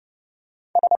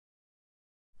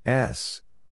S.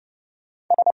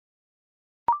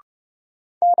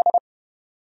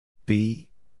 B.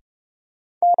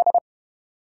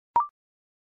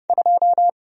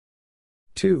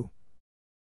 Two.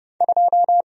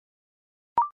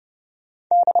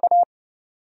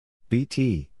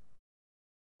 BT.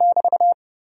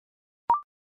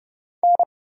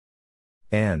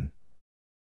 N.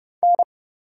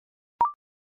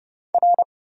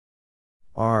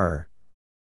 R.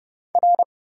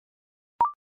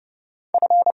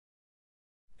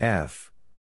 F.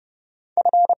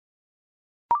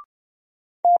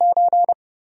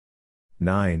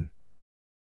 Nine.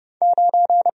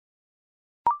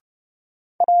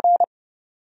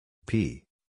 P.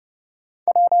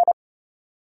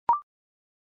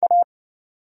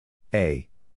 A.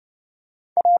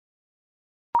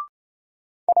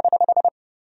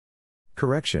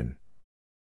 Correction.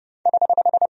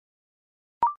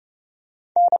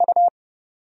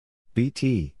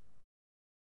 BT.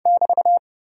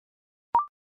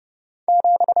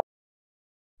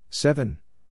 Seven.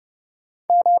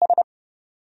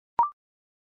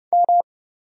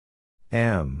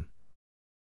 M.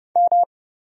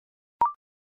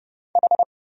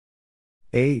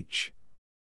 H.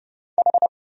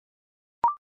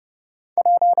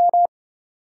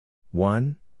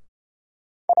 One.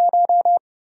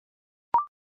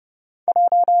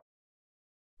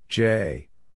 J.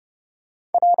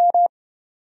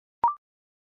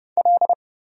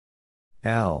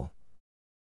 L.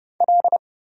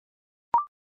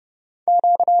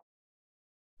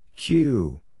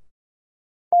 Q.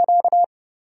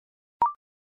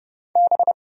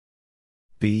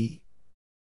 B.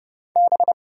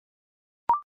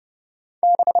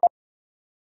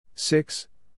 Six.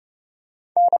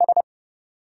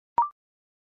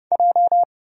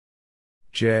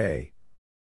 J.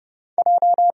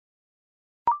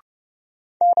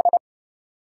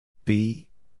 B.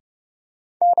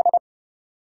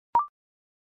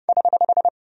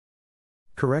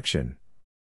 Correction.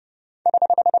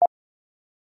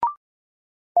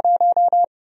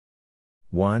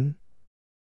 One.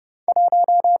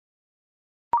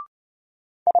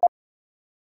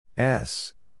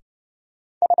 S.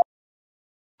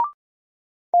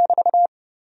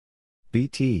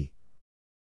 BT.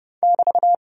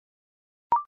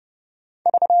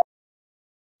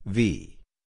 V.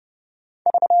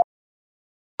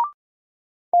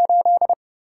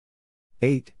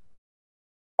 Eight.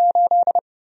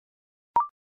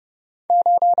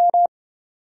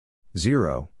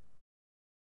 Zero.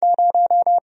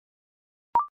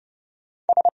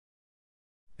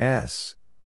 S.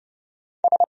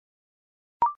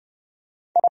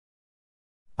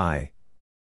 I.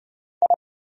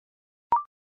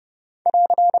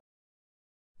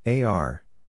 AR.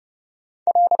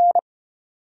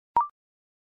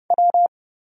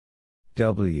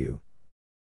 W.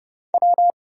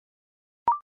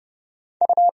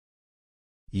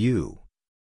 U.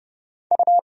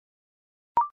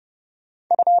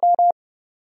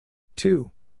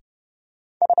 Two.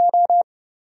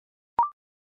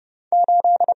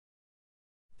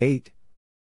 Eight.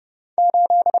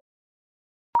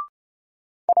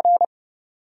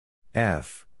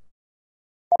 F.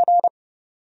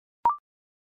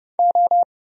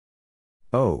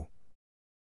 O.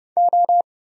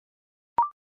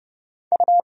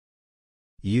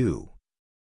 U.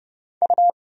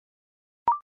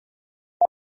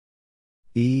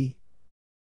 E.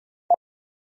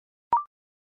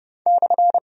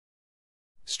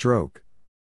 Stroke.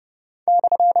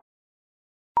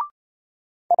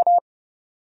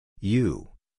 U.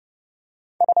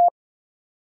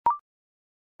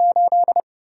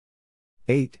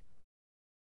 Eight.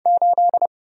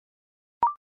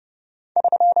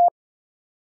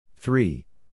 Three.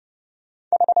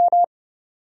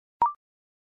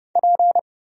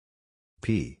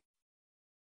 P.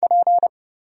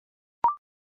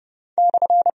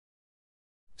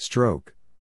 Stroke.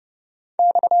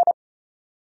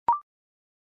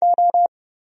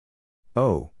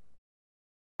 O.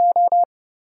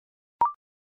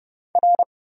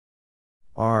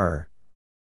 R.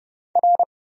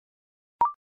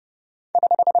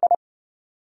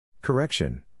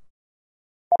 Correction.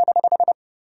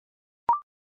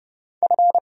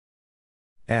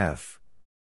 F.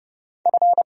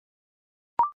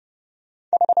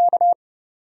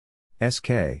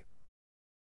 SK.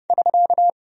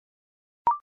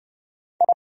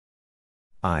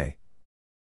 I.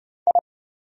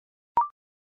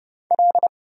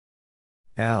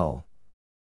 L.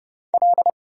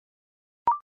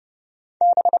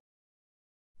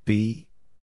 B.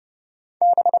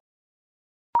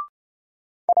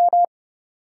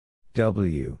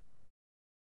 W.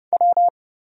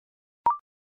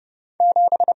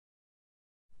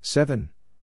 7.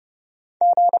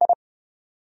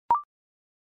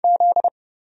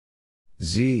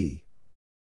 Z.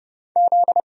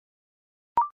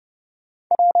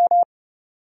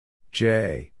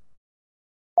 J.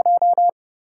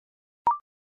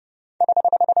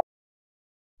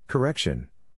 Correction.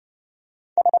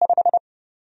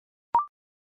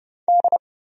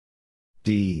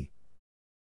 D.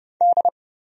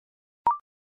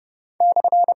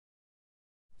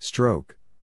 Stroke.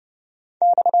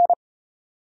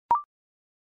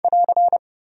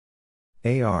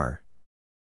 AR.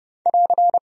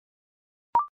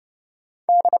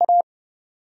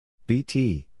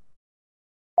 BT.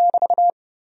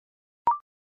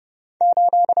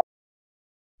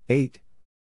 Eight.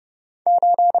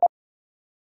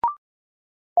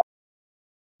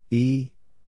 E.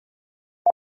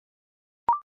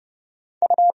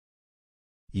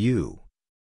 U.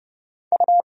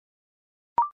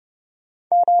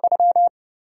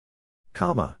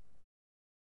 Comma.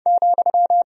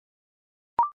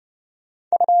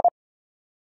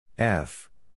 F.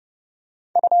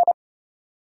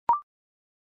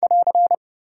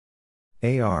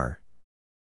 AR.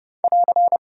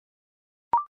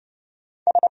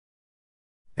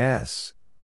 S.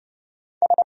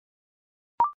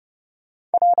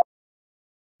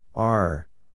 R.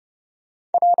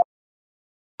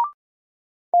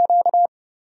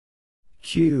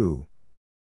 Q.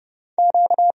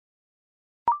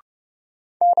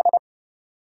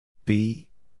 B.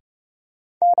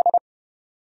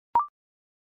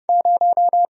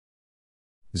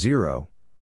 Zero.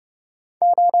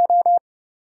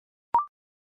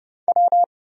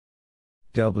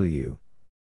 W.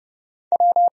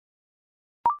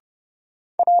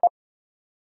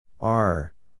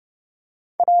 R.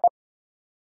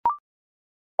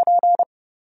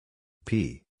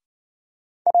 P.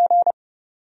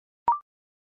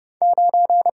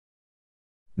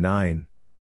 Nine.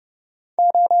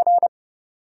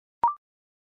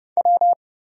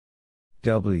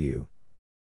 W.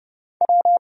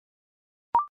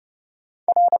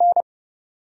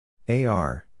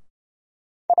 AR.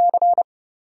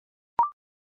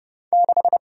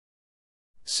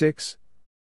 6.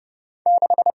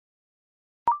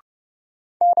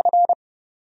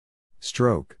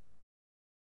 Stroke.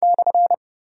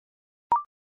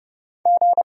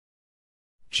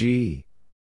 G.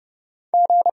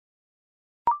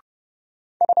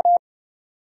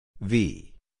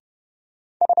 V.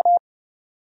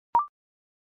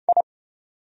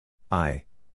 I.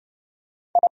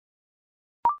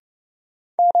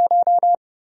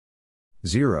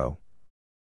 0.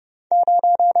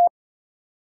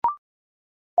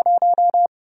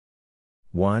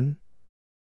 One.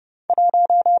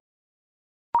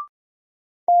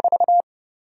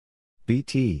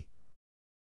 BT.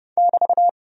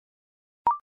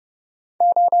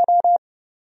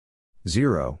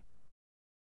 Zero.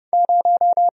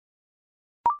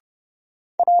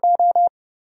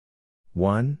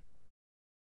 One.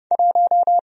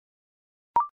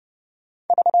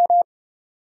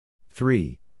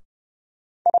 Three.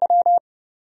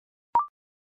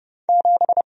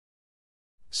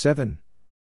 Seven.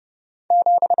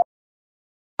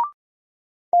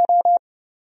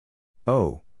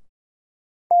 O.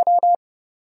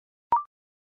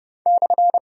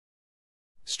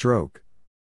 Stroke.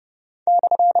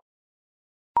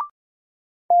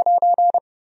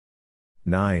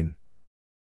 Nine.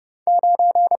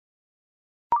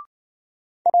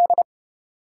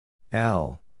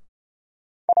 L.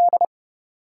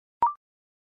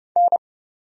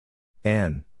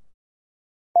 N.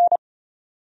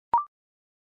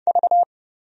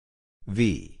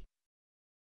 V.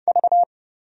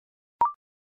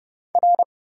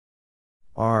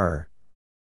 R.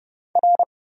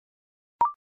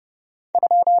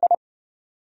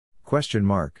 Question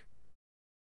mark.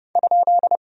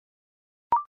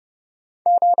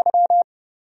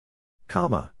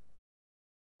 Comma.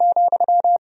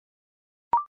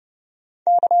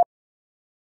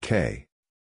 K.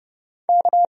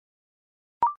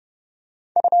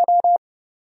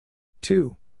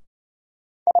 2.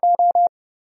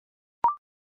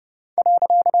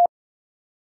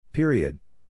 Period.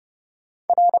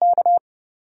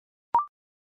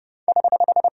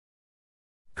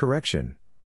 Correction.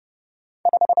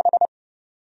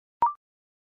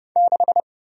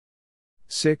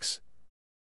 Six.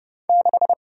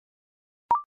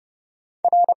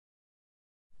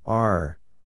 R.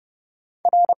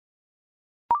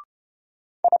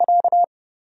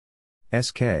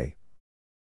 SK.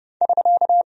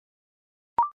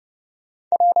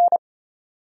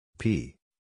 P.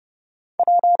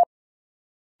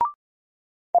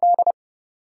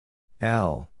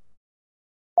 L.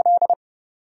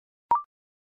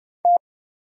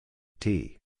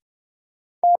 T.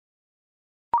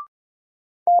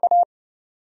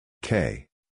 K.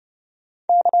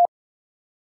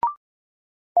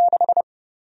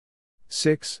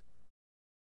 6.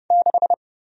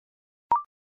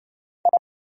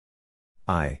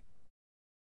 I.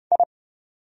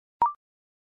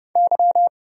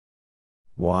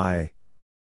 Y.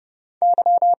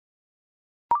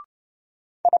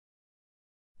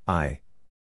 I.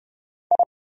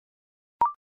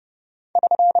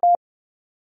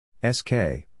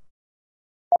 SK.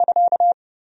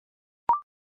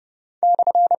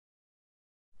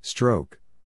 Stroke.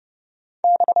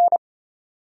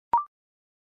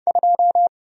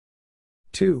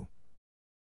 Two.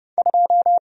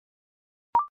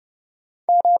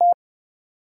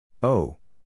 O.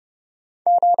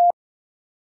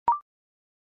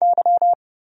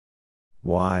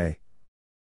 Y.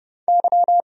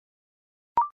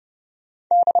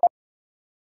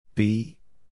 B.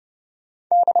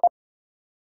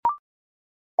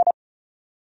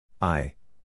 I.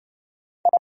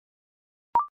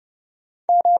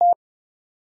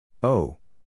 O.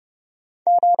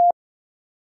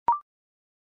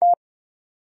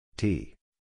 T.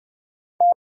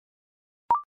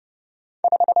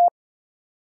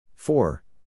 4.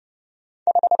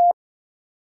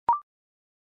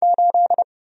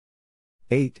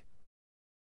 8.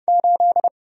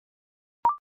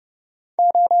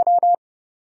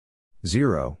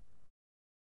 0.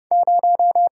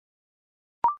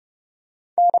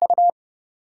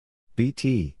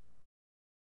 BT.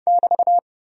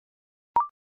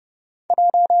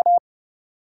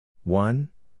 1.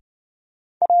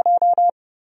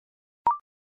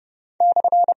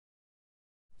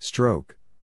 Stroke.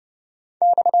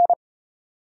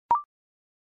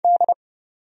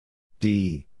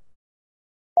 D.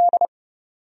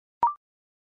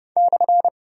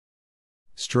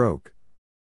 Stroke.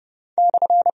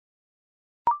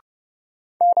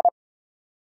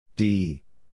 D.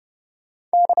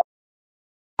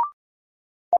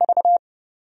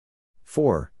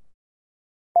 4.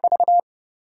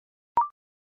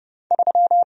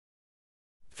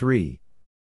 3.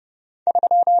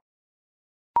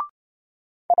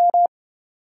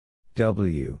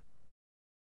 W.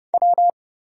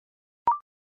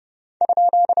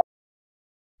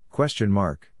 Question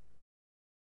mark.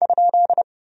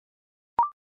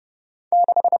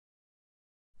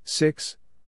 6.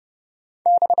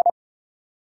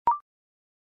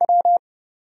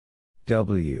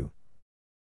 W.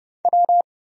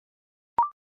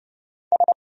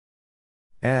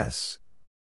 S.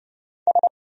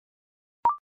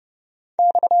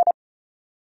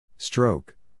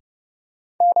 Stroke.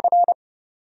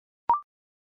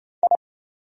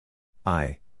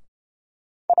 I.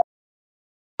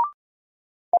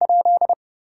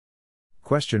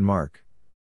 Question mark.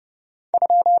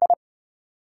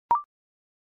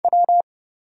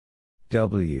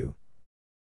 W.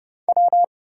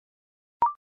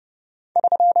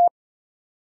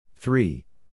 3.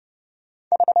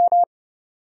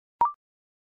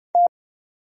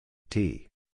 T.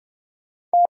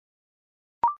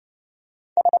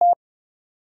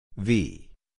 V.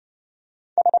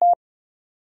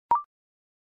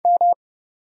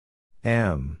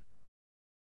 M.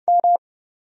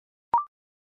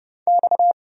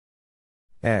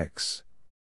 X.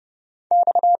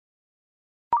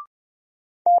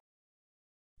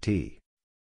 T.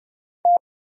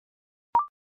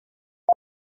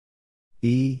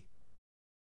 E.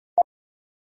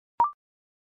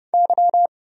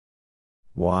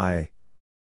 Y.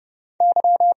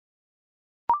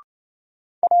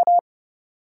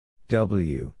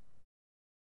 W.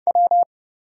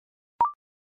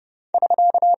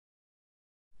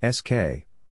 SK.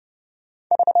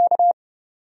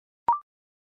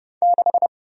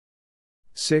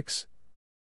 6.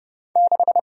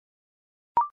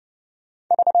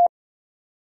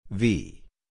 V.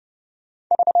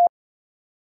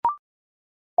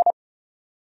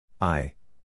 I.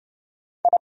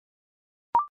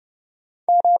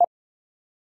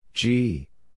 G.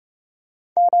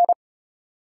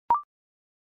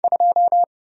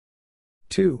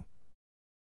 Two.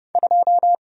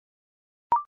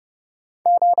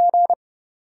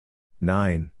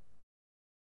 9.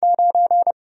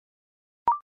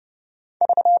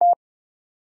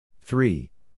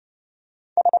 3.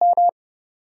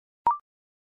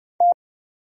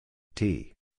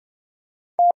 T.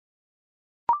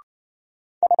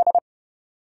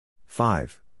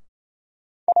 5.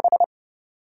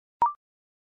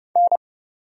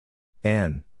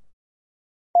 N.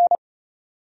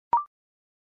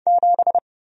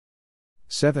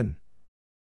 7.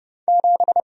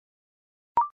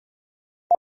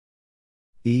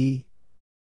 E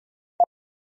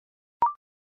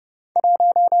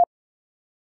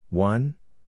 1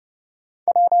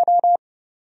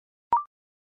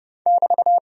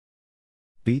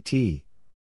 BT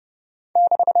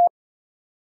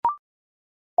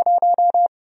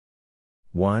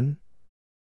 1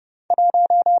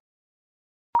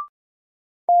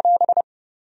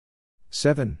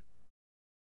 7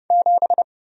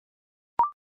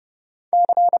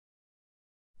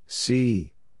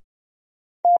 C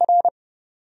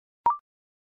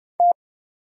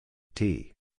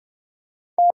T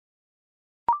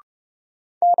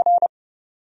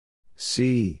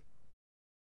C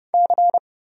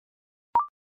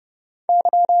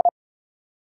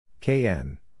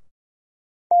KN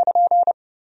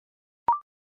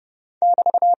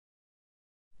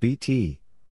BT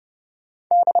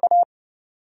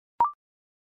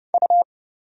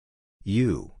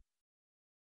U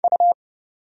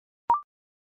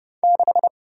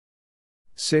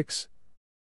 6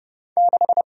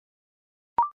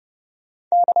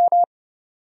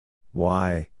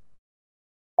 Y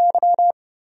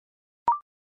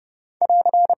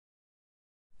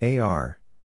AR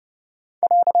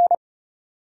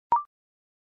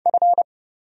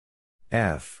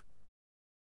F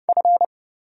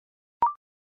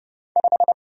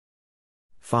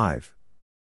 5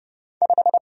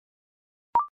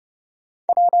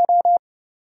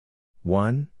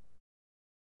 1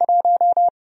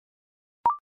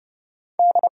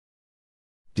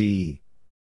 D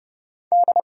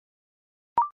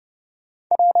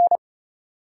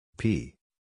P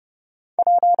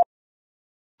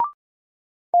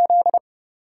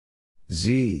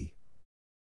Z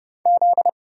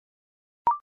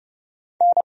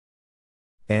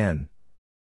N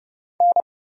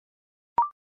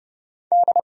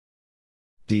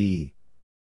D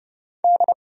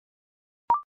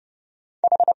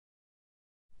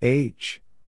H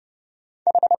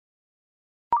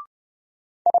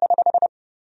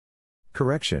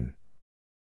Correction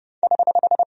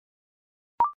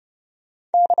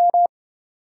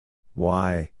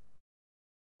Y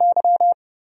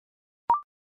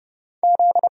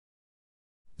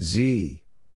Z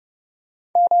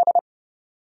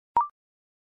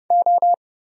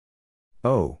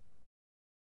O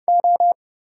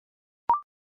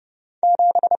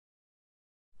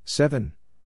Seven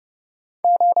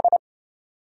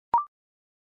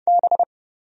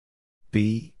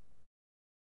B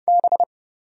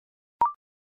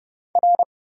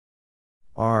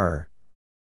R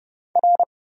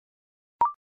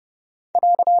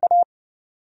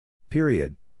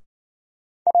Period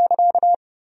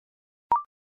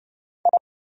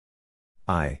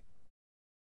I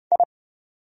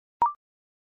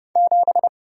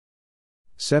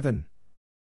 7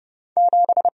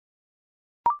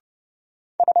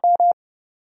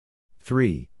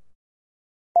 3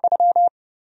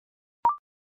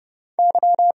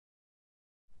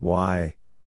 Y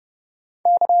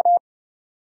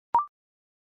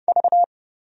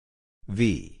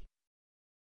V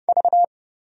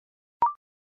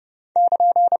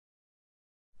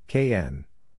KN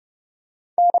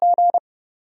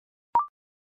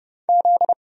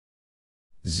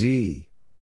Z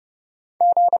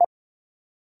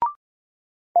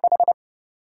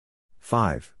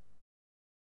 5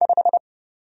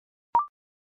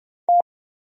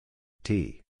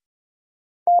 T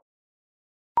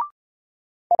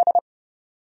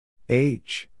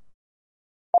H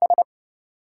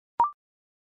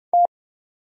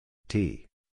T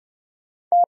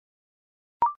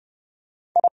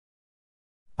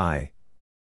I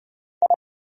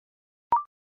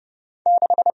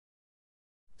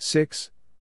 6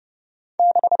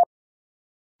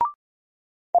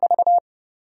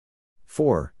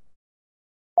 4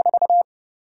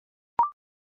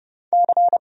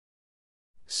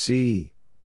 C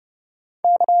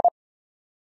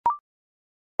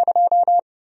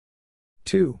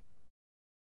Two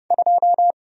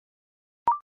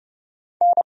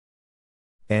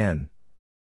N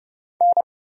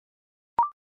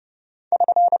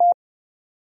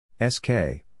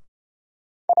SK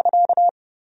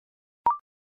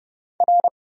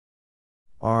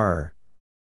R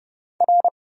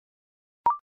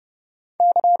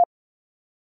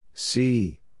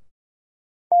C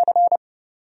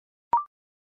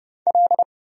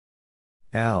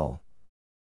L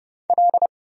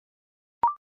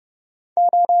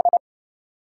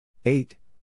eight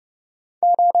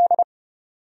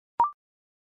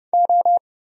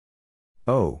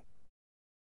O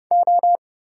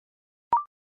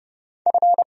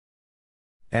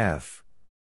F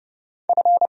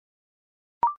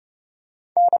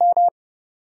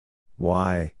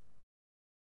Y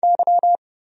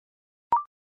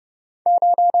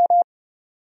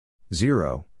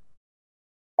 0.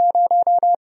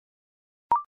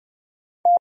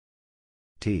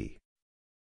 T.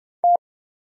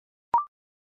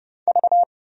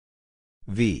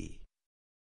 V.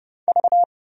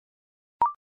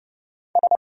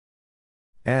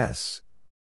 S.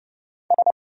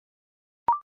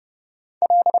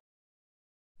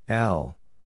 L.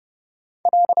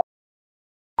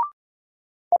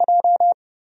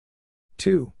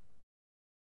 Two.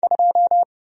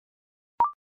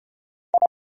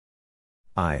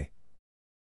 I.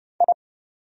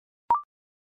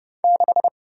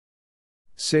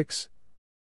 6.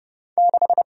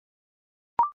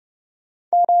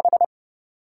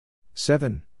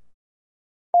 Seven.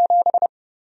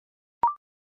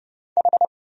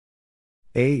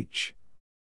 H.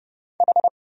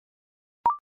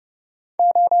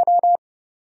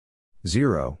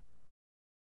 Zero.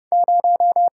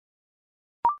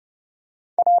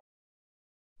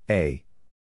 A.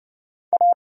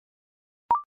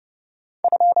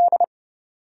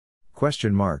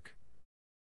 Question mark.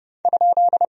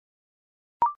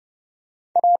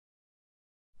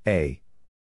 A.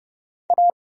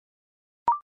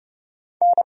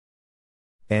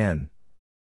 N.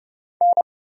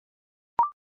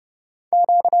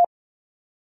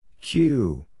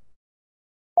 Q.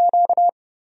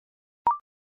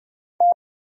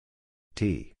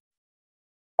 T.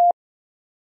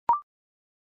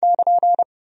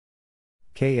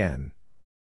 KN.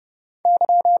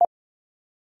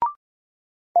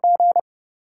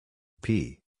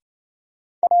 P.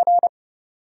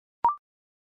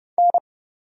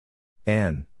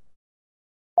 N.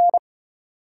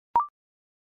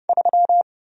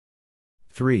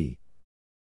 3.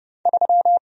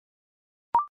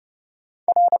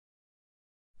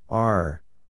 R.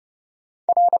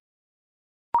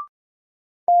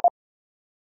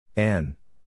 N.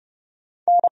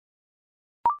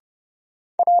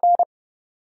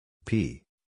 P.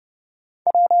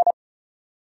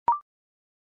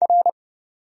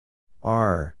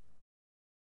 R.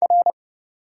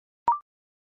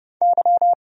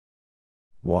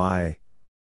 Y.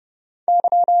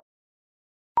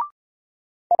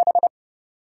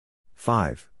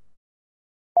 5.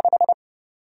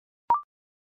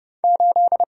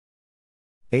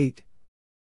 Eight.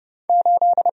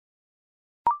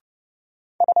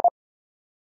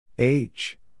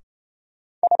 H.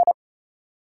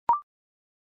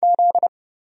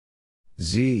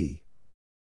 Z.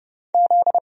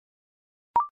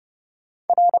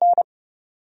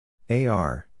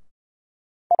 AR.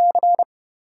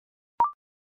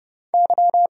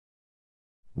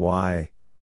 Y.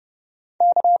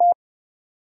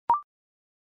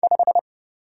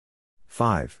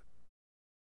 5.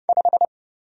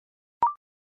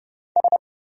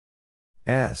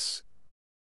 S.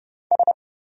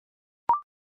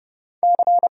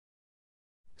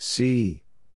 C.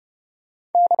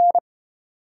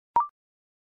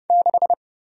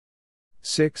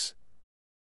 6.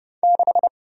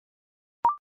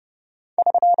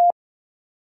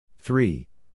 3.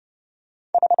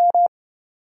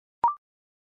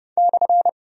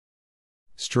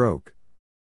 Stroke.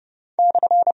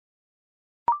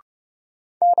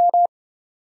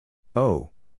 O.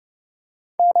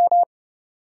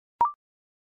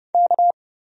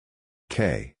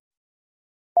 K.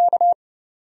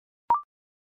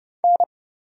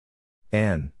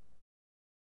 N.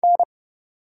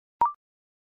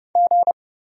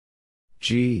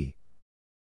 G.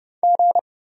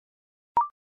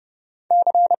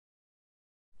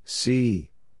 C.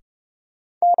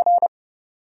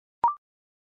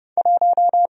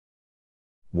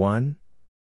 One.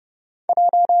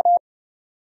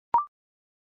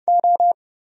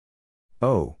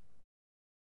 O.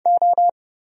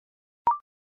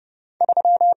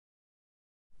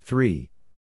 3.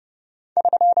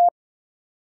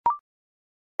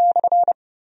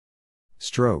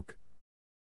 Stroke.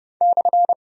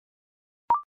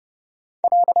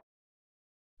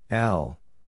 L.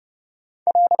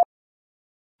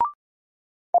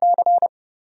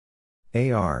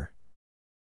 AR.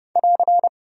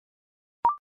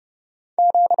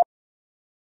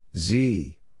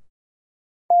 Z.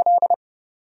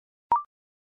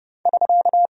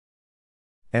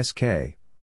 SK.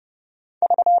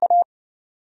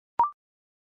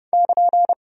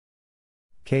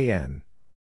 KN.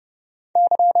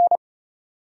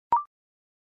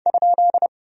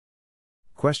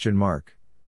 Question mark.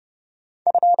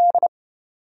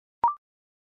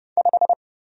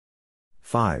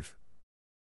 5.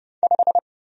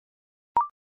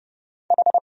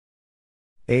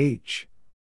 H.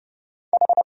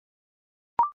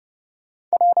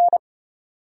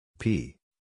 P.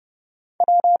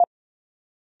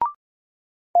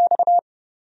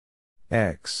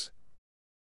 X.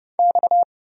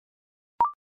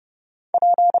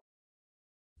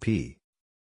 P.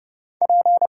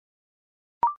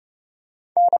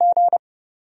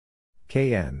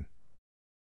 KN.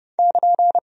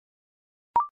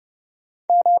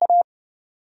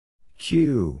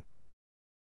 Q.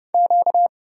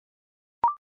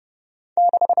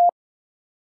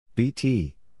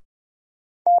 BT.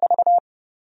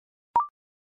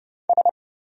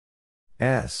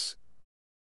 S.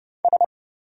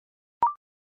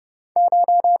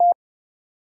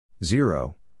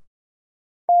 Zero.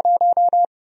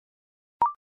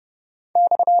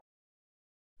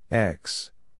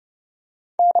 X.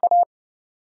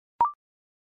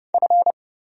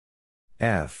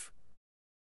 F.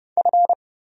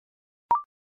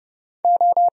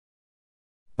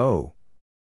 O.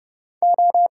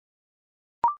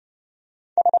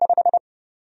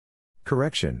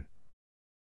 Correction.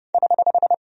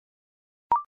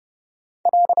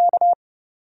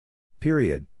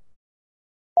 Period.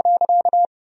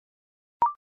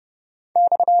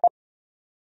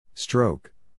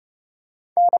 Stroke.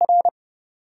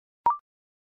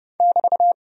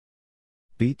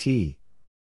 BT.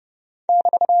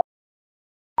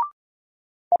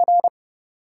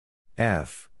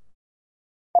 F.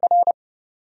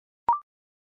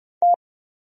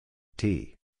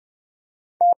 T.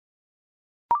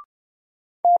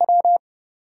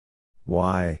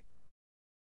 Y.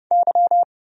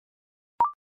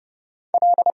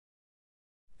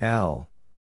 L.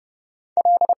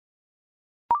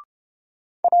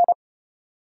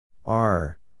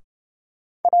 R.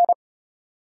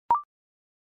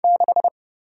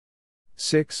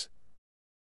 6.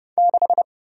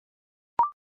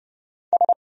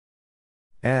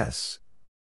 S.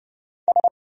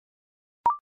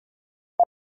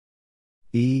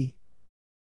 E.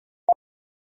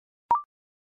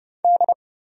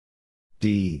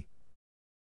 D.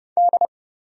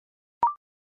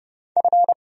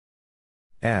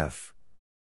 F.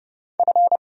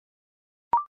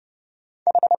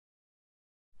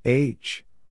 H.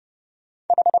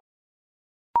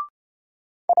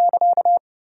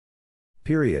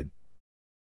 Period.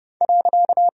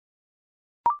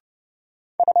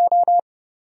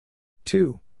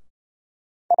 Two.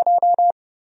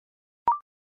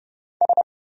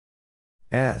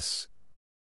 S.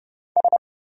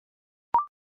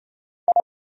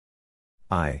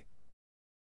 I.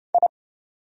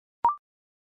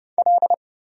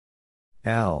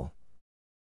 L.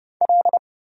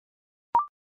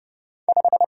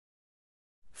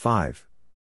 5.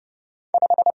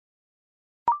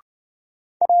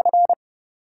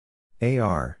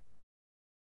 AR.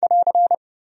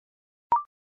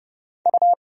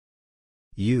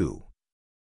 U.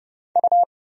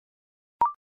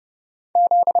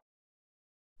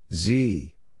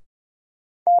 Z.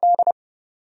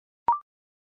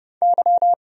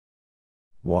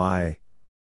 Y.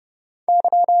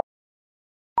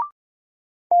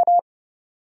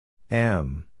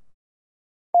 M.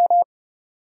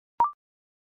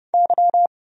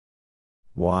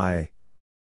 Y.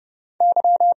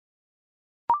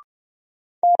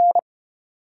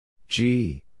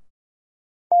 G.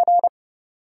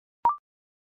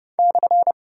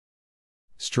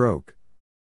 Stroke.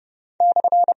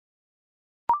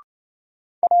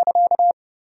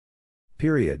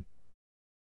 Period.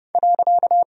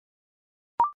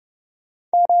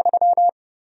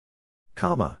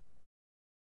 Comma.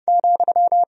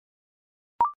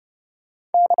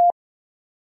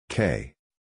 K.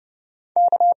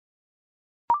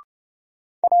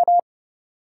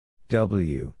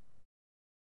 W.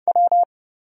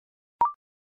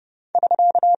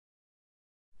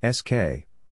 SK.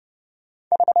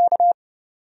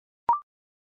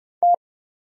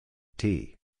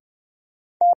 T.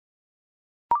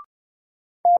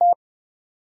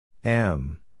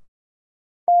 M.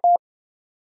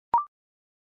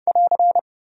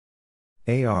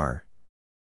 AR.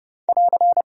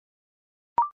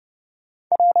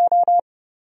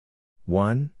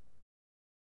 One.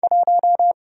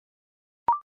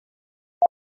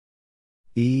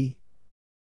 E.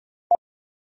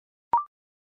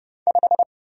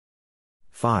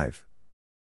 5.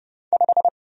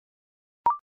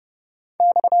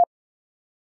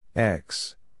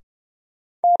 X.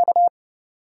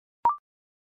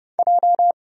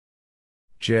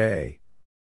 J.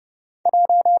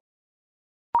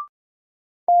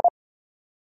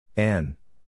 N.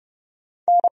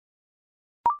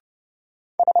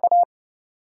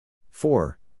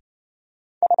 4.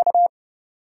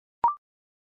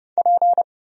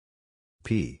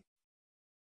 P.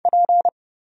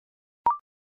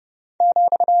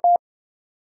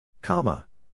 Comma.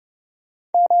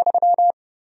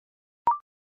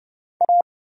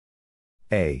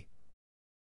 A.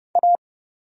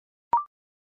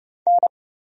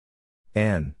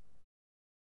 N.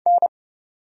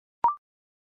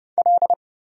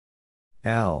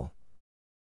 L.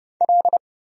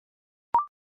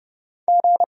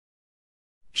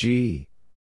 G.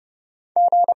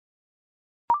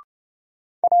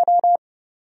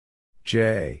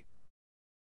 J.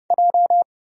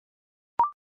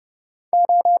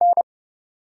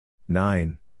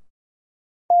 Nine.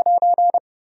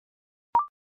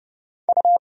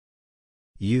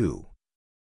 U.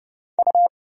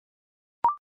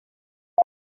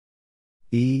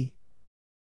 E.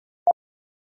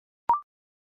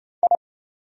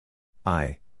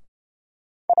 I.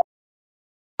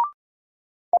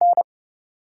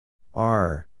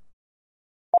 R.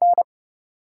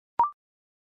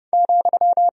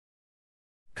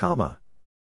 Comma.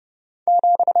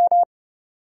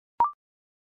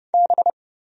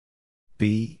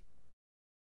 B.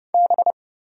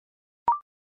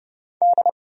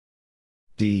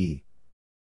 D.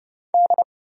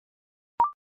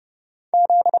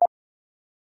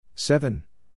 7.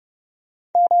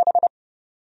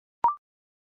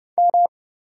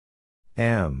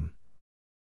 M.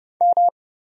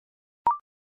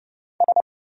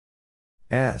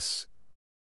 S.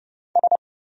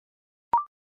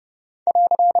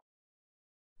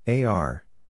 AR.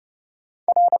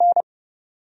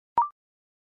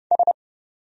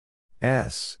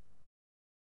 S.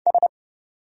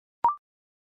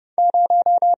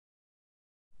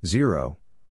 Zero.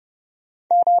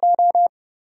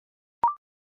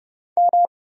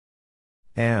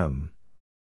 M.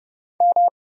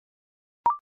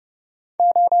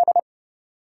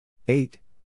 8.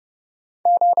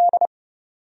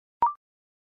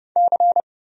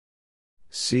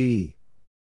 C.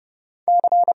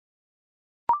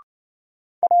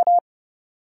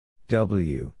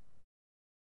 W.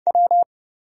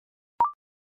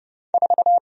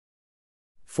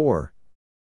 4.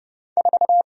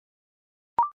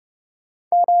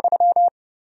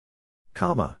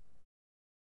 Comma.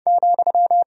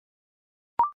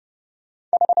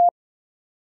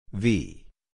 V.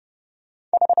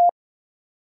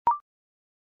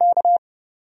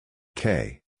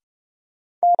 K.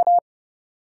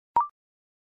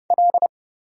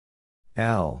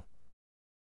 L.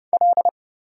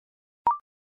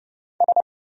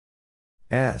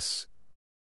 S.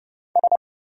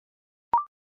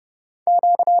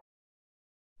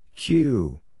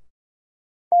 Q.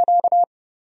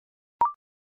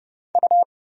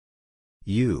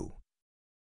 U.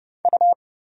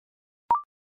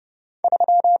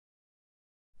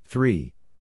 3.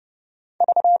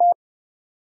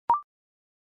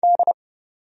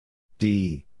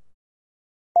 D.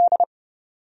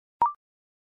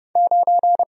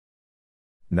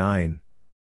 Nine.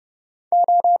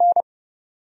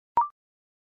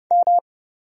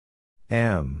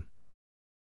 M.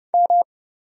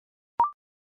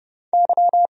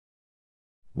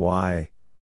 Y.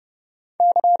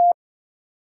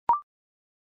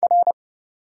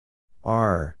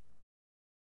 R.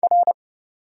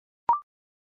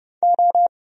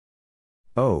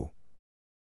 O.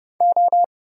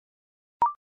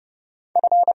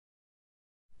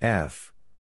 F.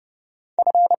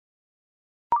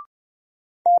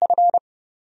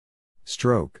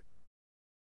 Stroke.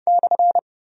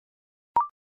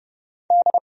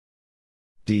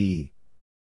 D.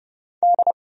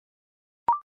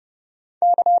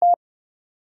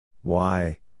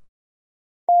 Y.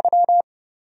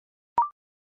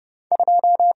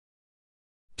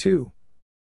 Two.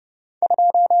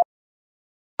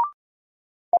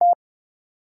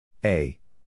 A.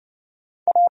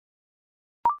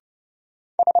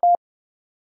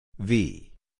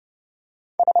 V.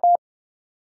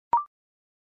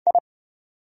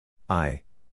 I.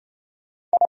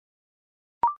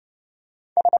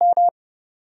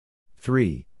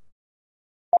 3.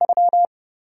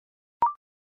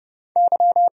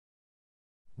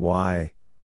 Y.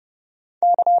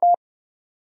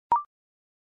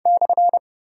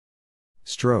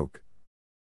 Stroke.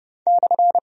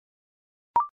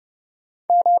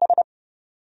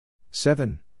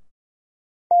 Seven.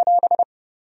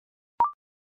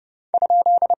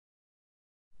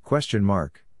 Question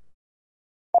mark.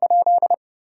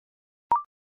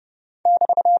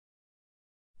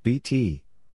 BT.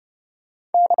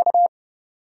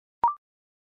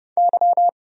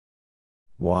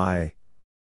 Y.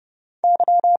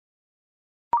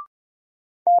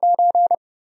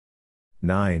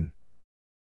 Nine.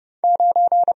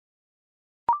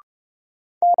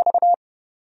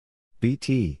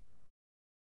 BT.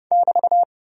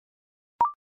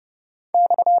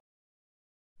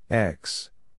 X.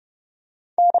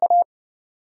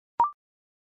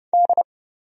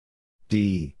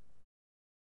 D.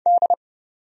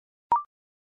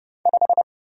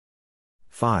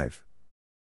 5.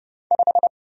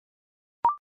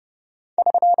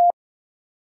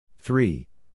 3.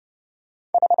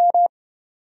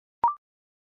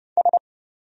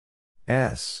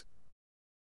 S.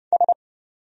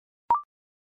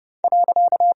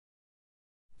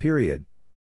 Period.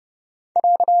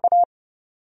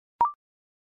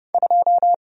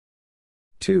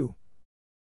 Two.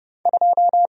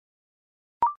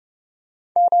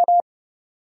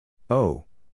 O.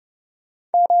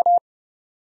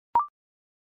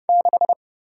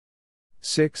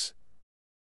 6.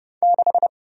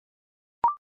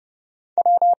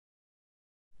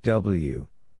 W.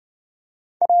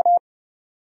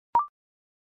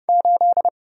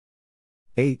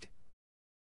 8.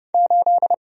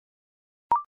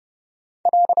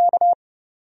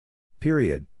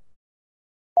 Period.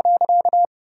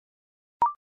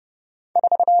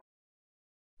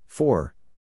 4.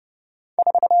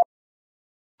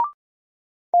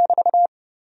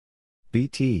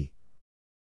 BT.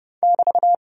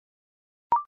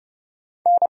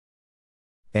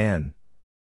 N.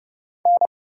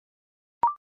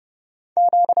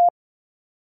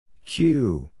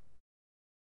 Q.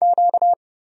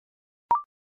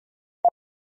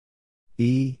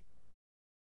 E.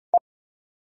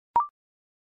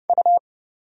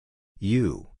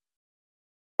 U.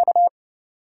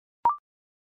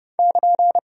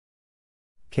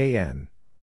 KN.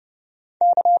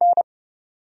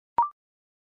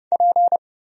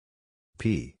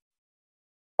 P.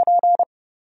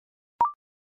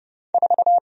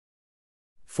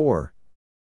 4.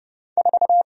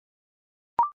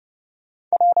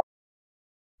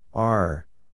 R.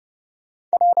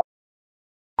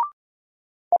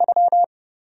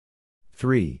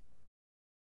 3.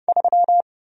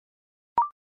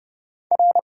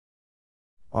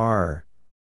 R.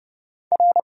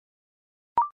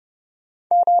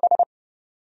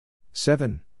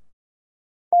 7.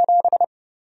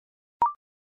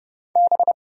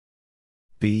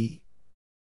 B.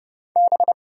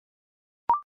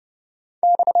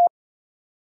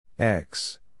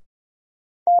 X.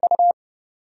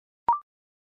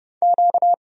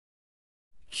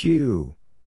 Q.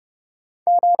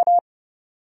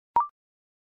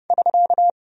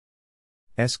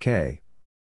 SK.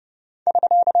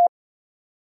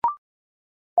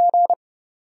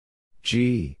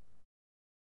 G.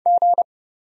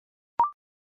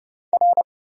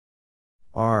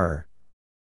 R.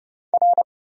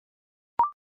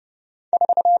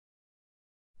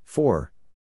 4.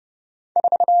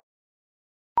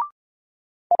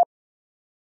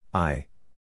 I.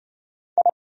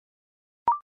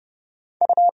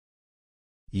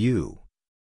 U.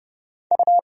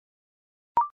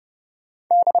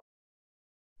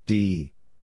 D.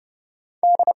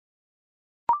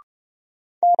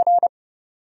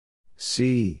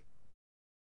 C.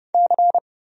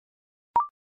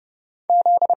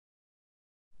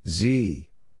 Z.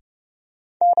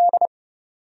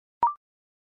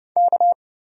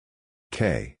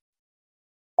 K.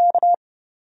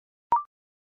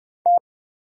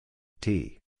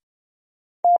 T.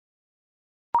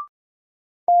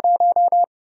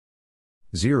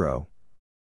 0.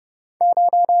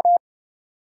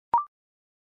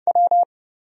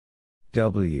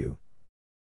 W.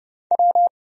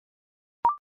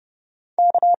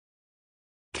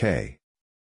 K.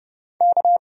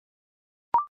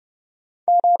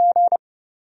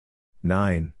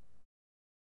 Nine.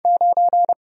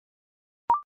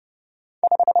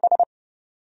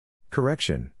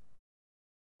 Correction.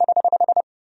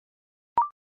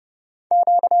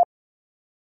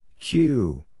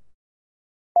 Q.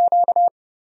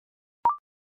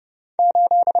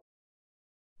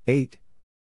 Eight.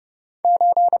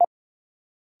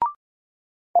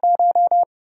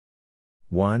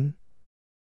 One.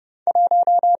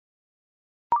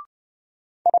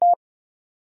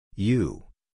 U.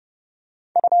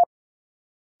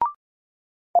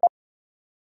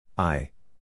 I.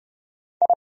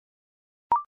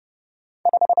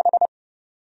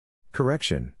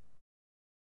 Correction.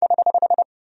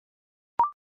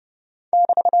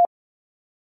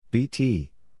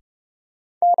 BT.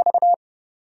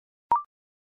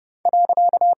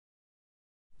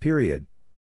 Period.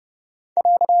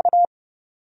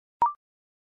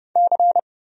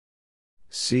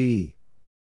 C.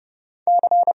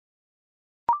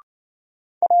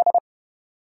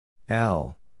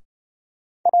 L.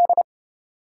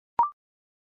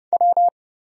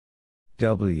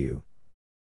 W.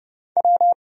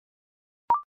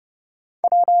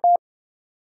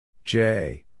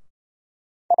 J.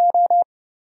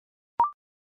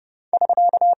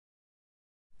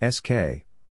 SK.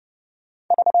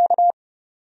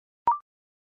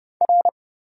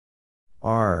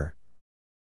 R.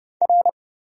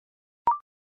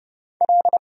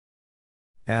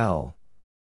 L.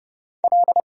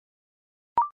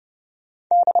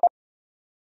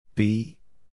 B.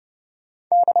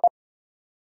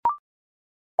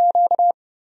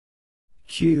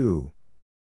 Q.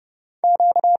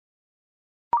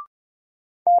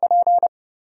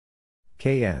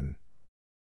 KN.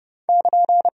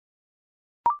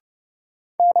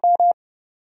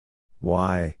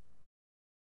 Y.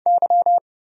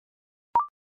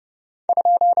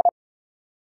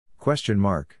 Question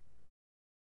mark.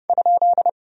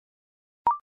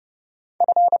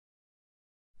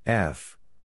 F.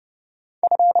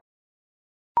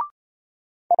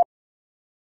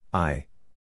 I.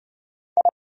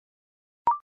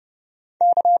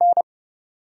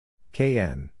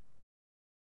 KN.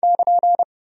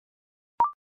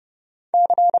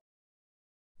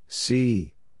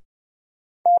 C.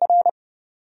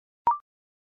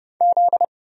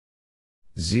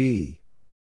 Z.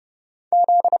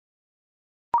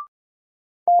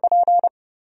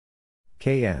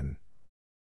 KN.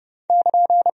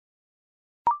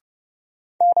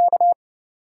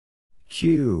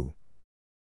 Q.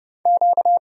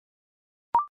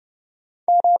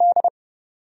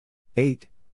 Eight.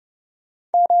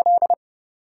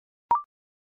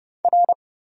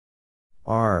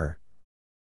 R.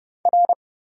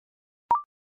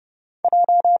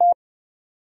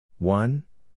 One.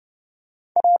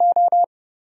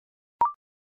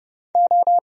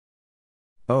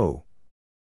 O.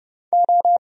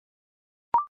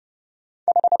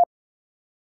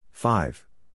 5.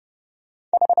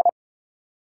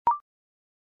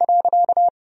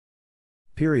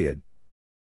 Period.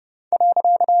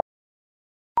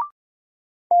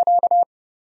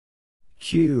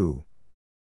 Q.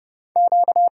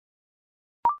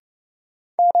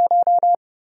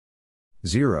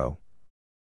 Zero.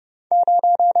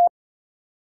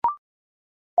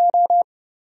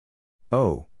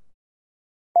 O.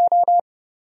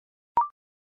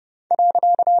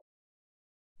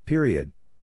 Period.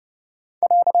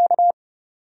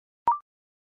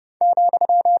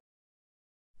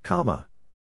 Comma.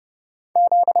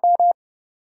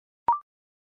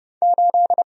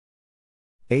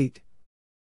 Eight.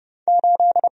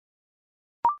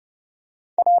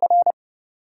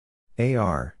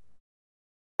 AR.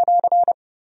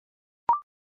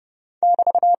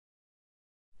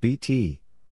 BT.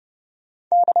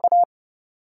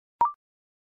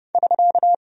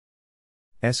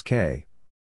 SK.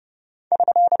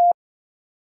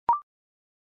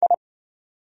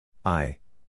 I.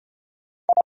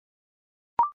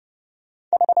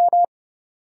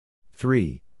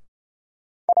 3.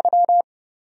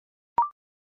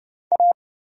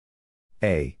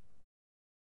 A.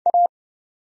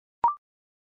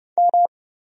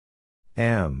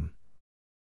 M.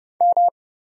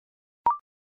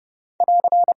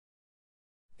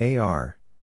 AR.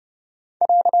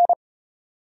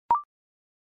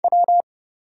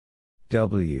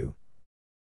 W.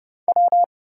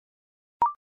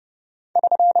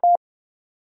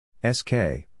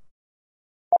 SK.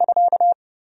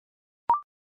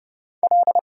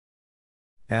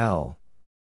 L.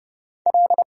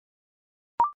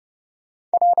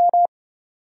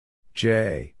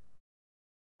 J.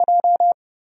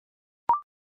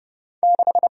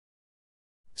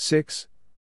 6.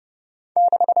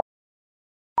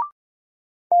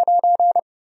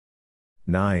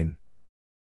 Nine.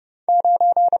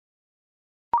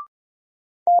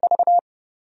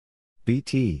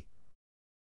 BT.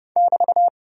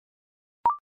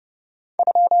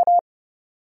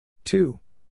 Two.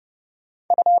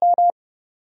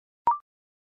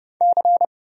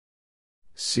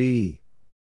 C.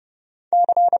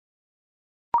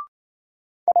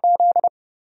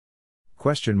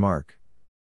 Question mark.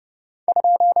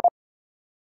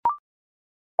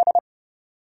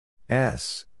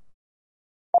 S.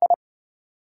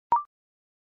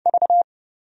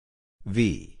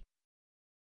 V.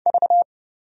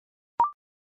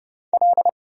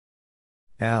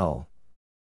 L.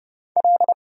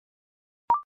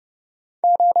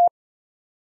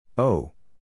 O.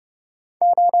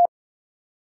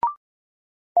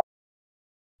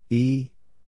 E.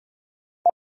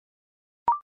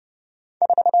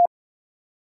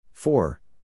 4.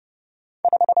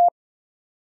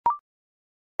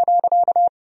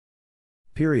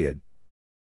 Period.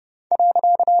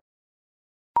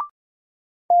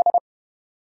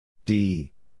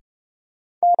 D.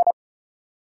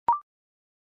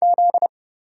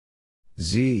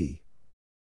 Z.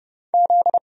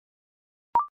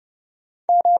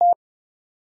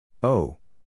 O.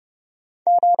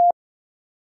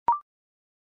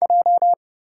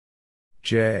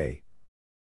 J.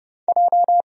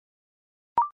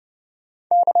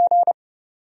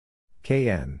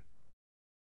 KN.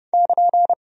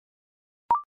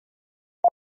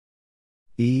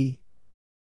 E.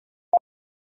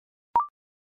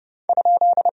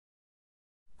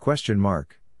 Question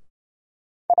mark.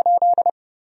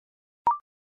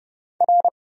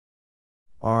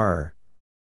 R.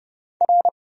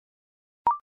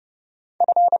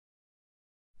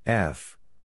 F.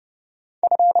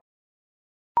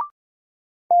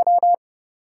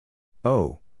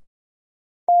 O.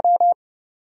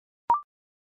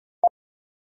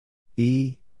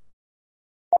 E.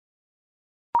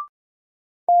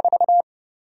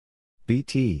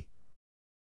 BT.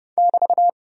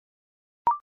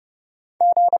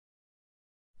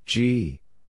 G.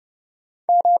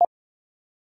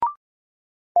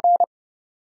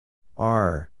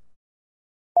 R.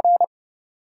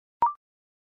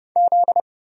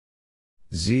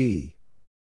 Z.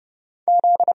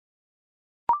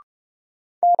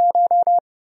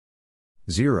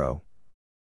 Zero.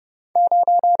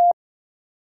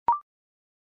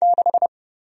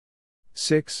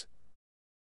 Six.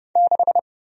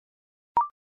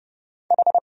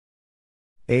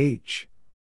 H.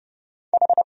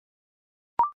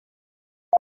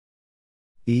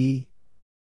 E.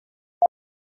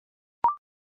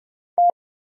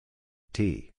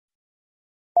 T.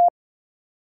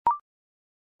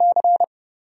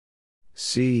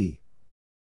 C.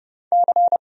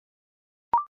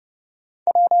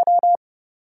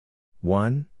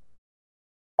 One.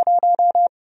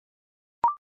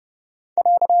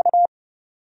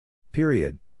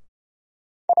 Period.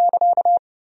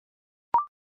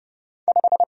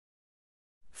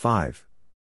 Five.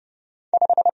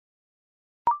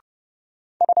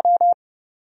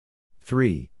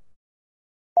 Three.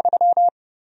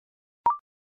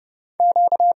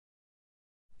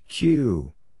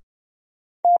 Q.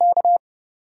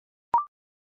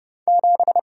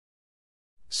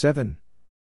 Seven.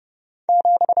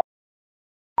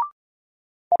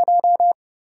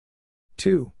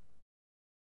 Two.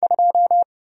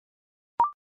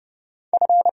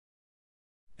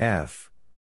 F.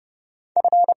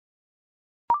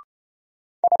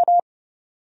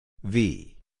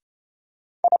 V.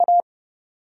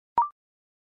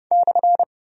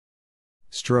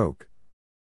 Stroke.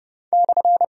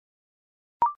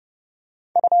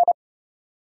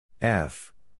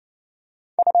 F.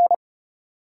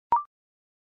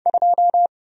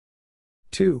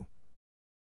 Two.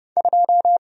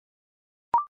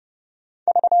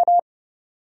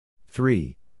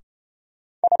 Three.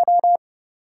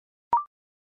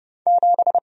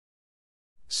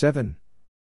 Seven.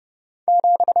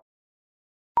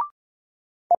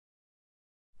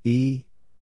 E.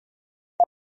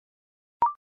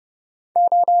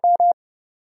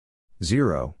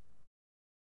 Zero.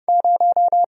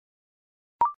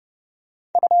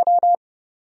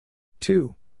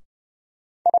 Two.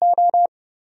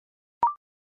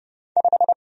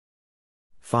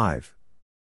 Five.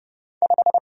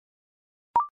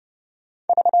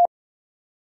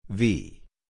 V.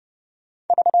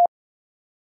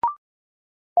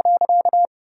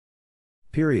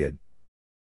 Period.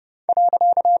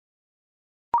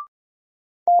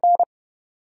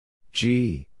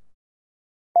 G.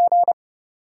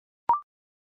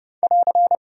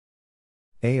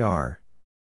 AR.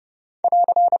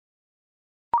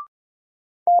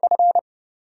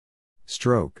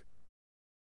 Stroke.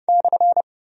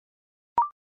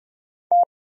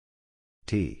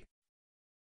 T.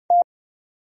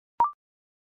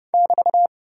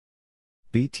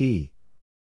 BT.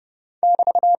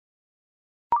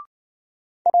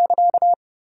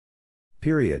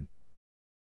 Period.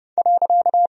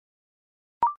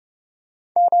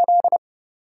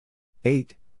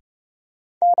 Eight.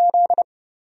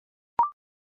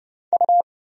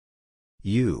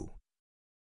 U.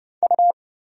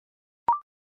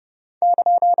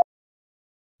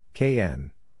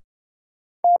 KN.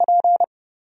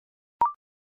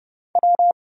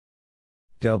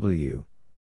 W.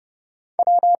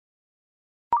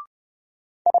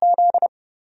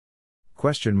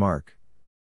 Question mark.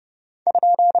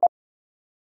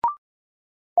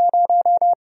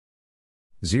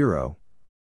 Zero.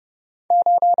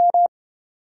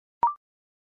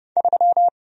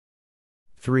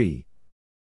 Three.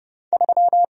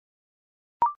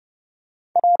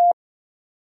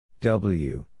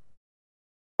 W.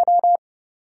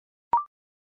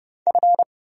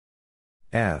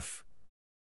 F.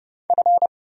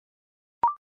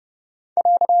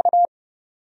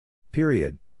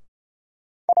 Period.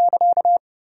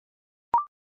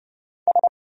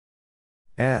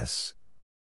 S.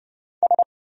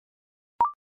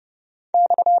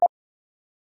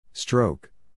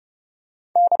 Stroke.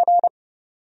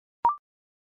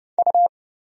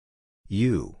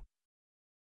 U.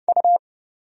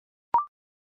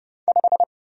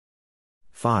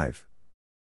 5.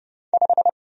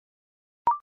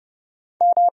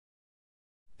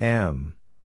 M.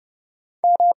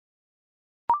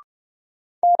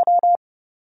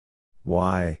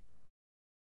 Y.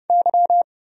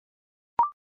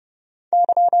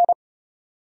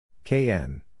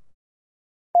 KN.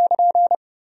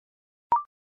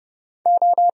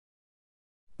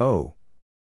 O.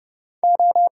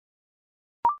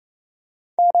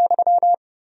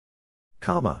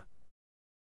 Comma.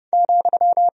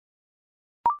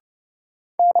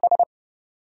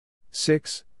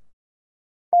 6.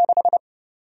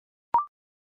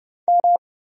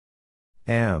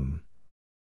 M.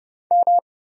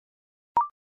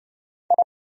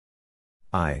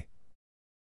 I.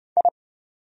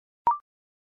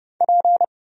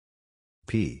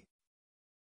 P.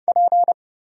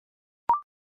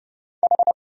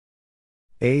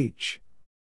 H.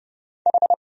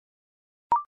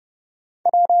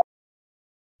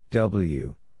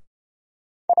 W.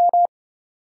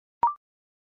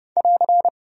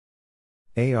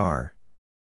 AR.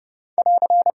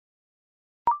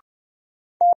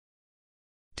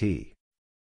 T.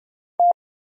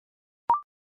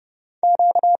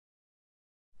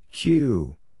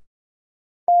 Q.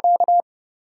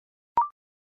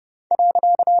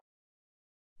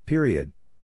 Period.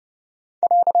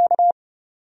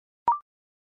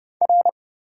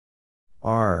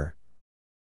 R.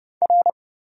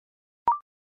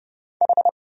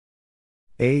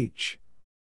 H.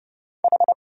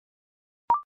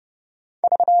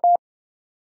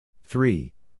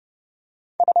 3.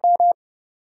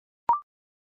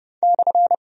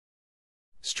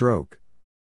 Stroke.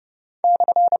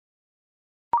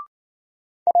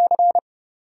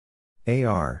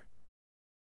 AR.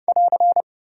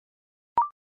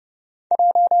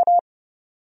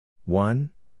 One.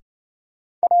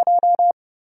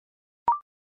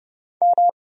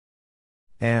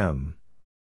 M.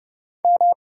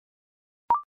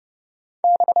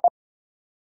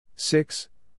 6.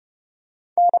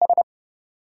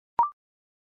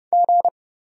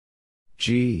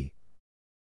 G.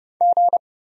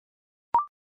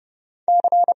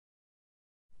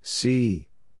 C.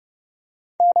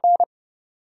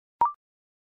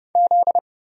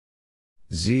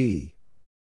 Z.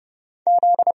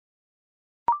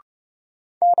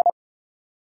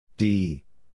 D.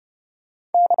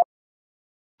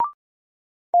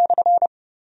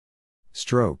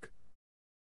 Stroke.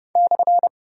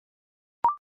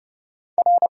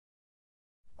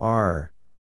 R.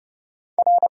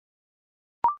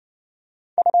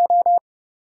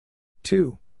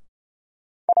 2.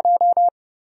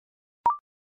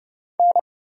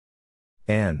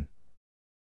 N.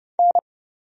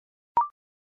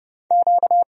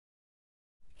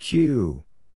 Q.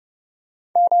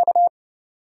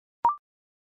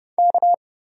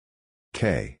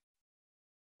 K.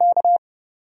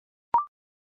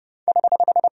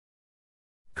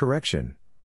 Correction.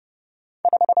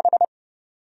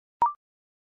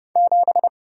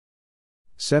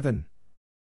 7.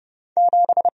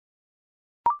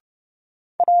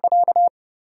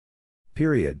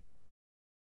 Period.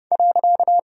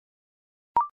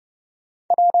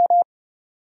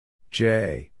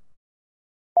 J.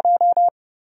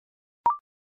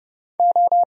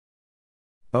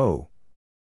 O.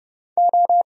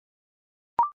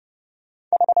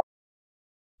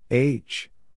 H.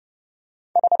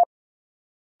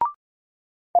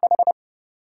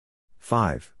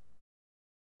 5.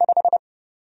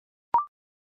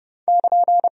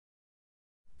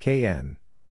 KN.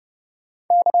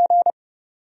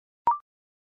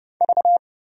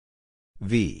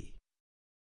 V.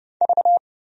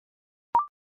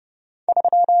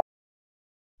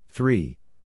 3.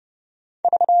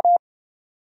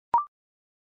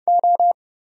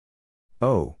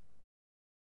 O.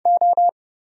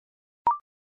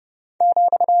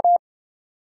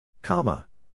 Comma.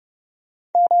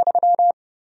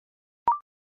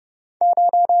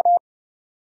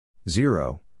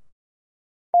 0.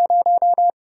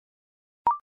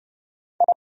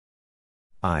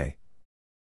 I.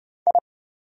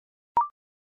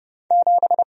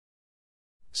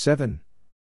 7.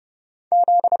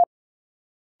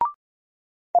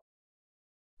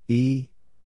 E.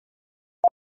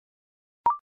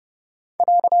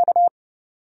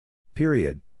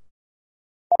 Period.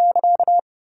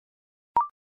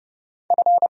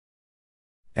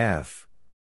 F.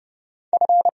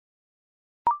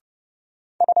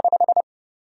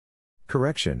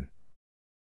 Correction.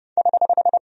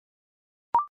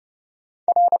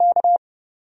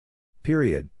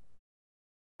 Period.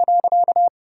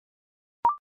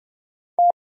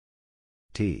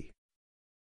 T.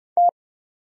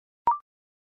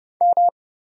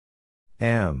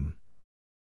 M.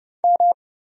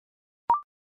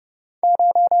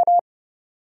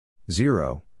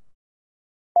 Zero.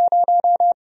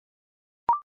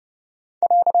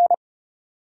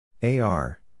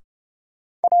 AR.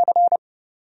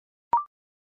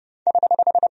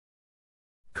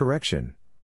 Correction.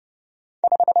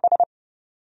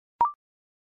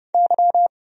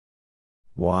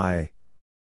 Y.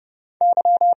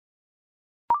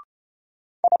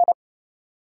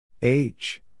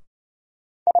 H.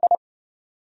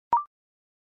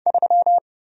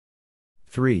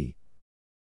 3.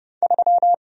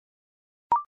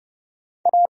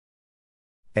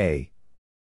 A.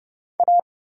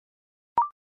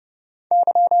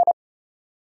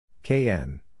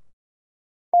 KN.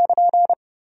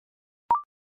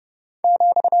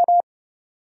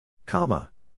 Comma.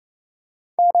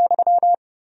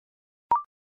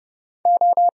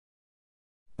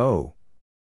 O.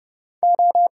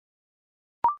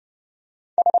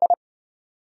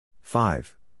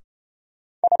 5.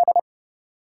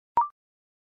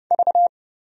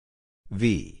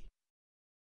 V.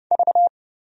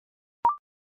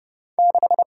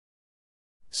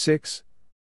 6.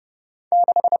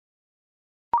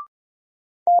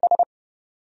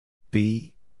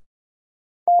 B.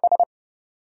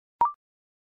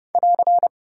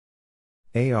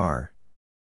 AR.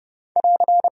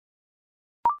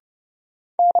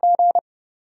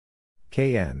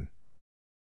 KN.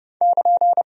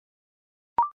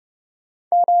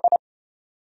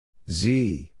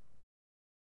 Z.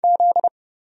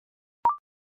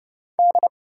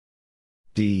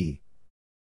 D.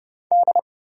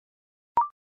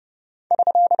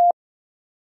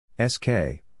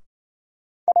 SK.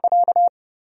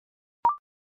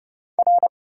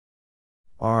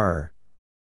 R.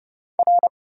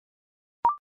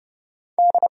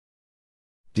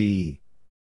 D.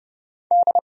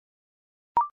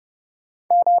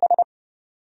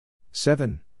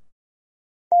 7.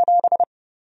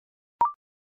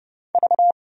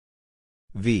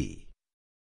 V.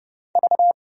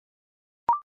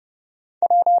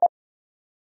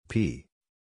 P.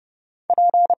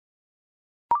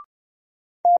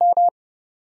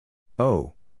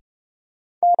 O.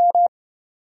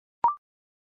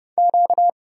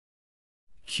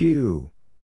 Q.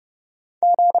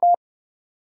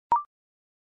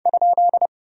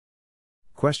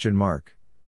 Question mark.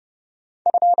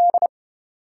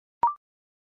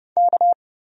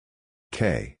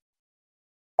 K.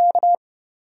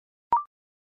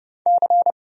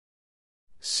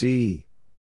 C.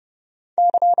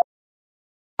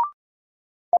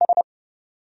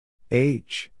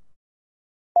 H.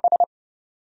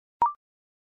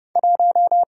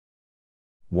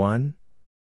 1.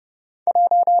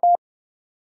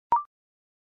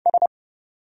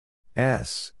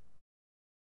 S.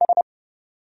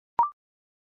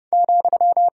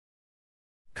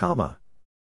 Comma.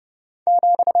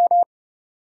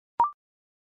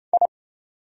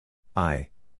 I.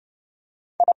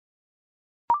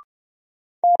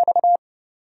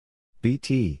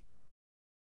 BT.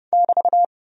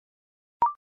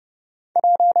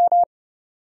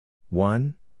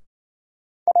 One.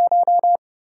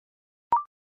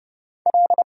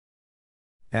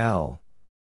 L.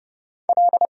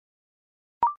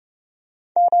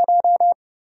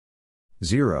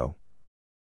 Zero.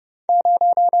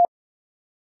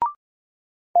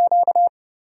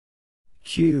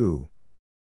 Q.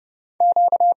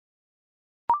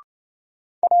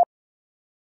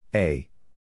 A.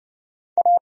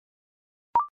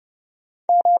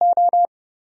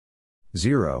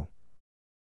 Zero.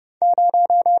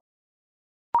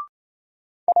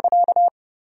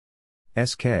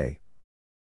 SK.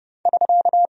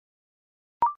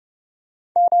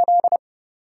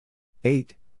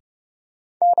 Eight.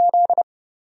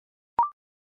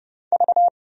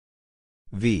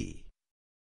 V.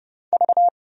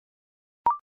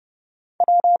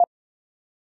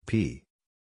 P.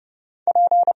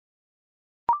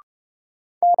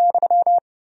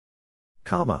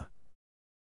 Comma.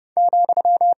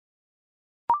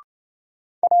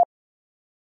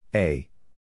 A.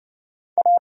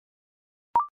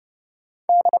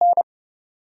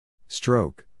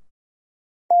 Stroke.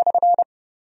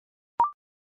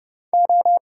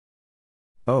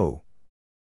 O.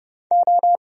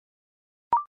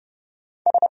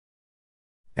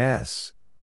 S.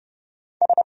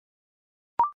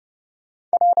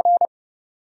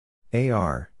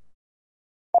 AR.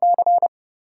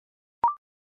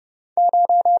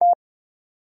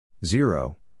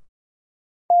 0.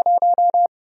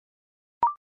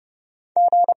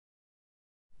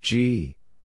 G.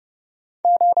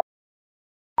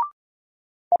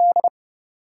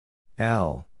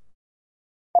 L.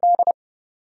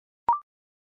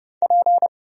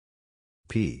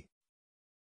 P.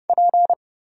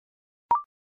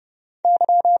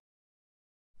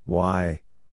 Y.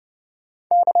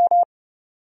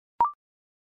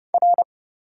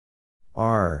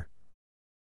 R.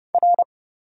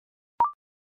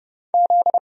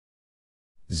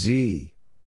 Z.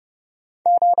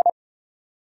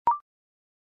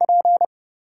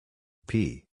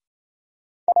 P.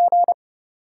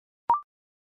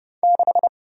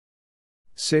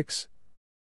 6.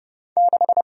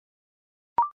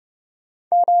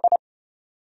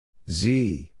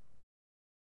 Z.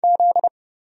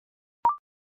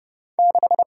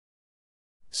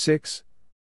 6.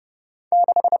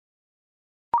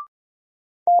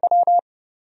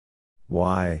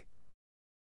 Y.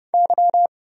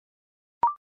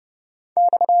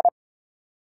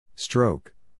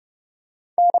 Stroke.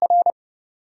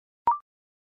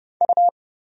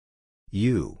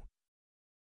 U.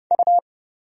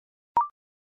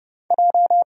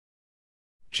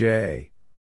 J.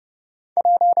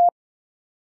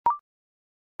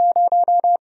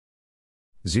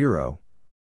 Zero.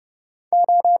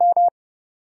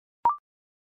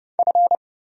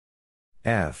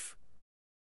 F.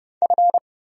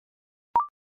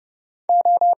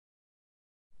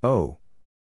 O.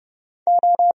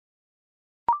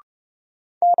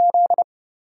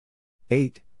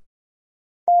 Eight.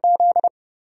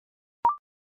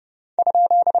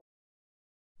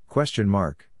 Question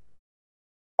mark.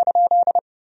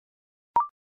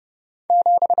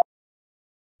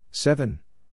 Seven.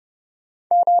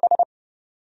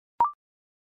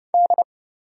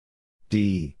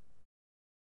 D.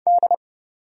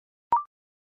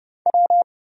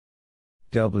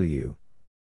 W.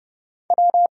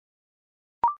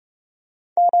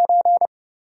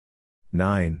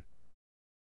 Nine.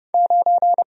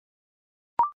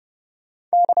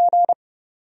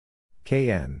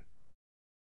 KN.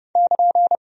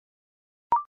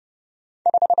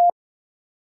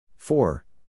 Four.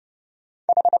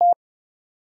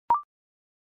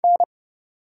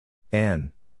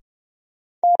 N.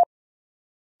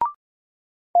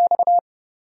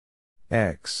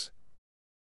 X.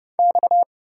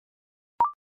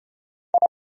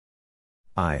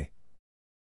 I.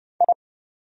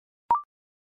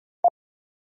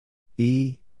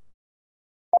 E.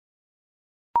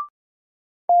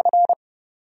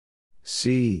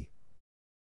 C.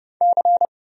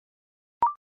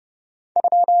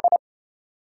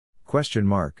 Question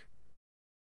mark.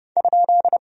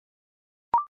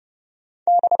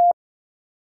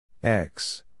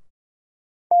 X.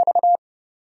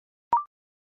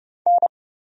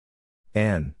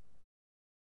 N.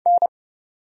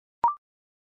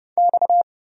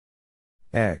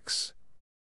 X.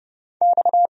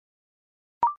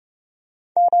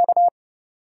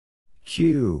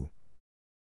 Q.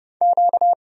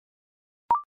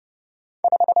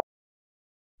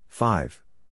 Five.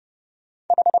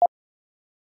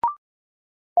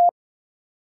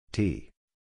 T.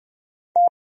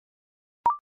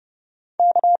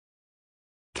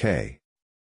 K.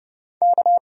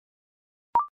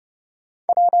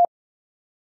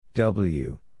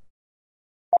 W.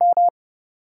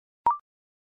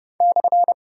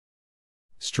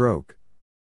 Stroke.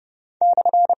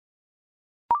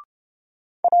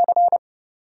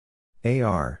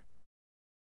 AR.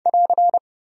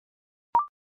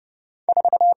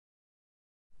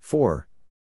 Four.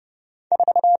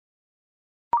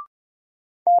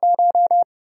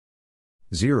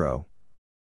 Zero.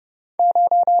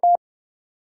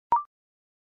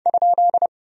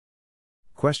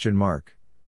 Question mark.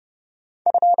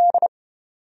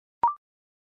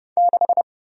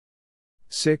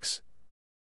 Six.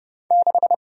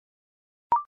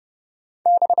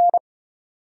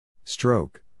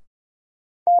 Stroke.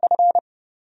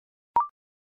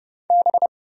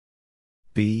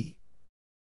 B.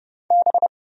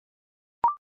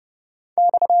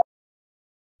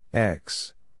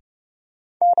 X.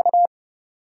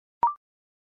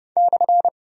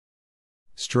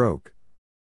 Stroke.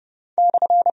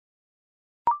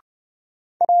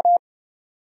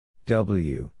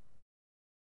 W.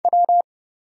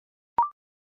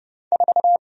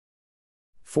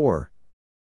 Four.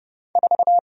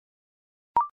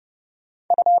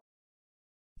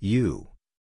 U.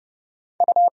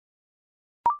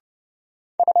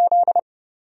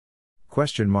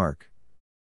 Question mark.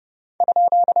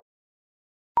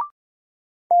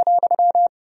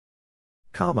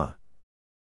 Comma.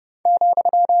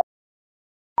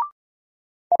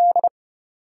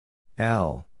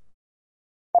 L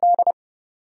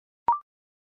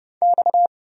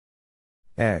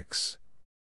X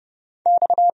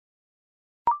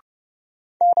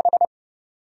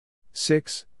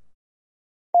 6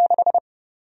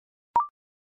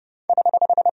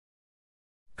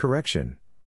 Correction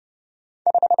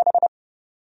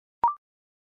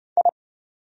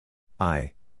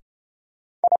I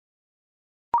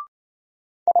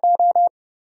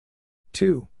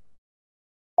 2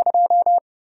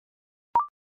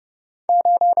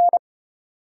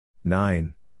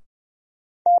 9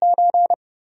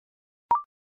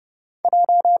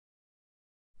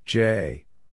 J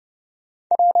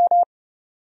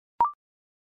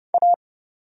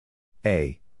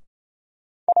A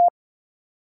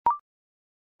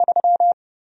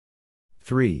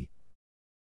 3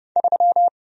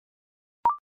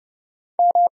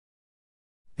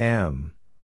 M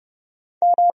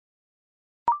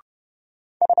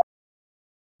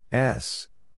S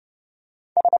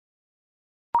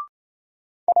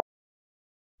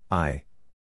I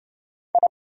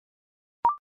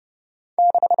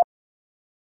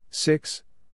 6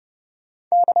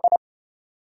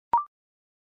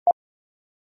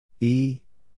 E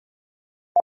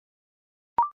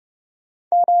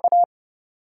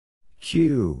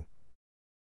Q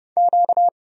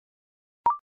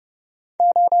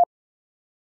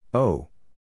O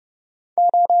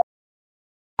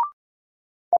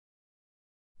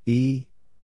E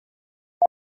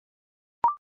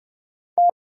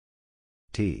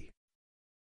T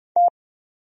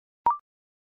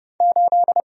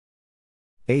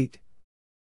 8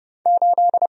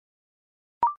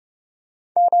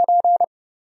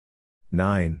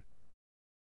 9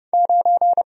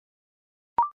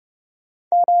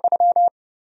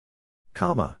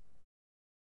 comma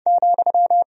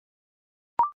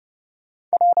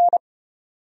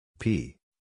P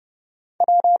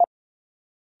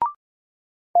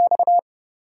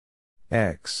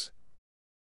X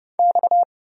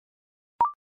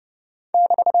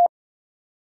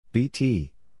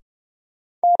BT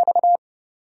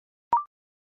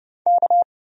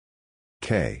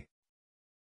K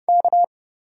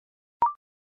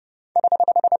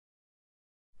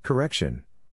Correction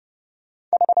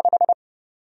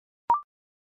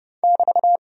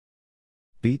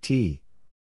BT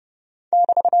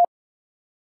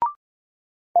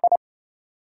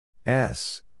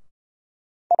S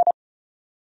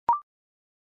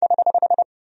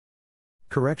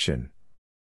Correction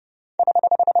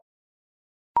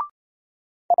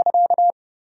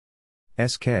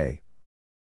SK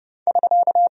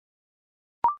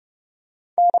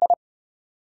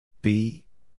B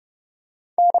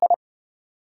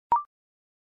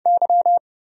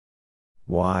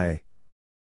Y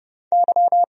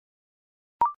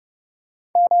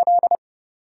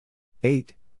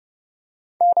 8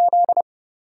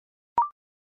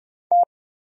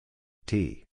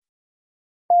 T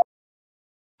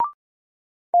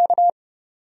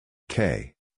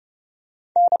K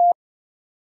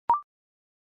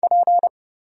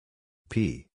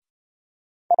P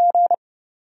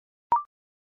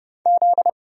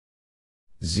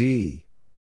Z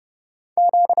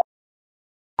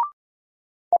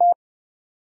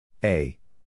A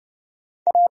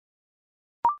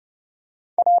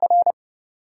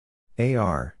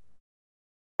AR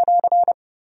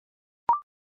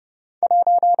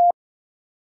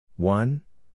 1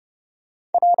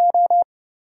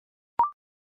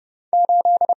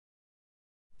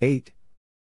 8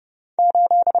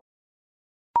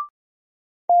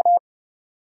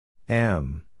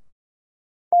 M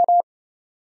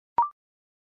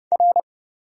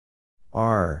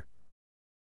R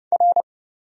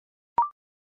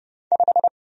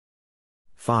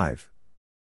 5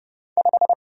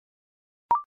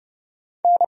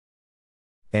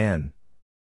 N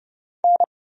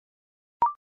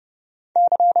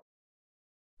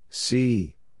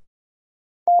C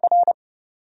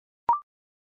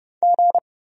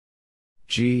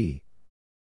G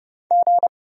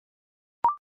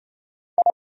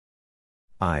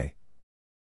I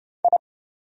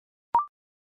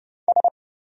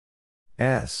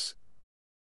S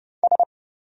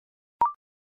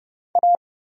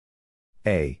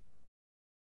A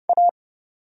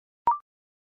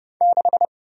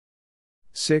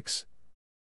 6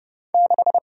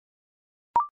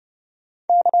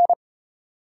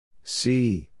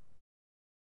 C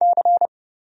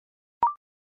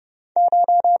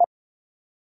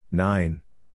Nine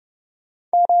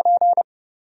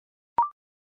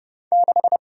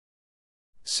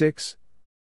six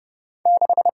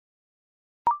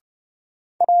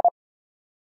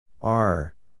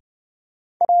R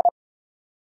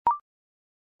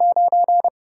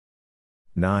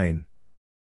 9.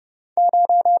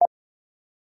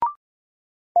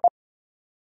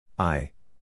 I.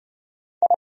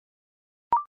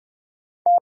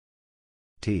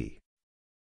 T.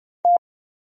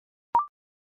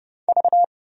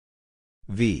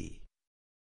 V.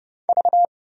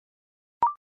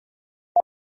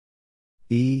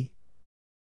 E.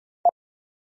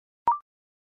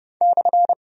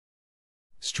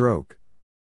 Stroke.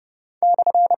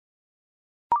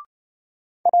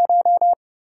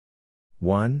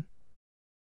 1.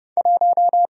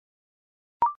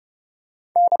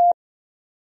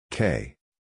 K.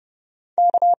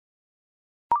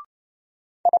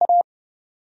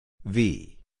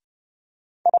 V.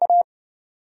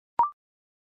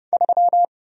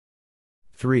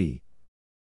 3.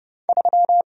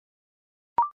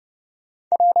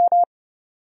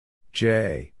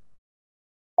 J.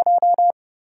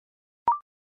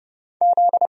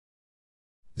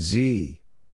 Z.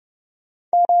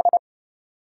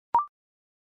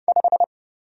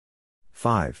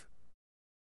 5.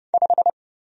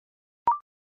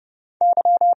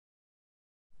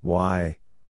 Y.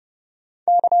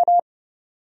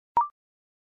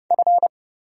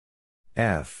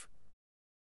 F.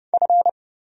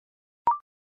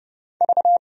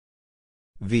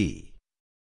 V.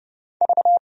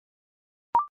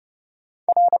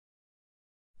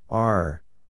 R.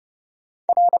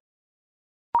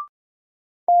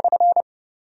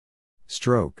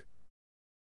 Stroke.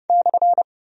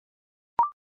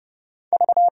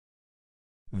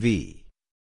 V.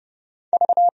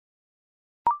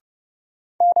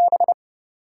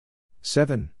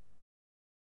 7.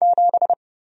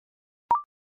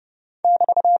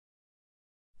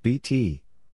 BT.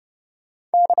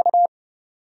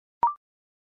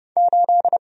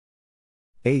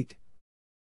 8.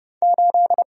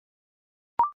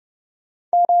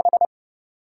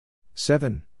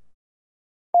 Seven.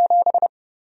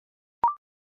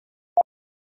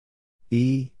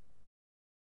 E.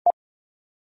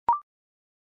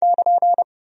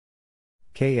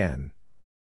 KN.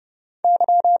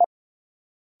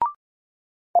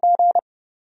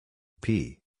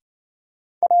 P.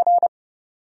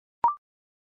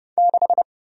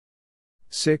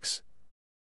 6.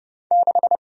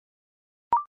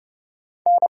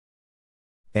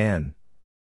 N.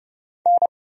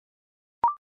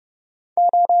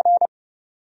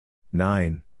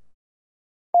 9.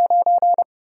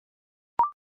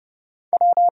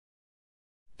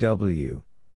 W.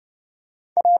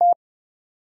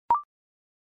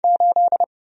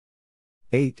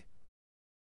 Eight.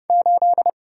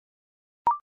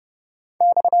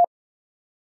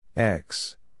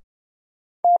 X.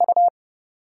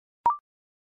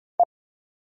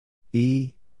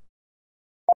 E.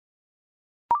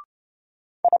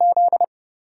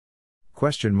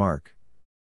 Question mark.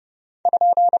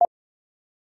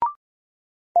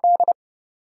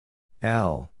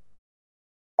 L.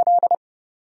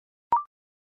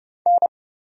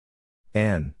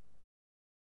 N.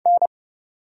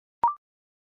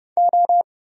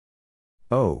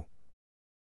 O.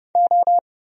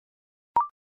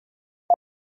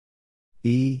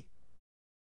 E.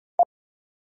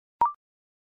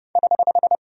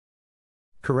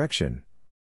 Correction.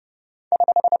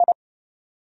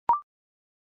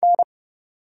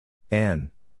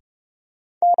 N.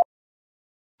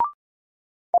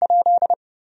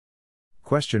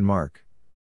 Question mark.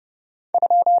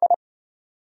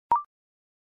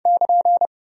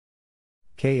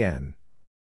 KN.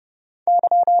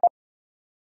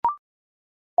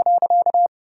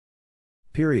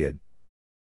 Period.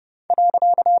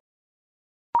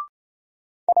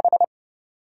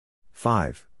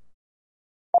 Five.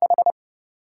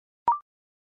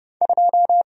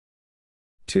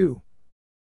 2.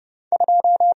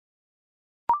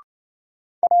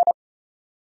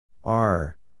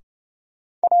 R.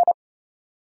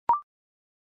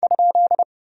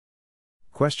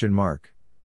 Question mark.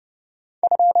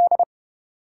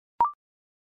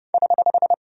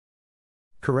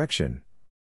 Correction.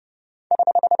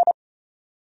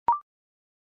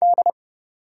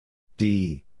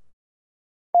 D.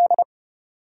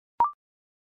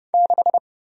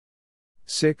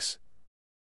 6.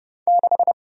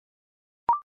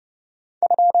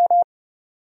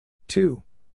 Two.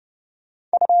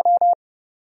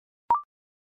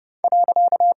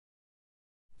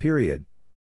 Period.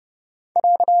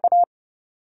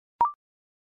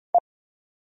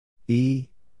 E.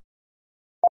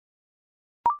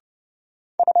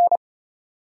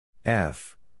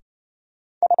 F.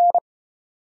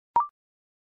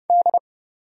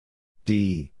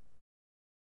 D.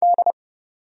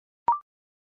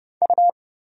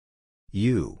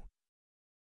 U.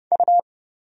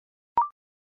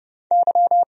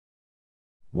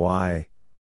 Y.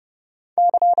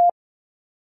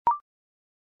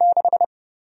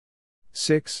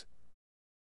 Six.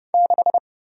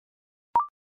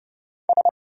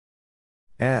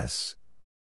 S.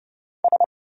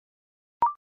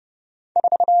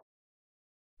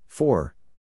 4.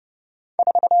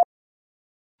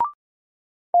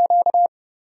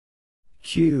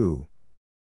 Q.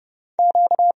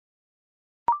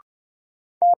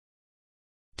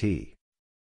 T.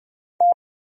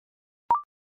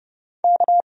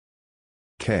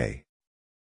 K.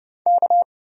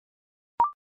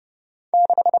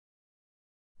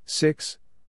 6.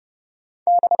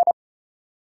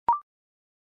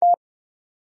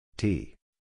 T.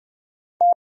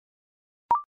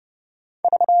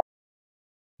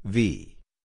 V.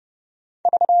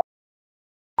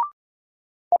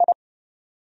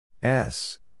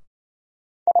 S.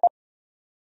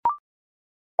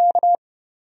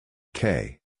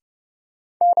 K.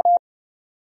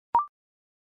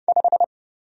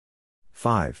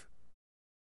 5.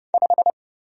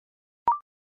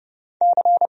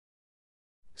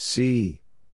 C.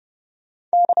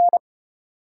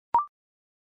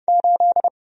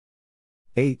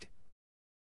 8.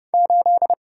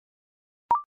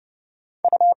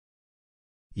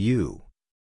 U.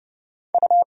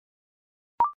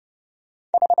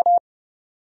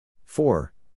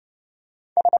 4.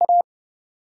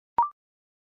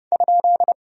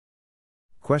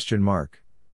 Question mark.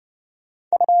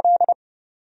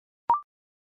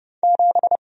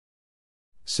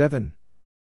 Seven.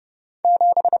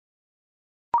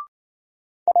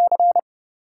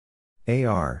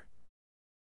 AR.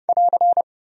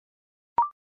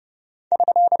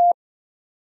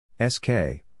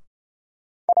 SK.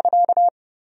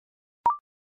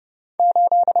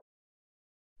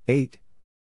 8.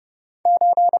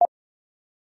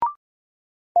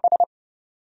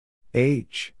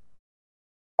 H.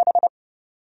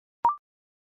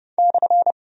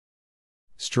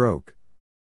 Stroke.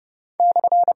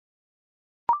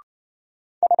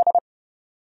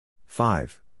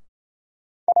 5.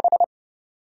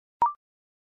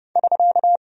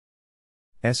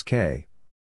 SK.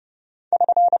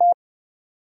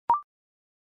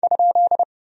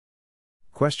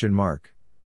 Question mark.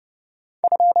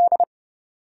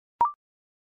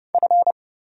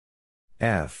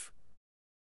 F.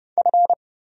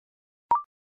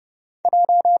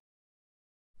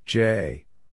 J.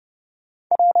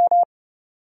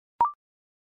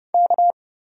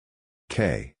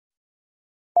 K.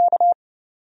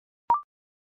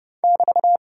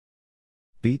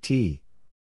 BT.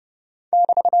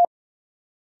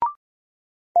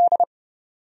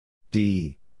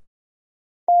 D.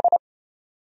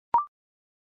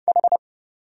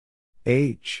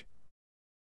 H.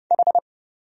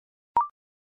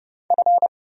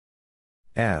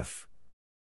 F.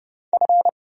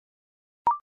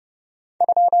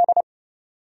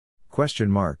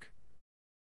 Question mark.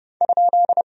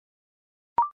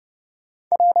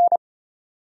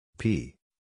 P.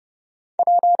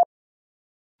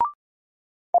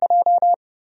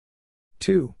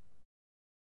 Two.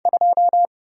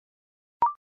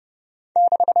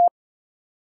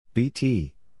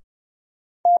 BT.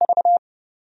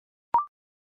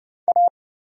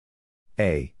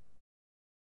 A.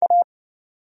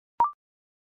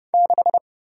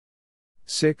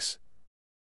 6.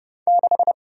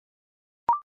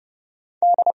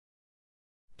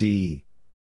 D.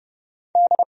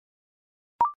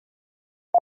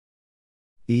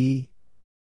 E.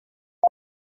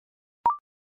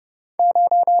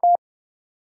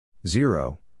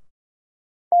 0.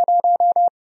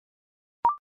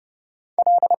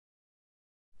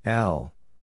 L.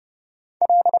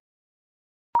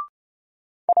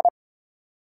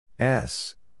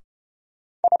 S.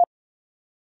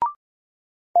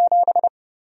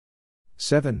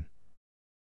 7.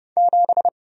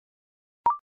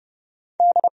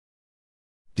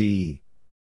 D.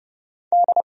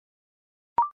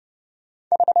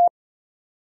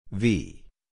 V.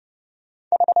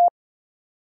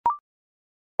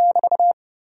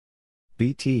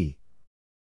 BT.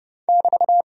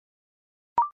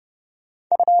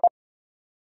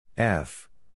 F.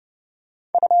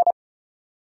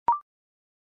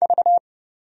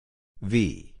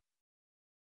 V.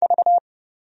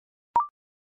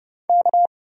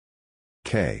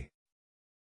 K.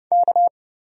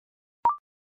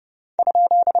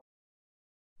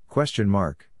 Question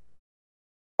mark.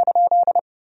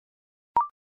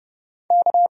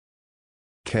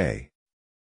 K.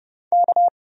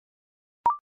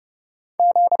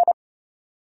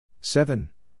 7.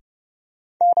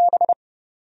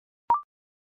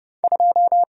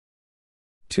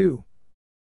 Two.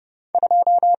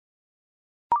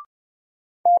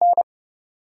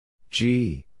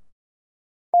 G.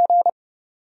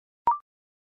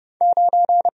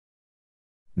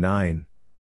 9.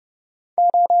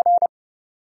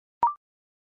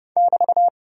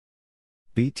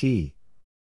 BT.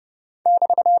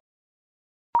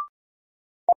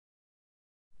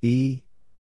 E.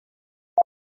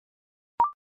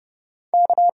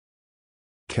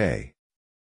 K.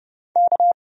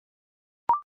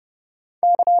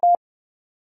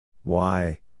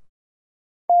 Y.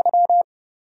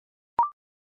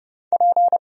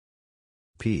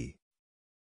 P.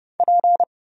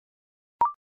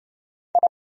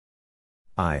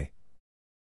 I.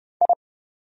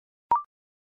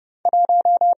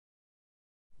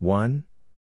 1.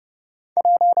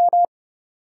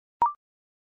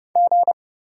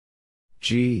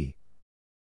 G.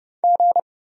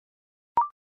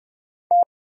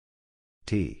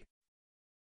 T.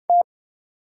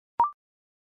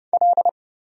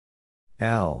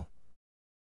 L.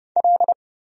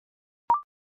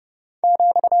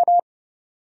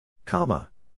 Comma.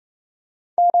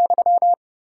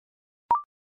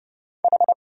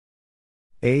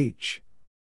 H.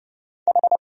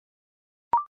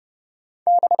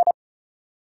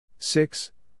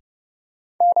 6.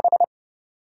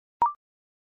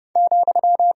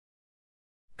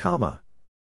 Comma.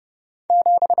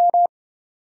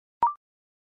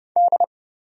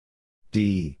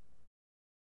 D.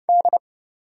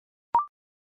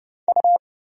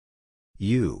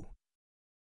 U.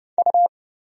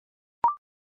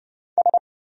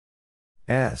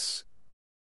 S.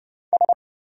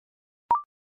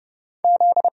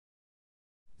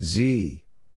 Z.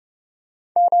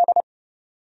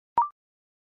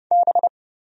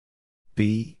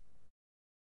 B.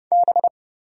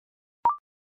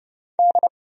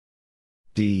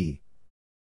 D.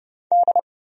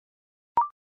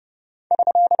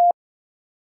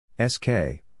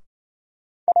 SK.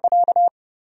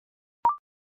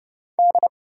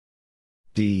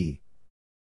 D.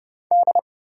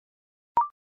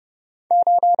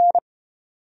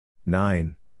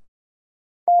 9.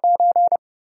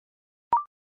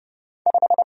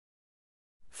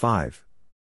 Five.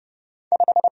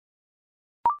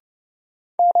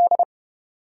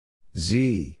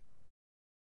 Z.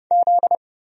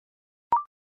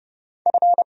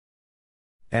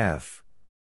 F.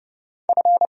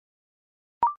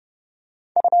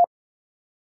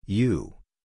 U.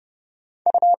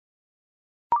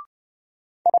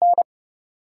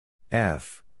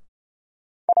 F.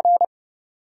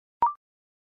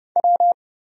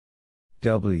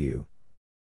 W.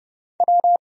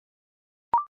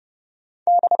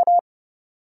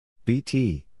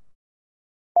 BT.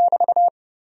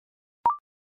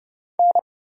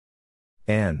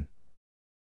 N.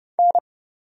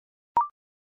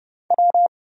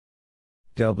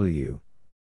 W.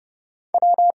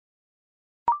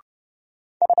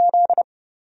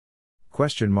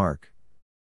 Question mark.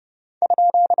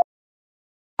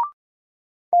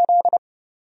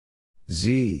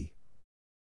 Z.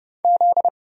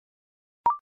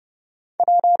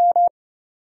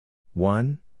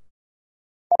 One.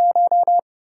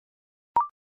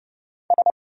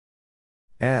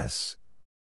 S.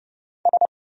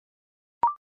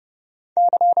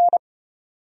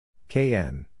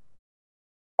 KN.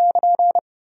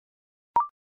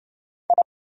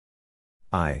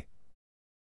 I.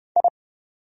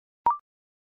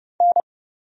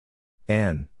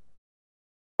 N.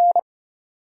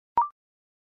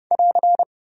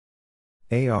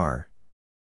 AR.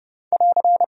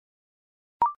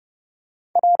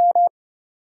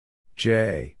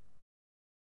 J.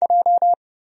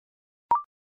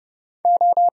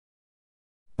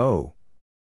 O.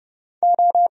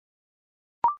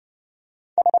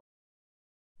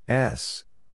 S.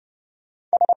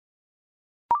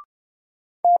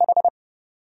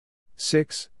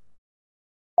 6.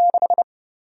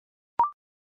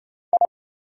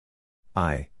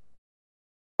 I.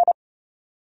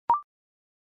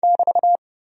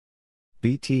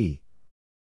 BT.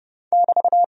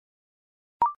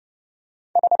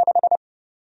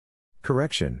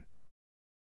 Correction.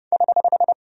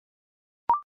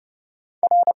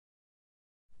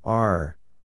 R.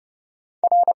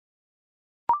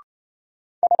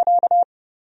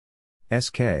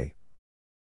 SK.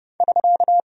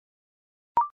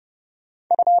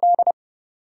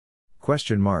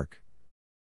 Question mark.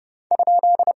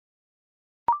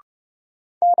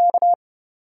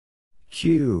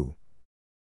 Q.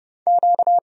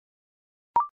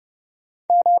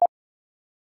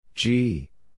 G.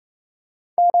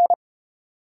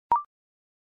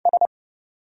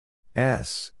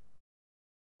 S.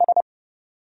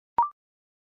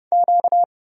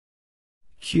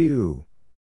 Q.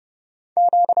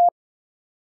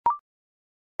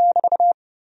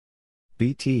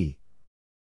 BT.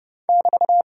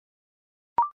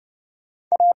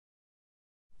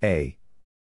 A.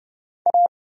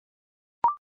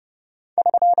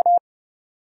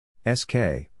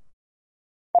 SK.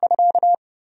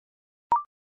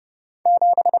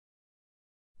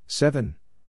 Seven.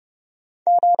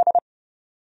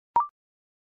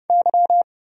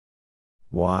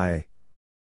 Y.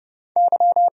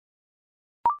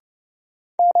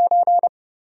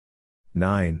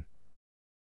 Nine.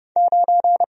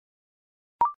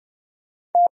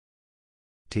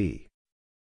 T.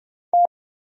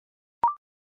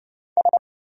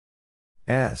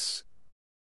 S.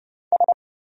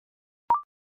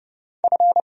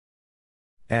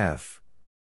 F.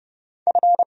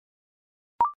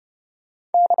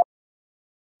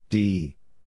 D.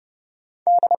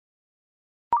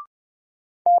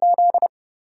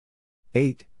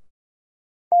 8.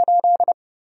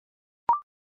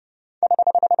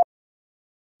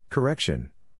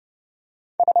 Correction.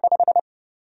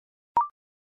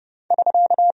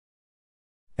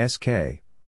 SK.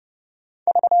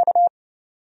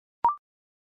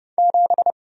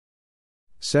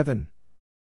 Seven.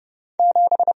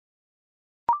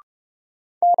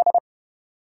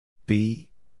 B.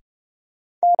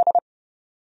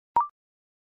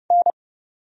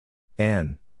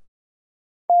 N.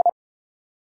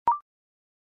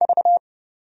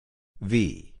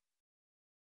 V.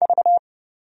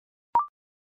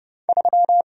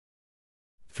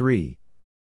 3.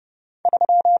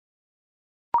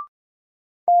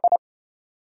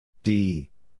 D.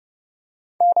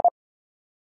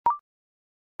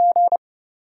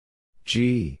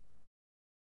 G.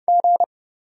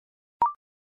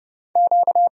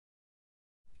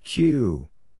 Q.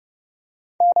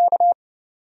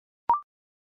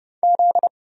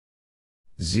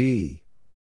 Z.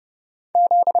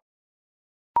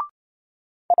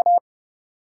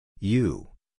 U.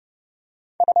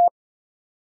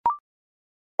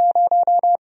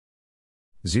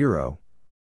 Zero.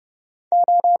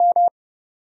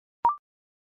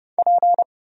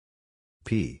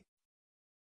 P.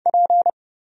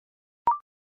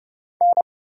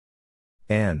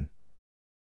 N.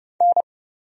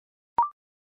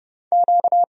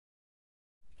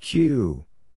 Q.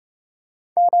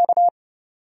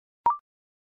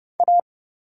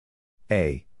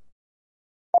 A.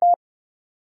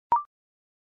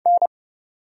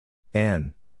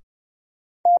 N.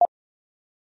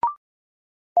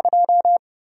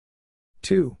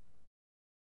 2.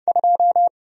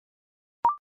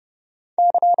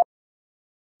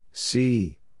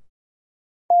 C.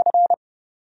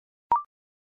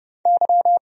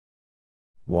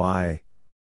 Y.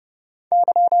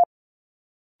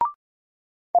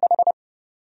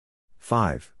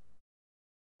 5.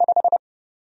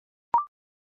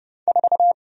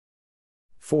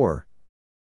 4.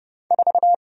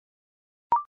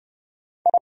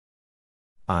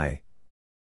 I.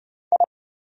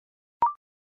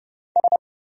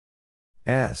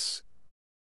 S.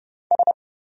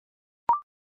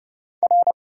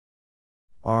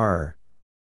 R.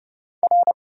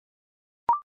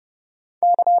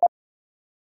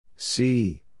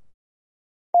 C.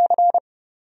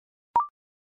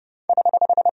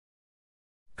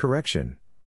 Correction.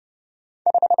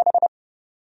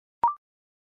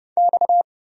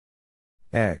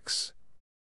 X.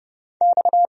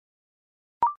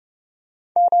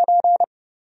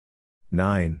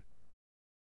 Nine.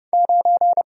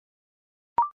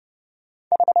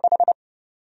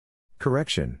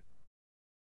 Correction.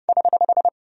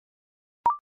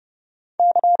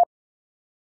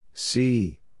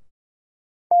 C.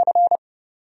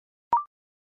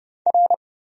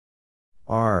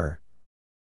 R.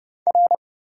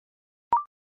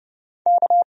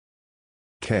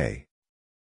 K.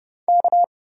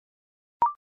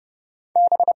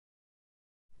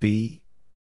 B.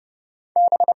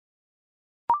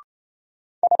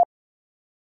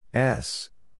 S.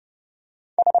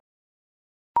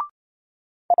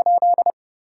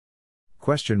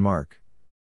 Question mark.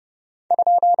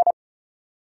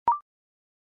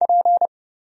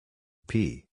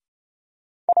 P.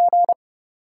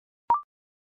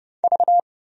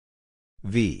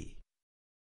 V.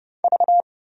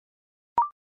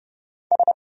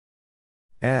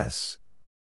 S.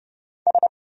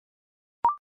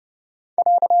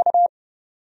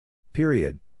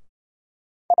 Period.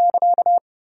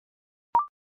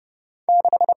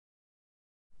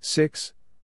 Six.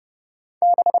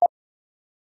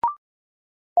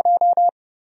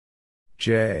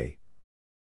 J.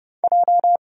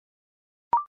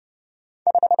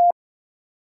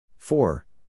 4.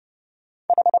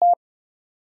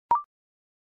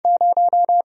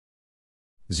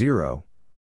 Zero.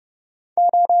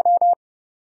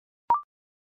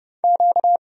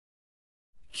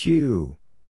 Q.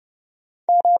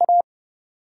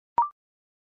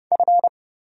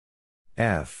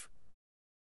 F.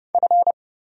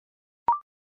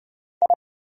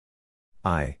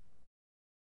 I.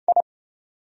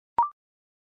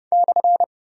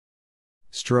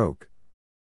 Stroke.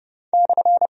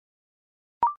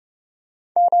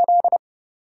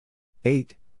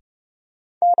 Eight.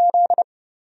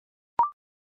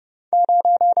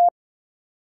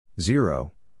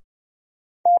 Zero.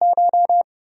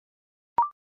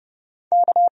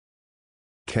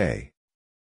 K.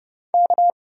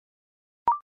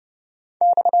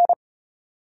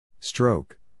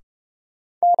 Stroke.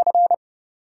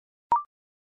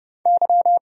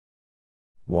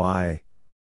 Y.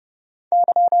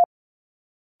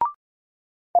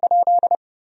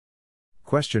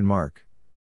 Question mark.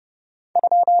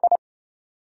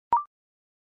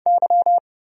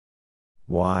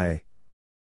 Y.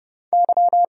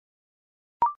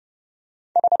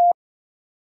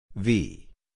 V.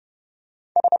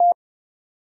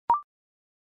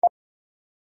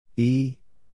 E.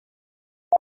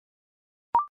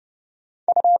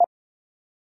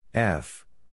 F.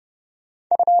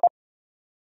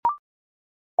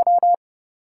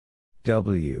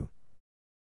 W.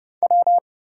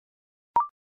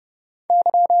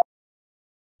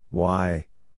 Y.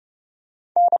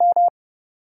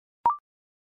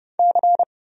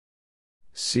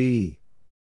 C.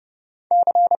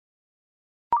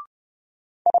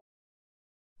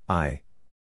 I.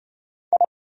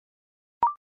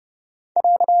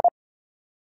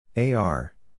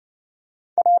 AR.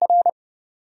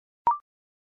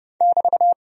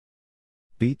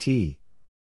 BT.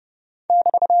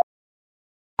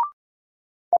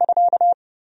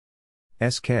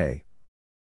 SK.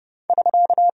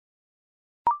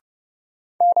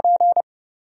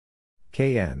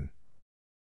 KN.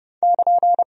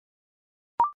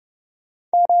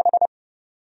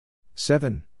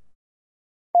 Seven.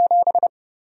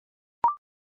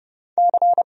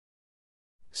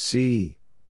 C.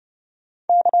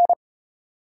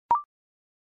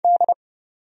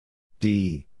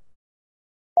 D.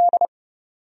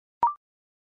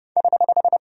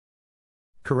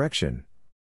 Correction.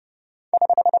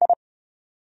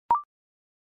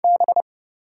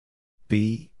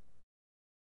 B.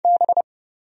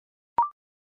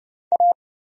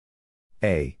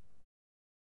 A.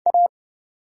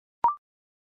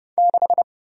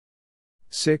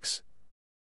 6.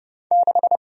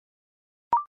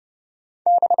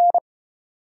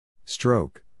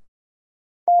 Stroke.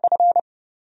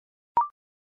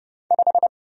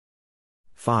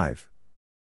 5.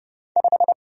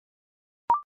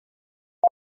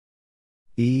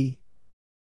 E.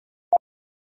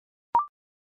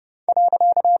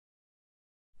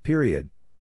 Period.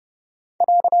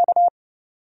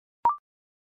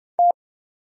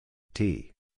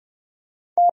 T.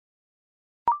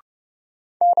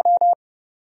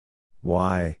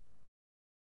 Y.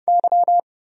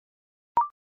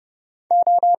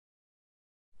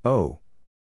 O.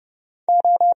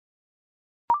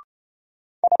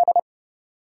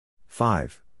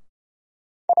 5.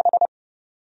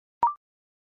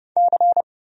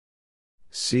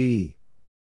 C.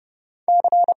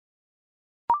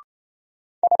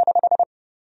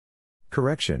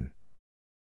 Correction.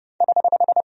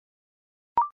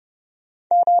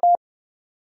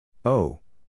 O.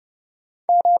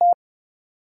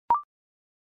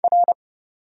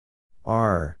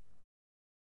 R.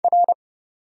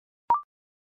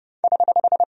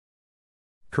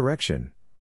 Correction.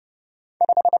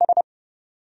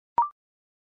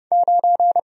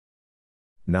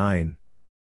 Nine.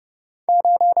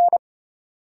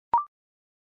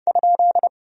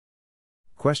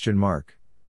 Question mark.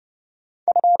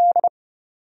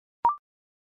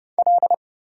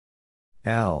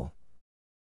 L.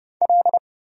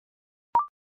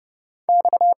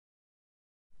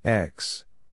 X.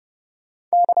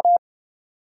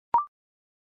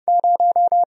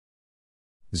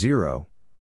 Zero.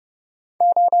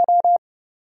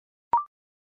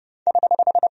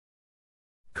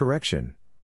 Correction.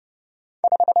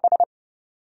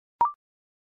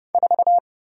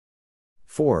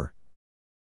 4.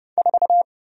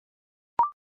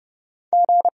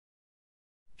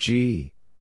 G.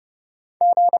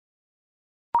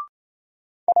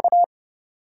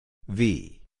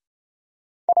 V.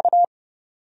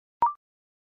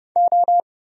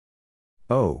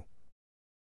 O.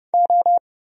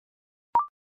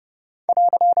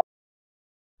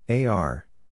 AR.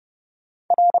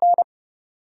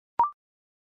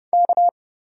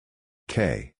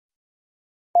 K.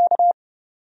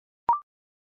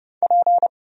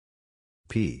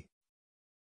 P.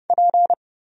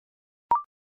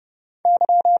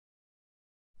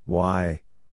 Y.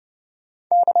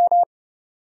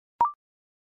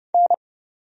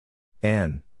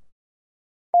 N.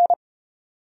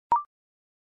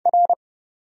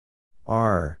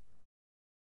 R.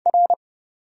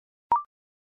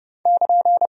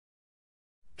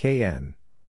 KN.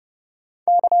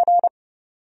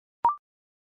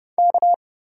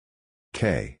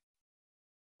 K.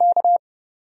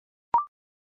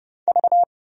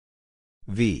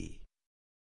 V.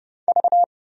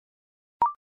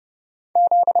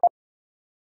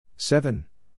 7.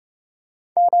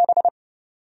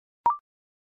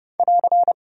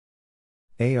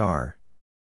 AR.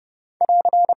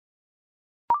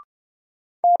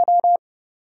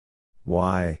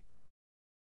 Y.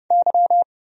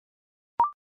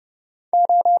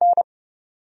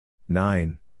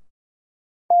 9.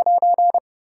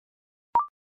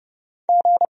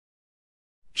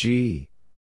 G.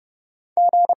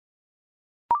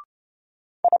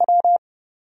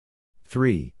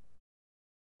 3.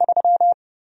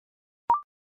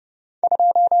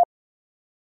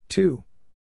 Two.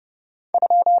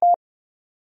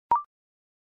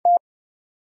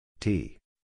 T.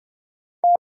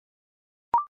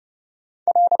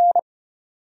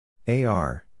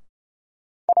 AR.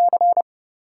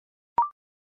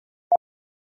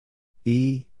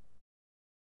 E.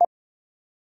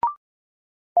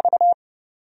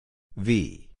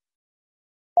 V.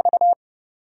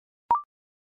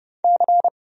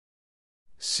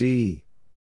 C.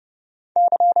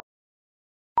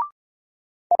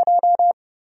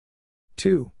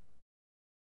 Two.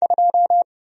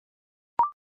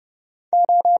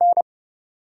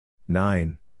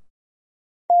 Nine.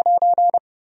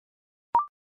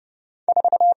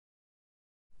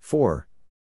 Four.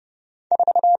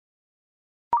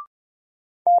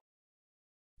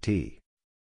 T.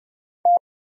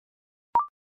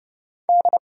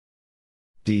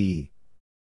 D.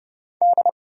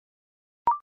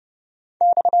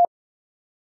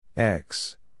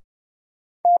 X.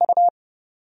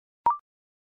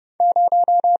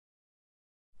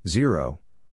 Zero.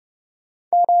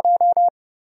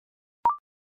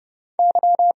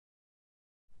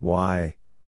 Y.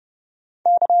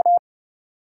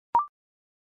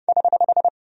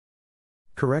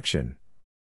 Correction.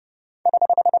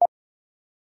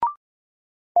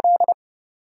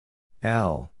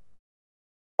 L.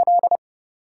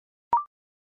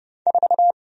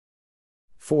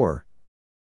 4.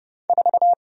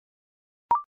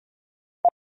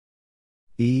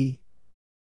 E.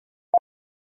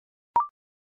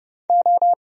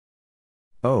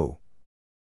 O.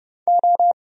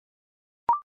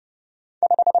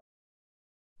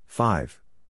 5.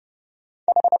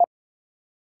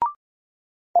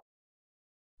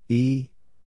 E.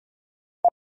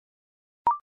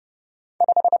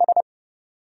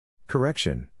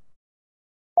 Correction.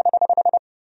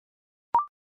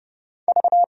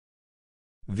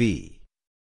 V.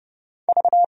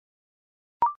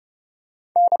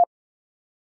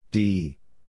 D.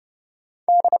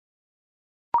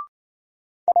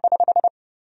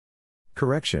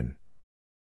 Correction.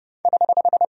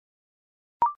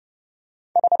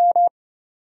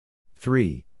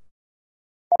 Three.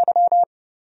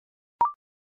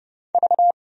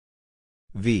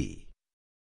 V.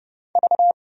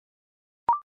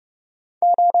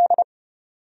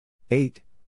 Eight.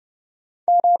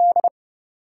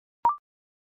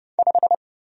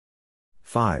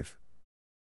 5.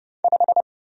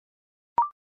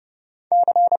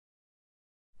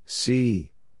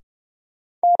 C.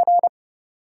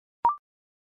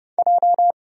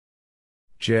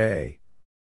 J.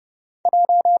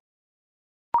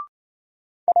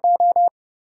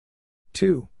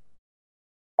 Two.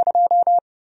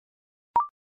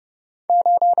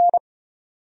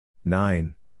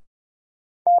 Nine.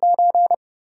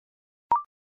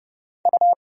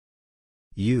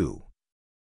 U.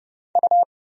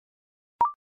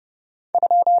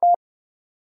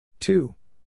 Two.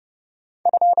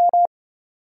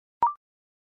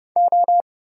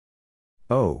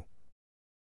 O.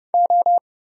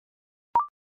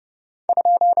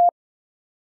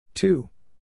 Two.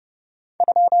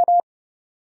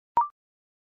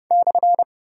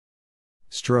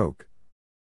 Stroke.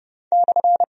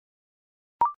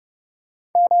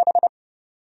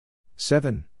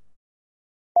 Seven.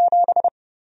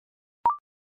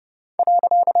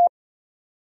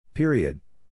 Period.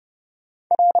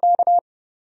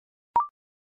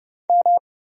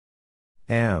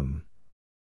 M.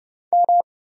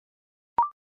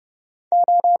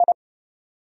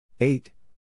 8.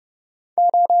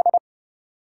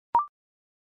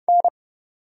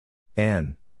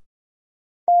 N.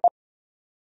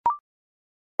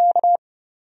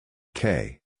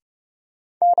 K.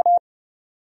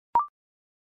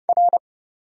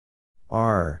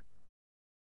 R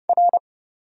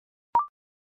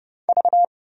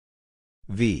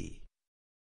V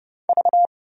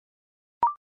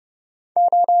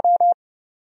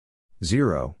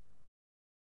 0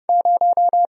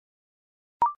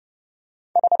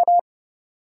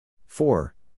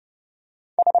 4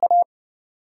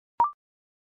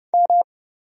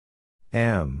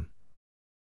 M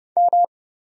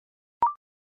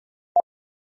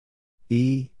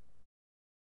E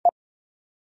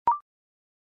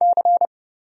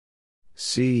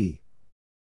C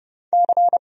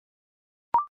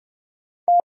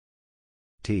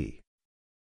T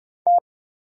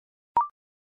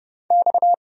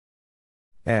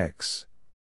X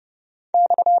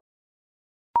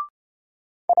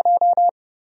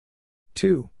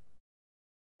 2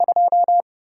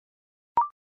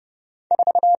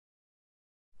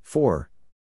 4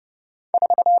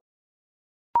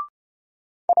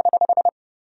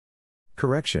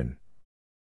 Correction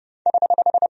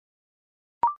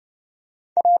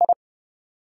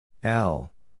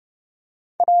L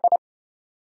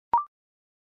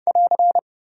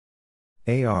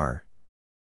AR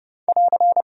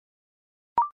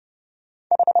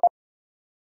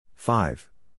 5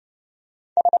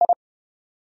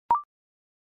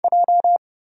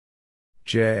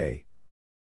 J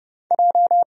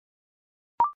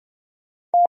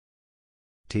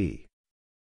T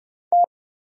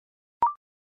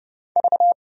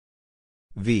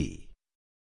V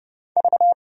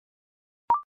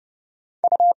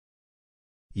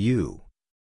U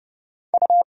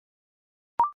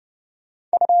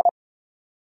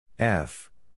F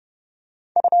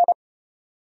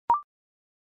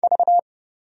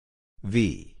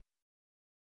V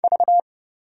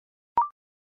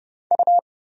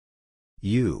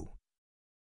U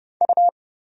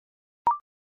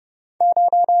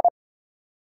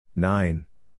 9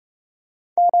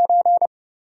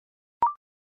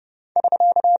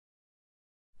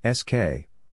 SK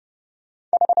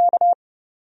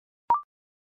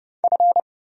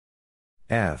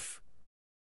F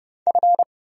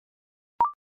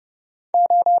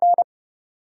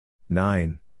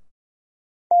 9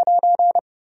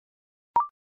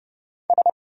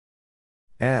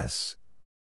 S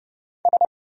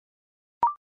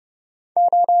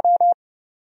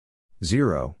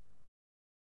 0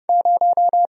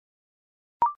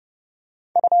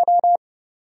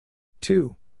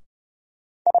 2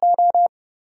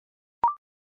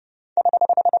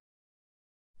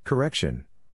 Correction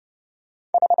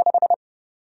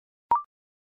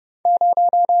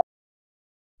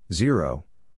 0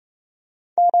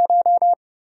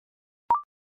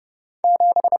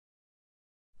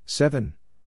 7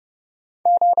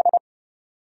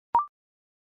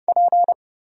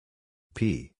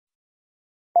 P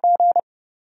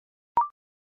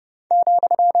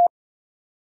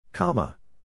comma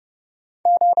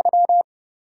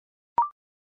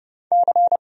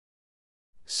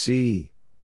C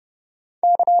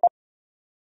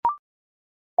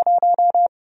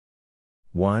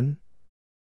 1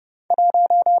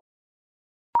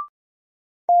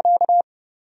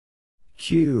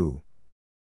 Q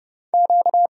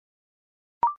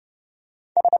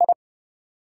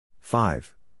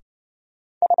 5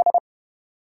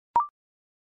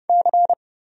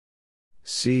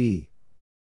 C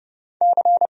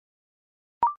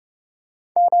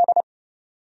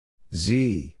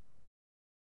Z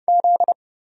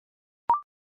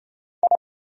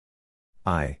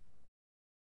I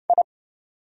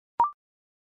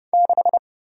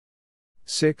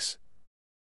 6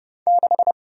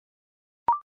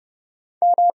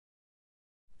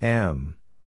 M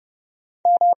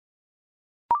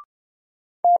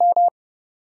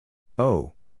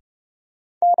O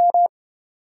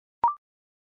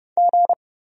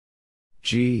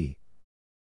G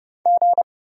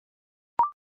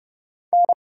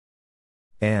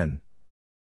N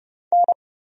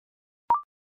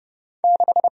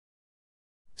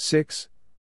 6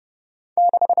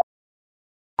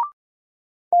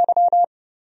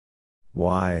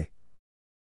 Y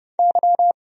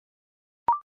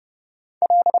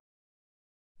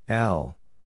L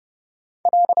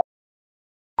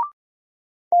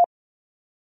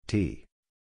T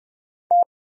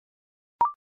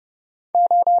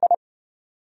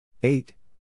 8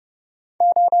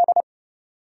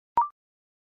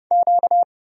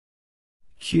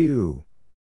 Q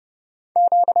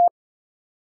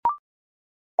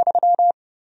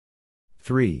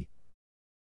 3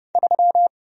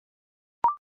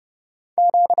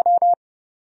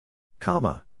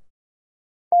 comma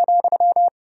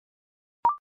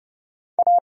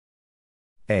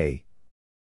A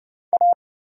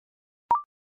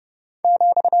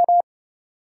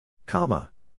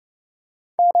Comma.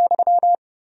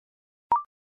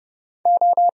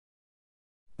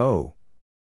 O.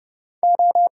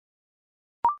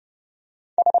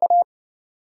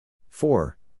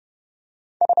 4.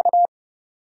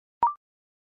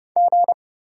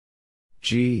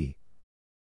 G.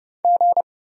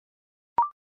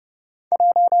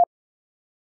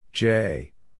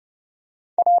 J.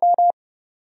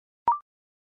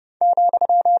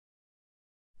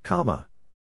 Comma.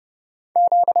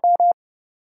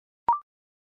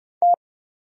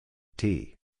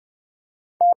 T.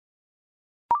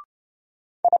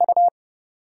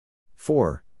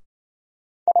 4.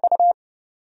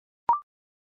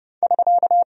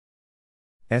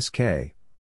 SK.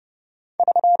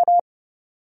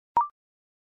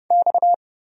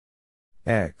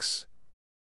 X.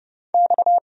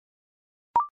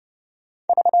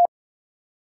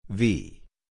 V.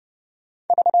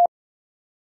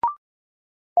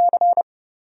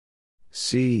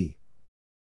 C.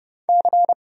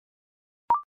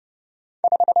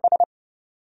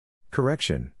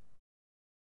 Correction.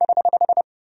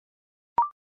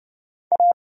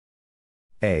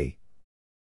 A.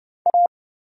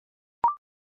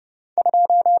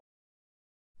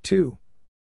 2.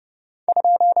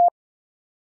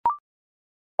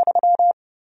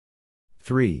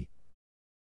 Three.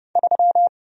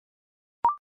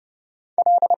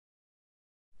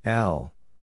 L.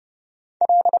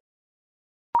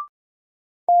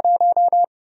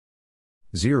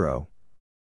 Zero.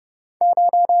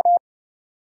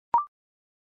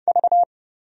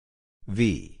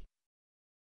 V.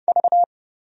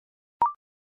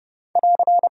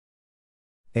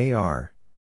 AR.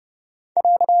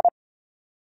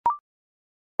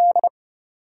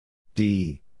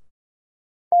 D.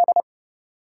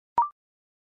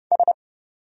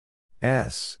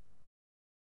 S.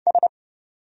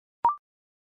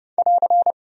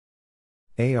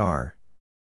 AR.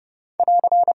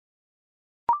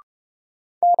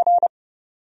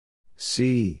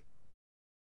 C.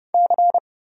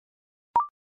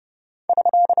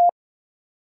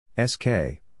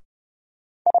 SK.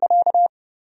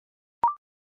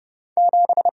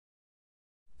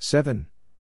 Seven.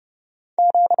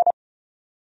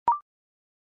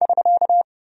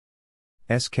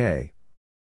 SK.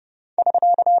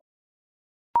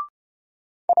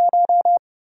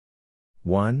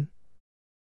 One.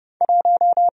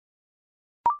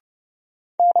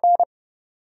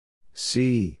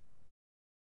 C.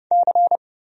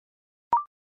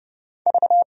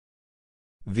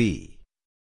 V.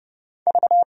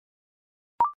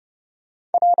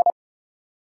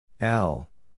 L.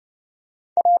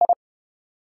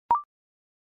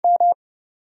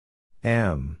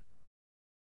 M.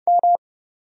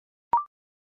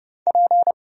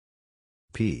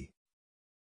 P.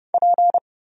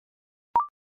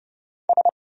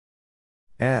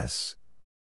 S.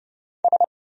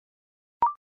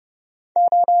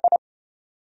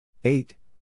 8.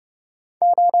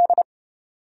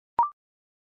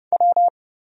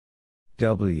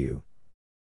 W.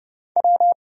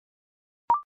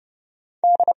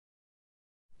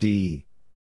 D.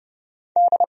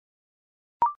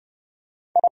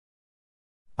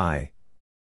 I.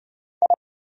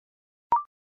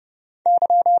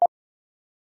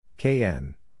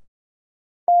 KN.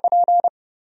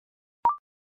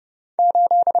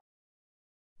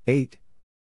 Eight.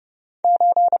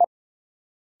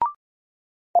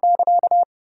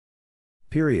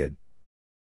 Period.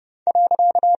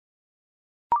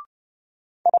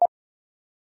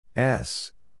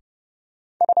 S.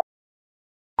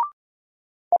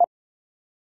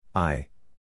 I.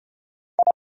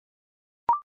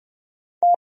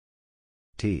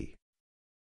 T.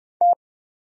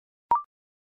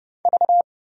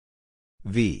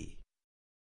 V.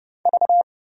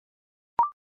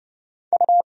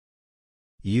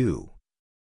 U.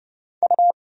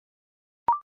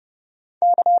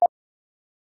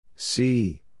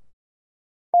 C.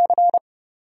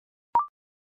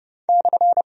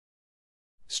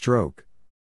 Stroke.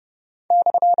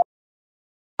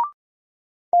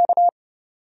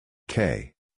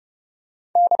 K.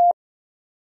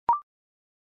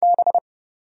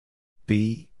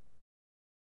 B.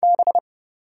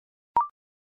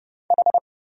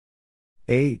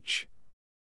 H.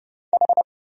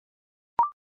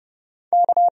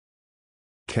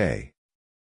 K.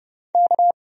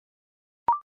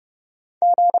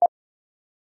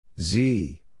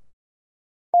 Z.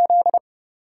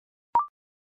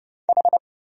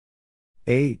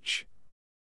 H.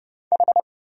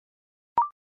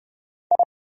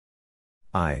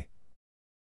 I.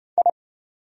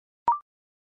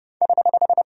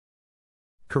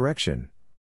 Correction.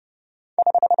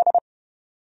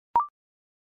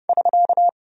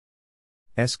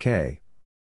 SK.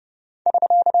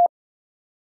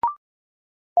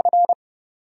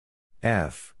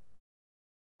 F.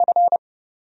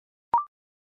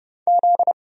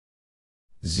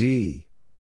 Z.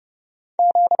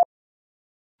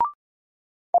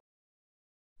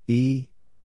 E.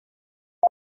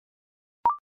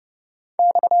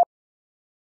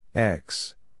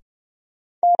 X.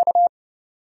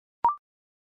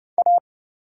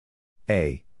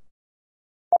 A.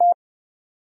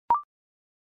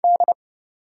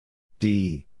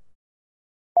 D.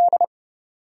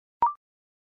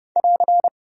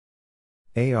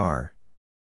 AR.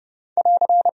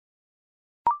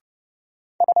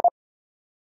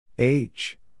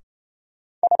 H.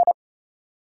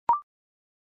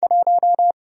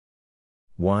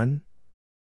 One.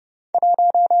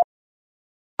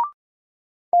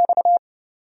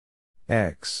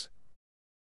 X.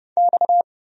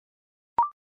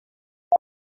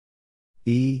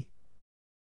 E.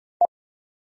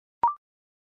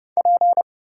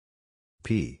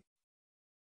 P.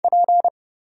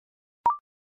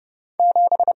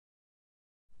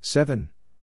 Seven.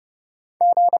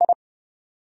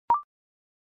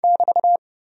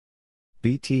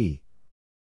 BT.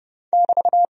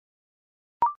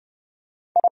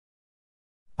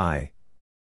 I.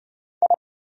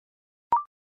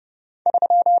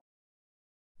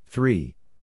 3.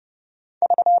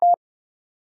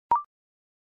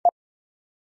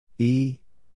 E.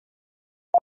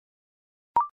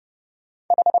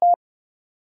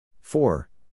 4.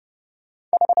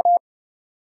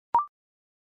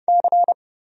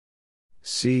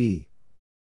 C.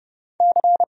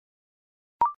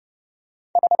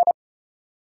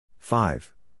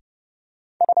 5.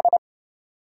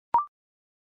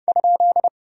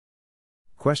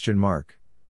 Question mark.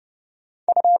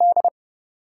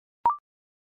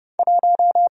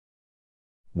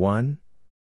 1.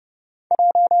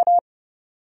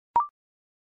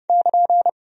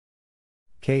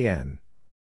 KN.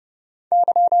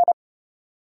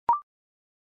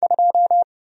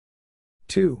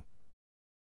 2.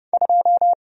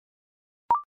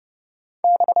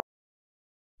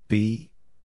 B.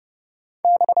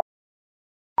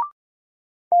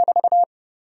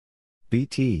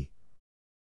 BT.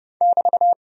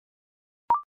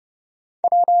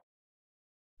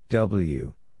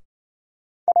 W.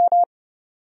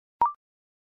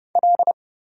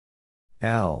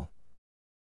 L.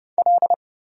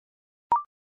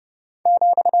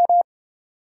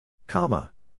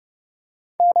 Comma.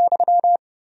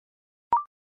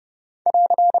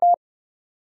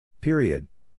 Period.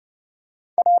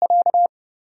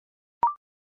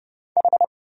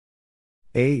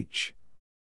 H.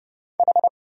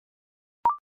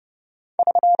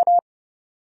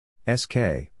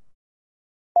 SK.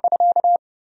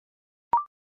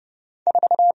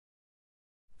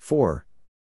 Four.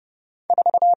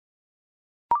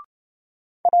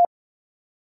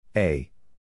 A.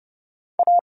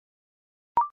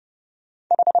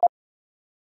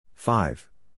 5.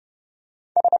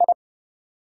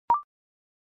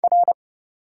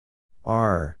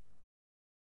 R.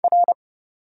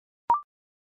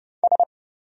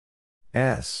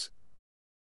 S.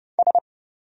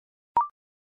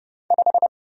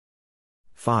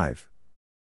 5.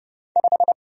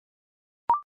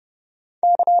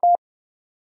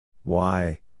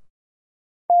 Y.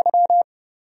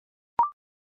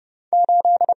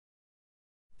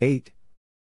 8.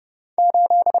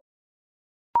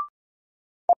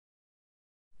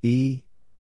 E.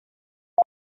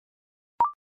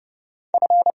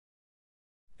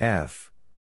 F.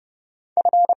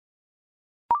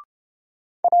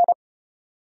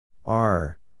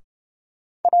 R.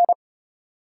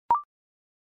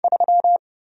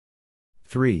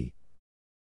 3.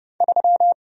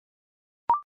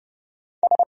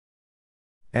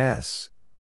 S.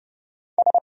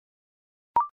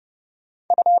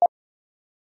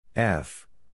 F.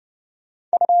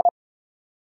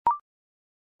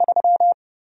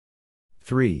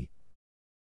 3.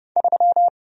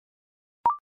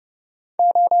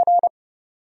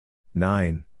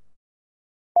 Nine.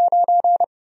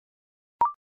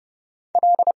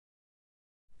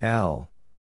 L.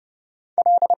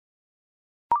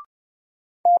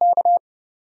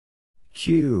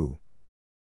 Q.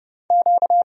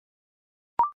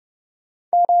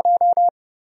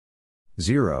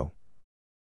 Zero.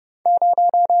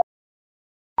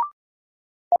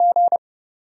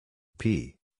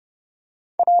 P.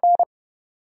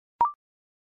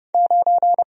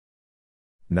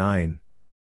 Nine.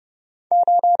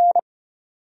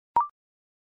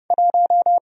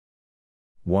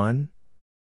 One.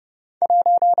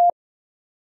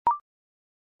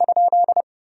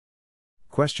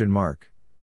 Question mark.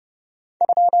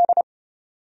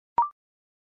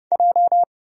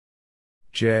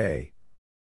 J.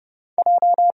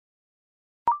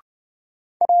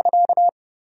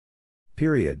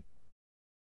 Period.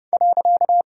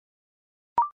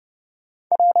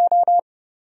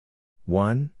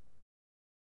 One.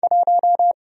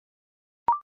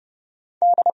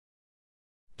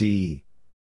 D.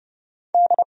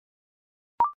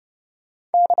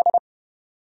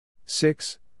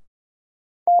 6.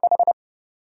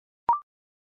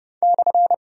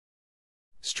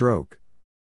 Stroke.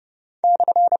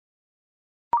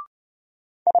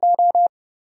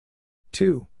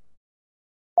 2.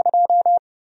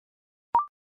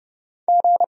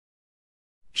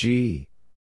 G.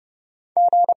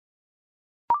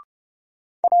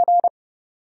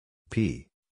 P.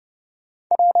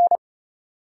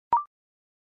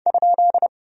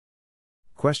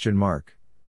 Question mark.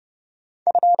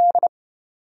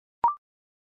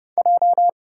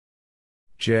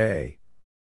 J.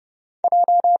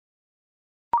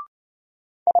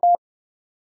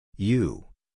 U.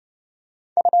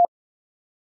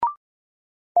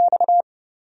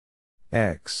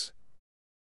 X.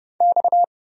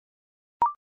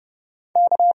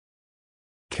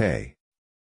 K.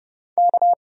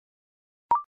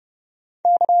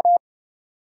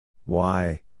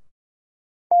 Y.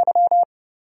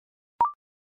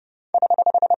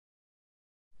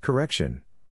 Correction.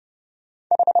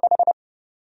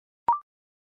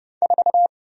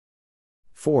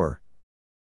 Four.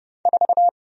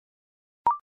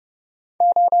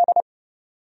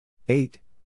 8.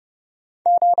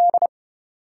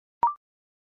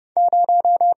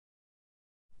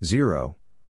 Zero.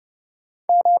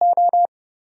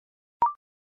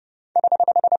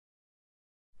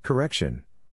 Correction.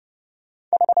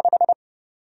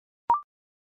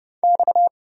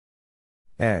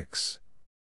 X.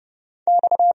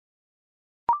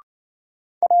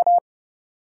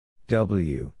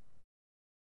 W.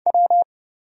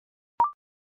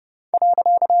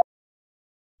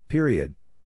 Period.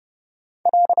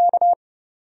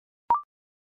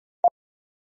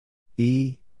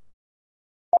 E.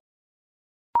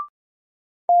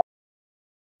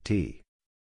 T.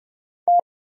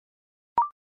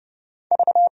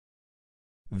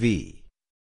 V.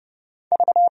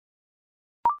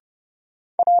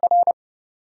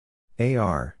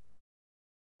 AR.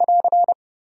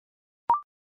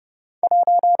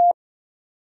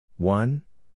 One.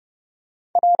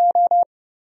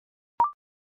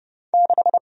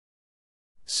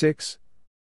 Six.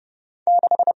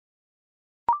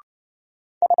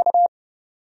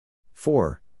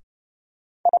 4.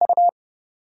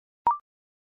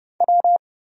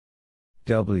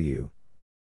 W.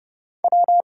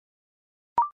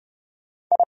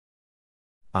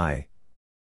 I.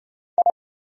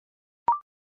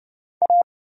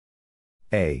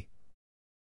 A.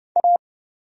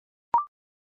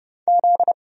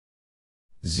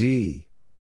 Z.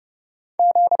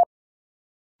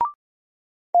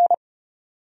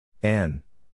 N.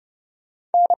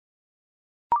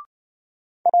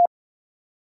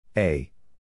 A.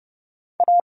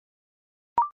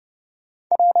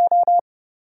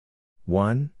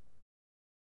 1.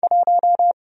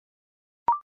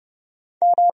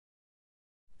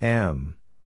 M.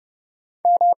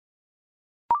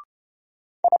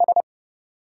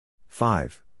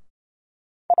 5.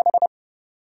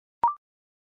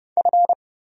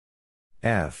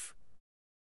 F.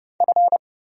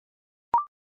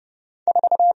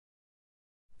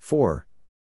 4.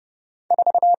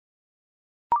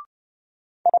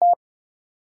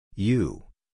 U.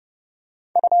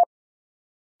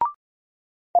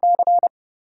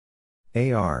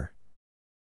 AR.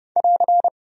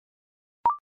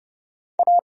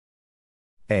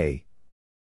 A.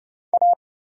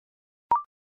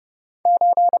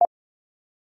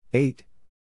 8.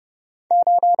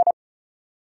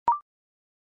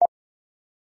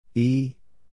 E.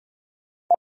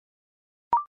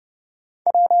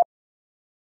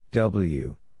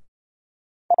 W.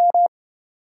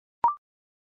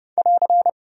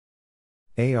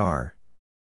 AR.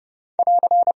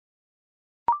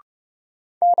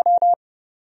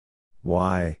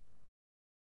 Y.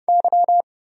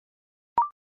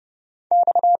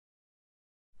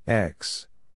 X.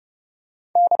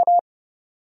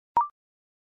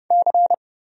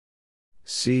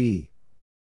 C.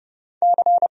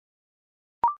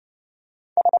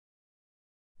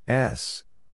 S.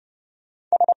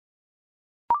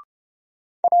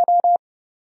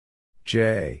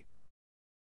 J.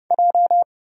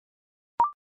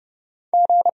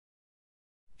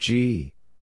 G.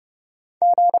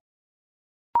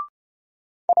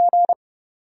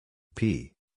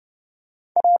 P.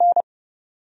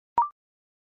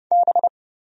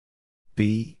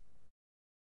 B.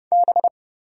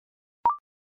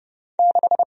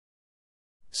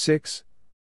 6.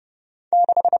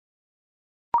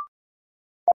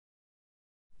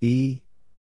 E.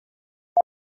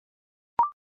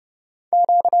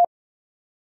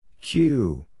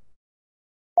 Q.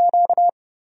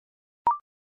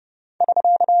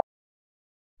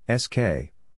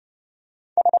 SK.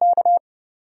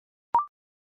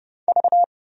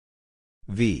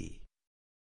 V.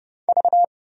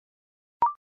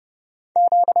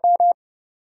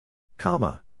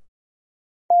 Comma.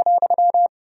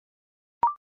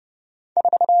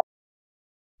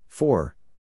 4.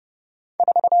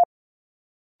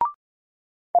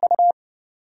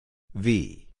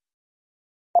 V.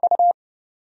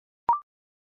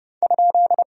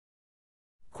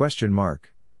 Question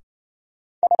mark.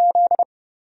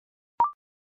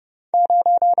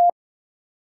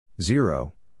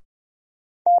 0.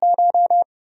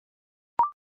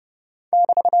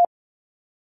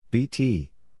 BT.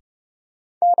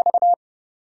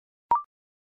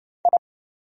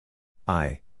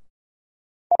 I.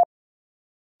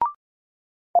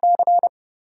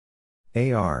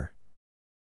 AR.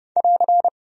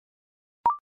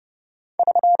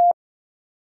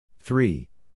 3.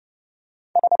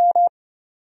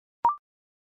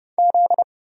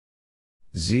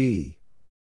 Z.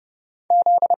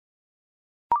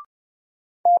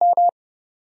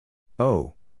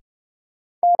 O.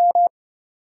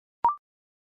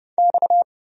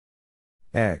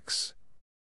 X.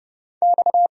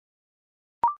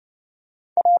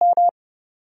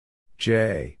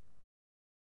 J.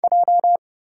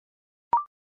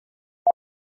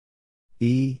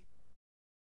 E.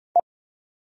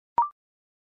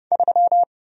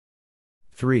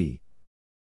 3.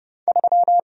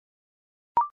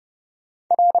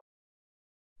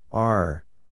 R.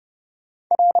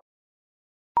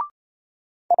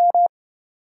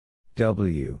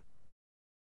 W.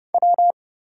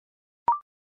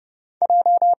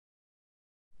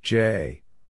 J.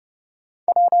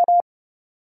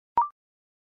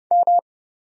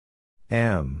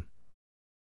 M.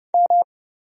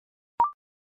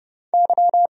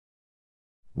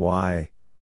 Y.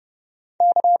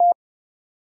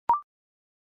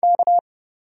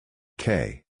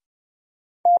 K.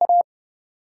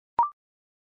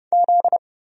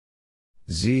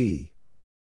 Z.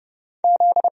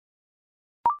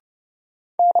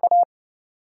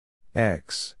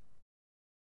 X.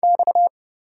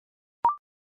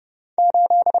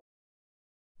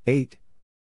 Eight.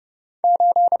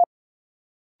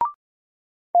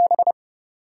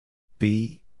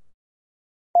 B.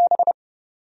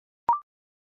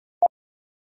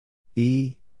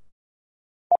 E.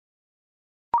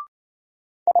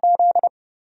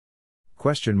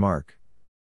 Question mark.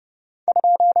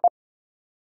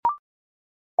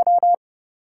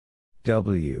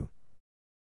 W.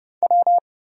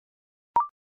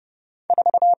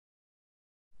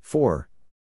 4.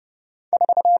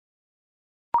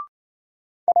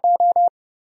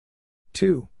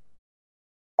 Two.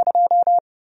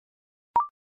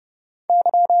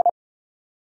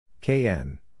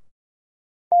 KN.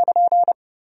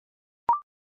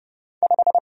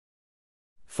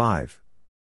 Five.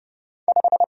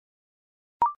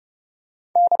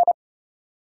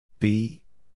 B.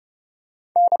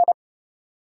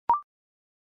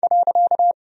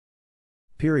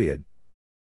 Period.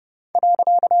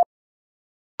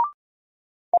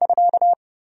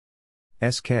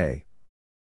 SK.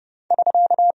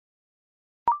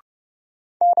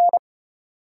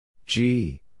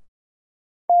 G.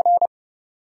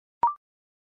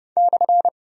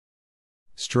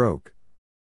 Stroke.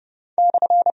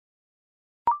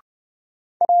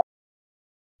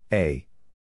 A.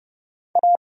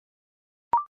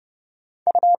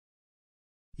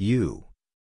 U.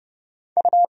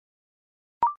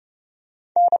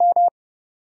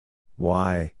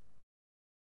 Y.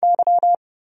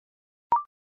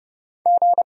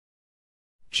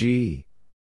 G.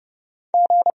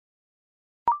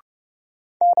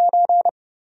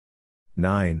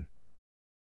 Nine.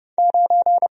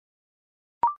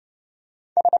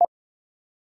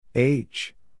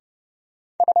 H.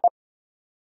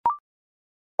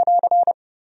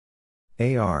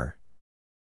 AR.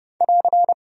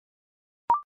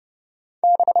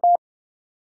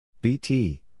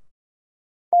 BT.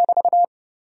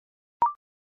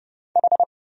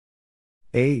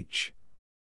 H.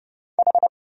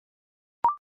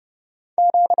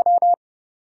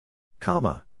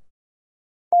 Comma.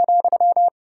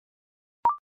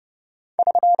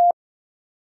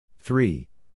 3.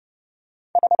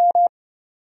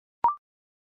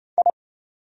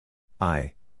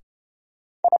 I.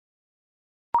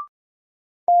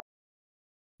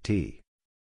 T.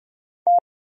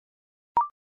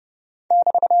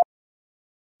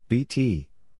 BT.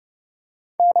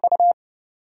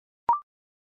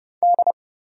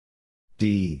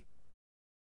 D.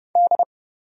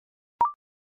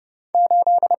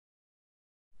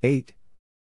 8.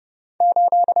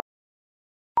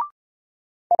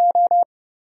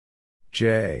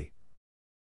 J.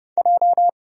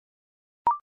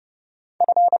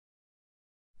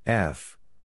 F.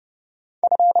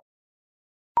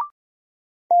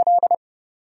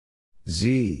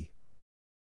 Z.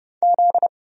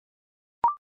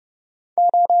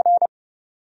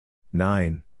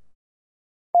 Nine.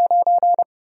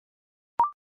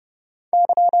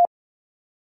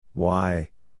 Y.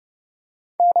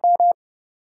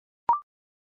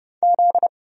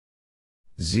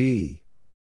 Z.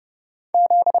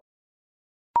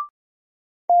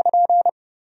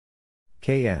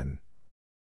 KN.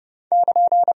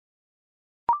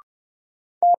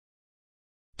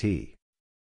 T.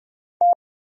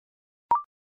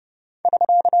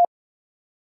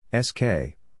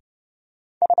 SK.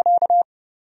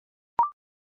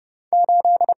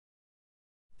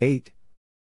 Eight.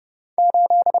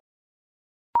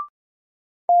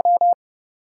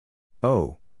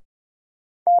 O.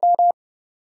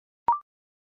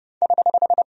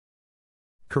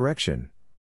 Correction.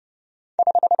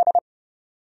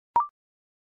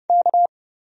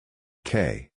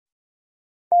 K.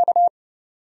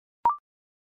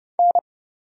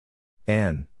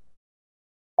 N.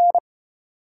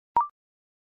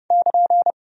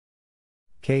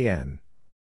 KN.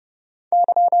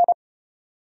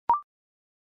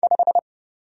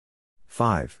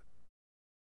 Five.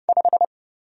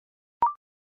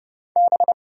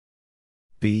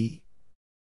 B.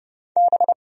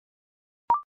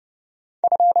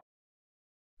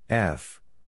 F.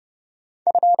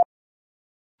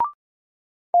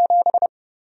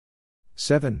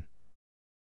 7.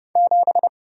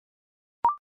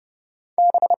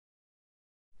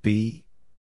 B.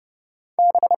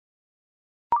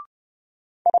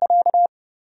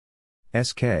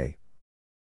 SK.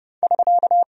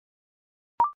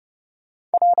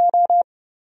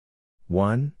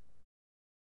 One.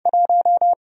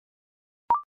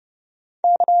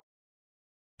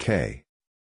 K.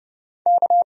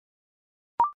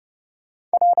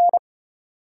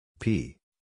 P.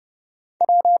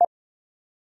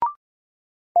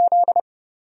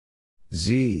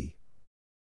 Z.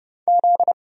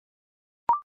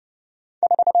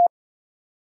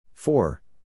 4.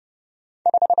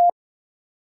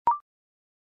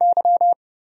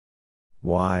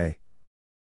 Y.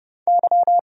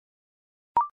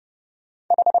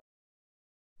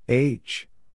 H.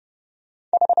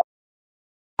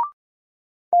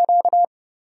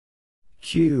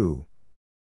 Q.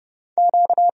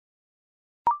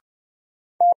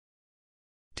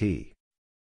 T.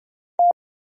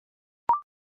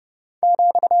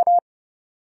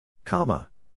 Comma.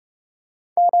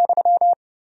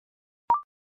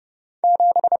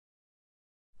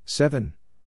 Seven.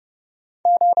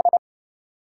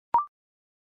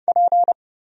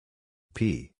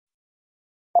 P.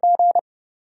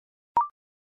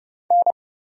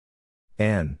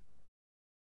 N.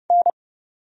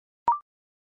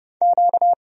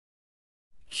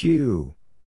 Q.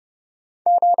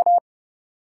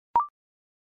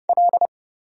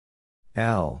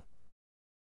 L.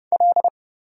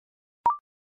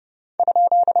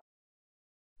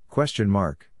 Question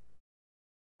mark.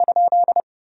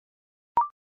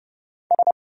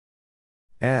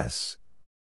 S.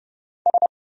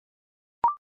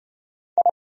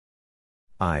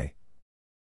 I.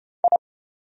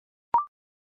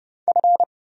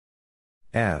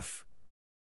 F.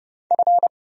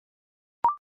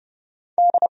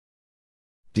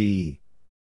 D.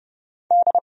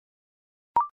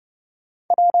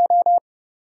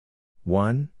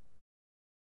 One.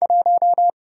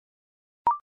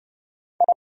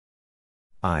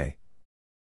 I.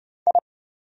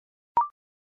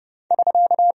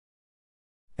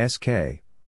 SK.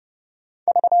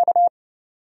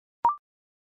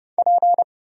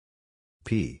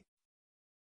 P.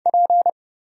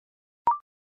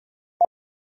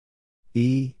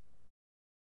 E.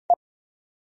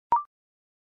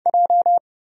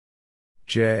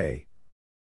 J.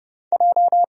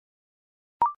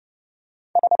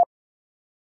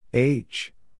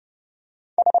 H.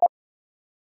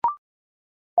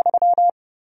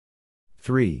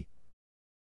 3.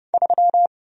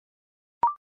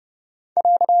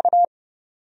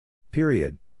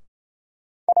 Period.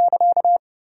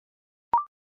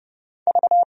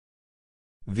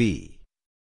 V.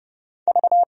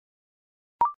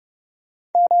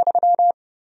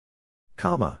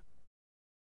 Comma.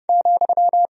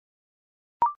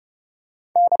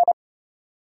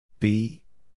 B.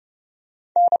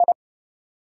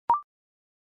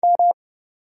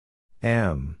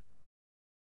 M.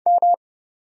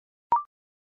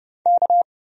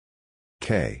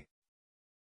 K.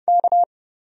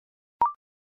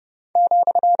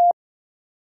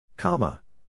 Comma.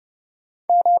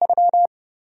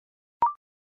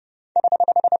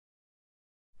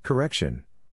 Correction.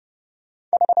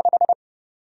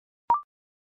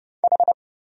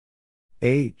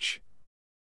 H.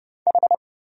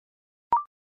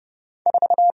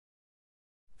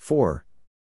 4.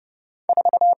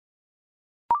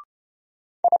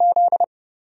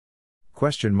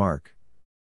 Question mark.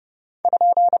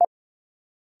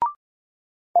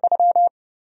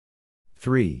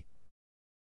 3.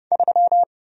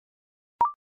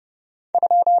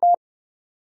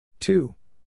 Two.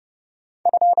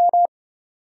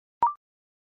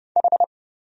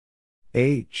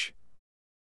 H.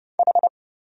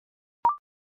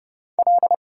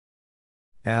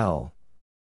 L.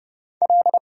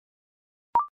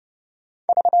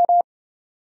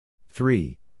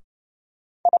 3.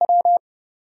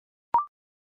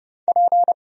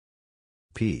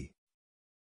 P.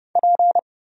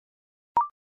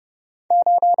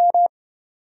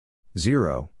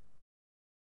 Zero.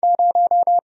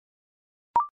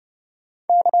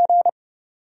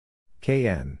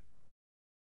 KN.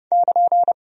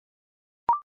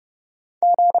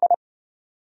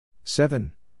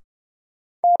 7.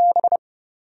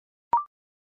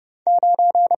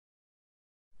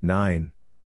 9.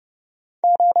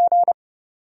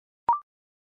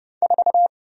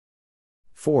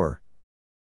 4.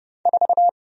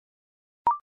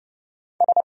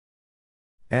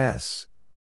 S.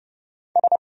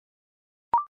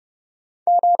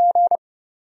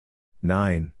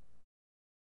 9.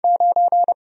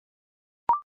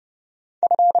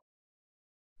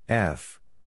 F.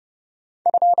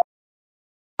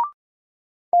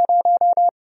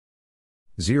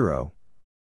 0.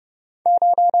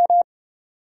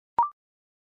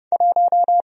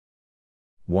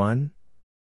 One.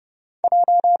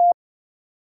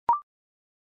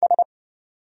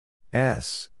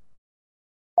 S.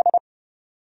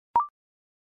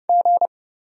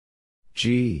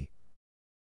 G.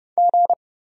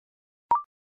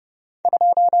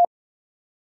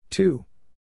 2.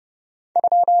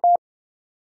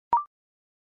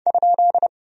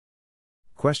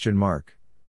 Question mark.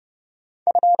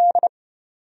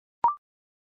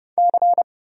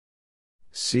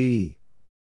 C.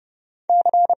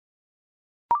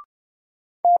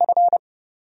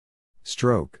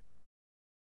 Stroke.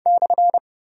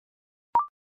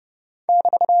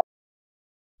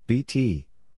 BT.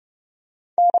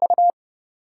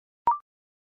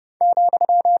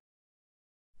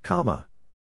 Comma.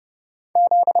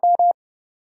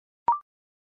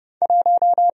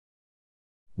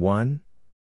 1.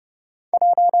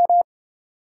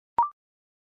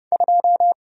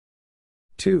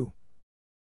 2.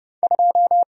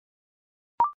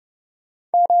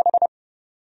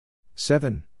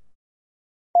 7.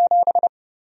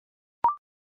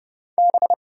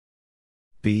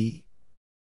 B.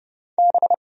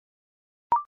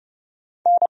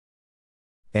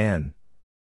 N.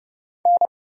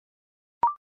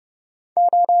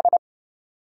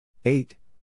 8.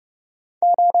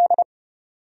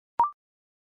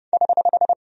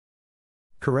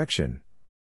 Correction.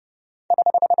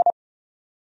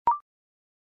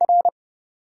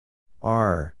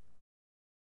 R.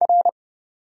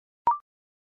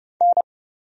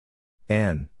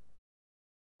 N.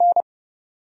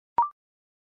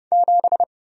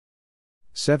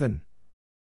 7.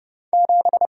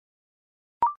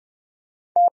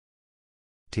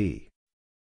 T.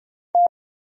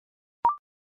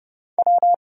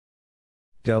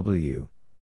 W.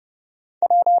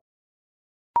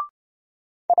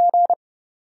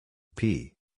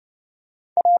 P.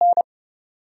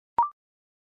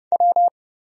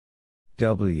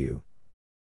 W.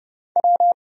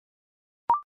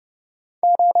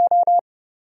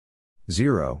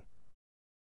 0.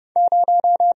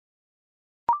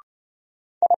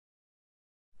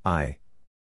 I.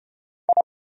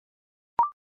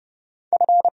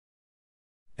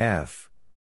 F.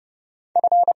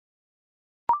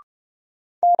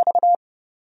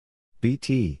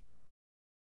 BT.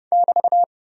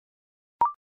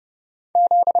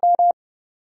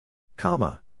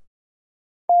 Comma.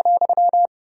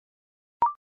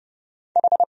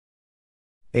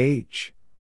 H.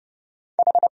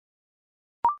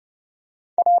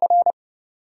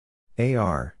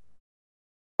 AR.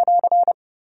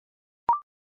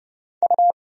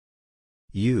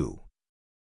 U.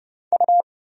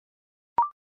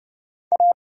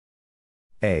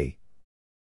 A.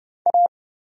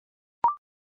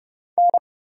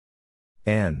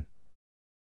 N.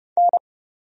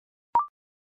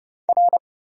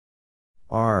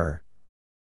 R.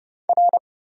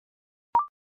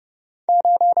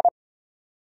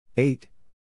 8.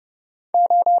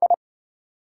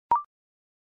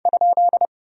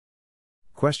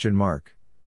 Question mark.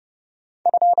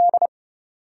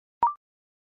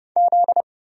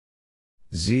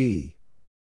 Z.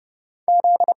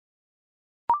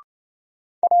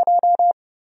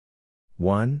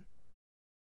 One.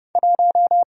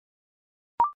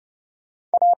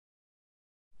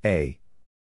 A.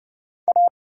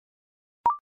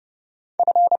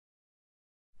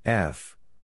 F.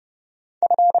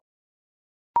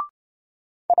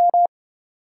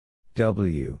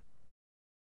 W.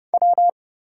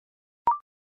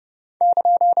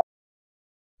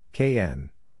 KN.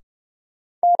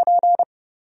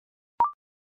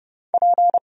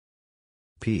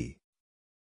 P.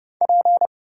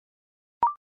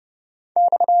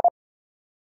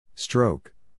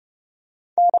 Stroke.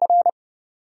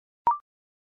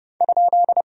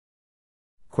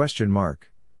 Question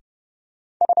mark.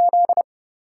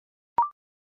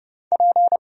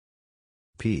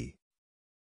 P.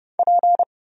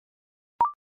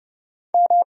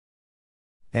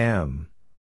 M.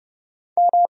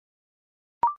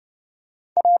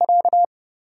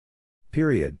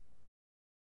 Period.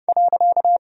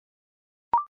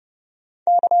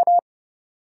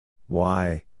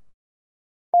 Y.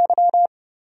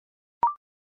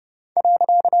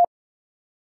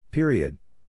 Period.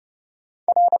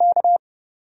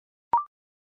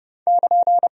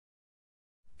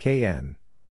 KN.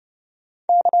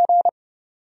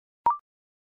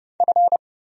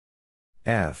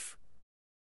 F.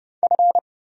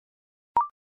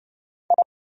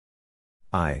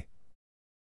 I.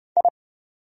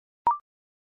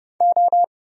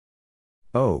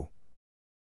 O.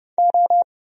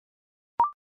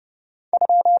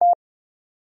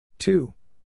 Two.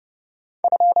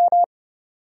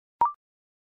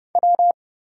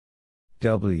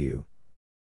 W.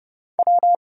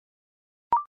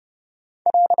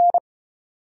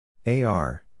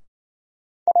 AR.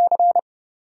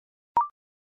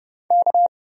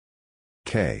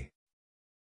 K.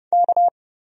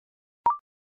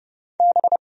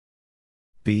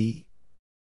 B.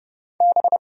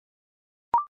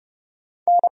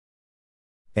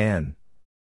 N.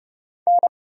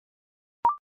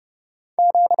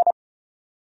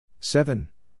 7.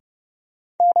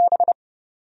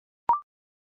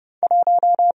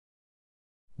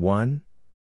 One.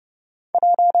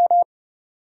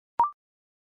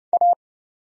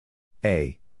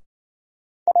 A.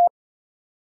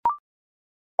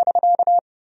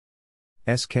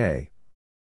 SK.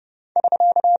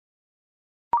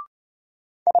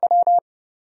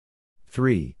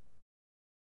 Three.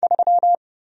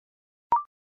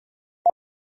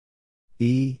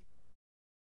 E.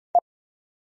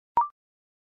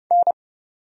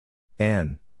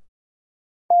 N.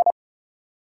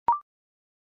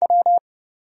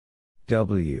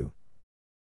 W.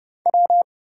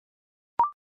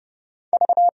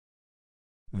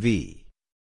 V.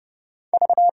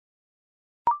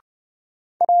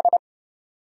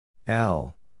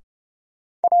 L.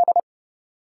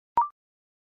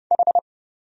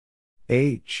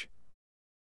 H.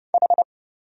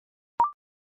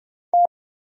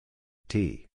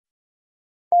 T.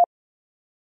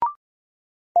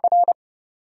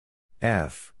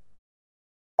 F.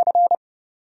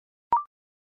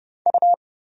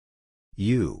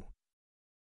 U.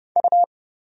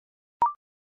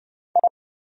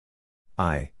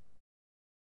 I.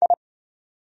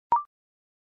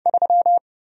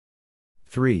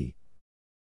 3.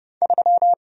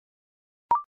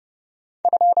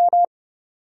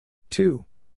 Two.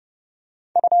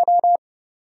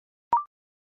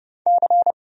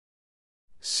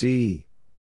 C.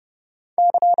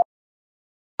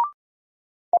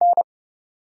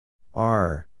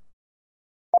 R.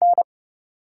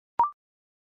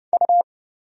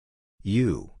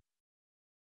 U.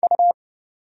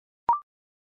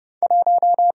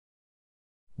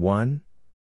 One.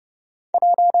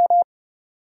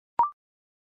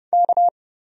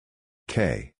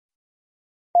 K.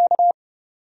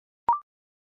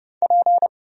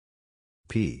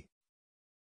 P.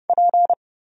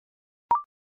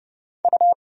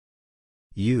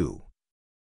 U.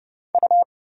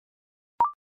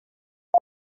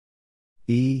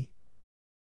 E.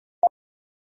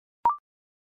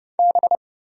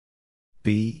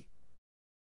 B.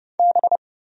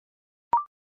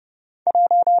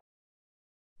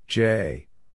 J.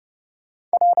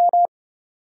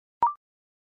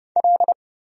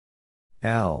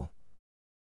 L.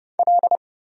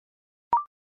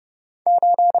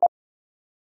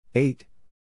 8.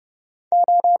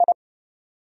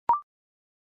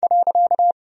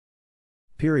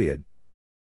 Period.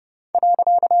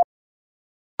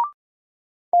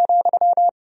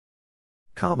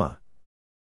 Comma.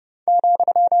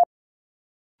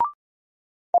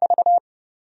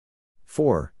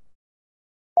 4.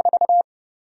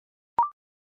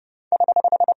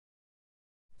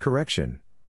 Correction.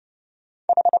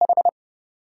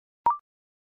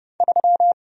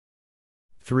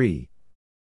 3.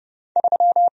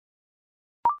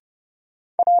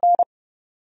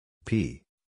 P.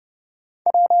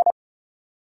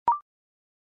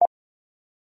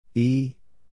 E.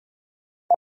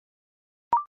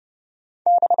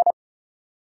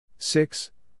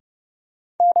 6.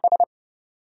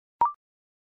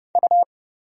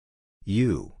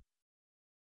 U.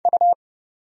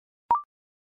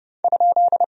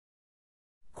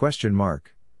 Question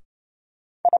mark.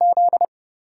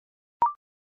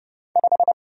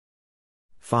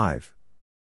 5.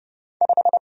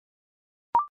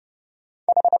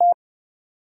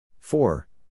 4.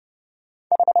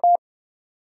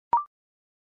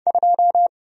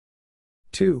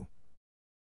 2.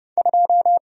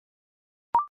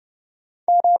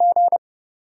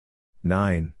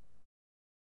 9.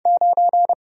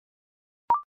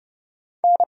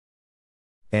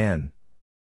 N.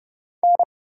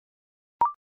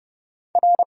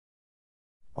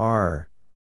 R.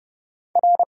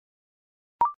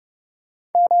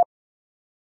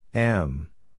 M.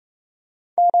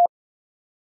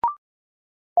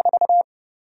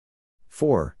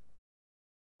 4.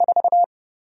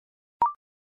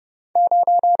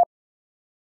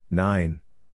 9.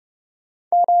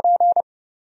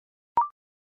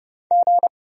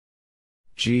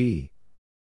 G.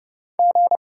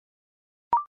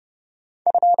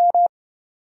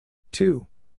 2.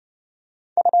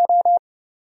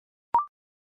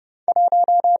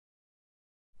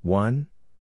 1.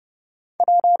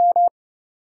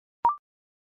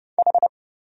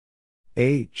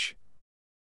 H.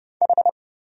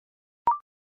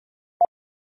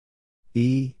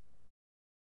 E.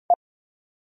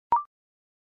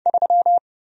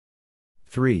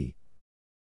 3.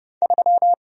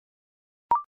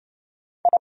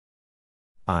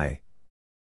 I.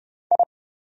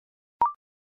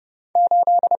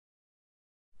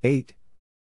 8.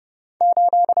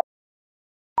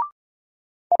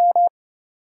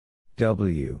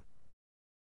 W.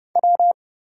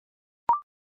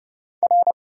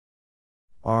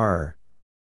 R.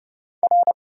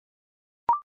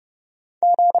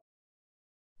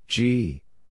 G.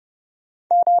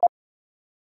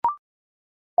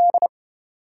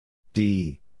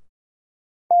 D.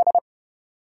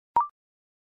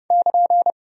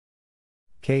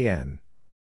 KN.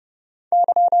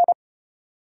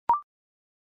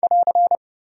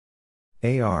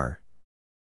 AR.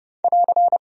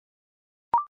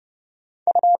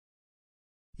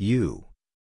 U.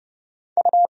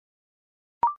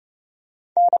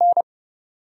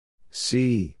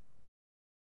 C.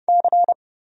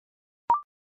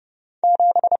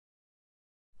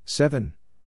 7.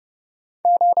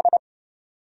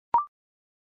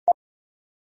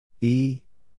 E.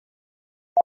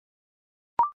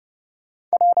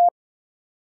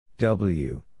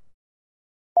 W.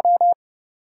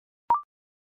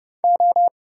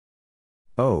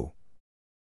 O.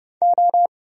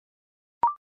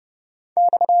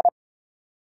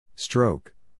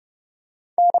 Stroke.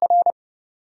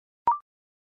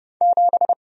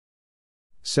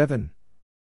 7.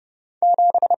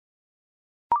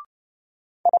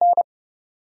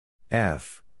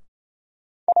 F.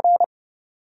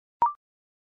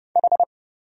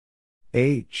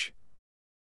 H.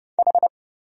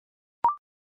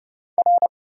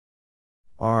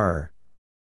 R.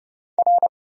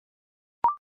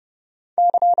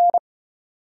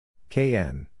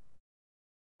 KN.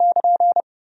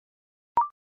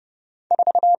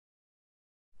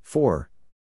 Four.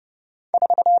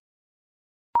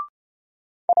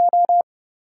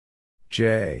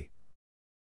 J.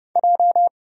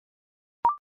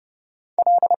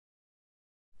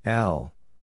 L.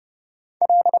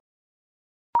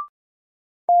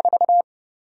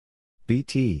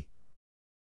 BT.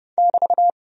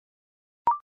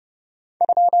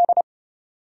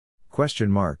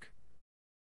 Question mark.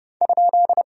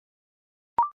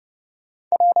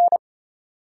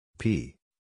 P.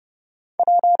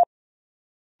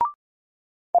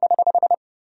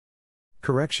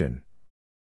 Correction.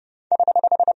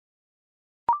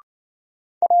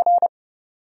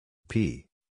 P.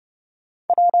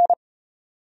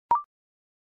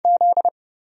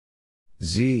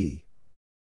 Z.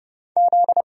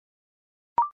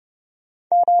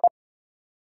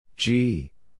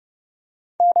 G.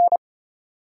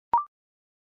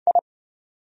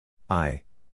 I.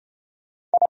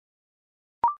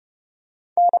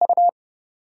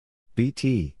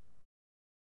 BT.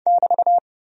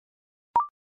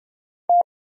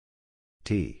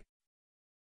 T.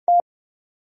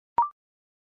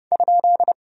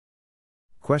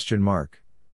 Question mark.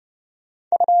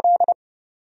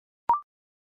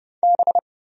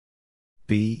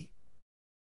 B.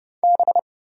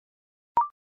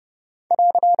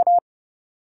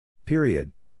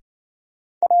 Period.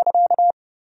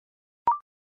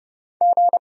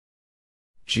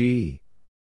 G.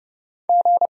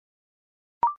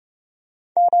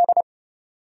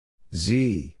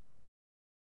 Z.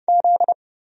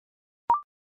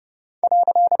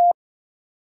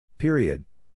 Period.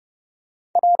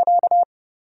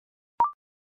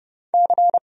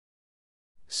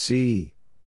 C.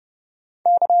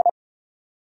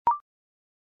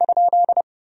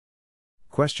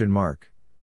 Question mark.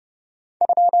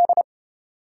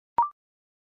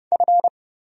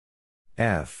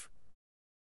 F.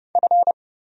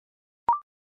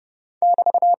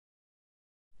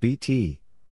 BT.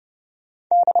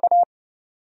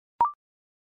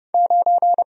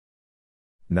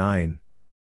 Nine.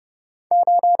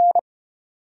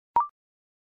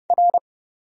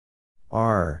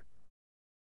 R.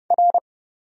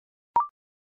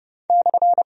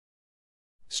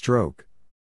 Stroke.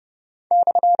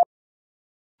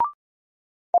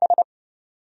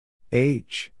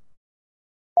 H.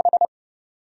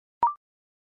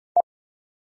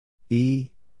 E.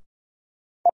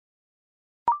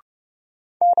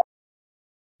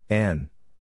 N.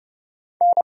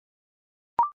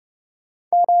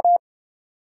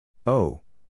 O.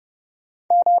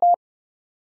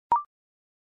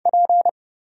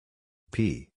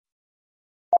 P.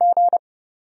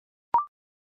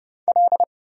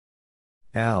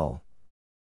 L.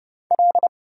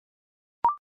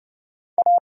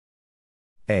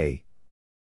 A.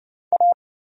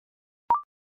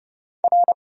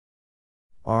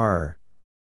 R.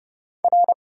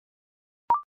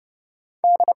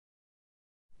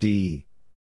 D.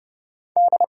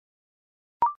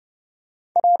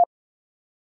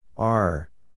 R.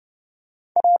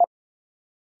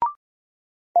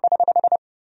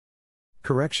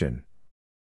 Correction.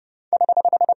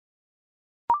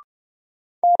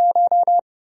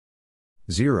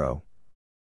 Zero.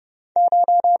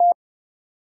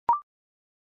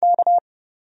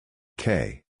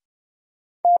 K.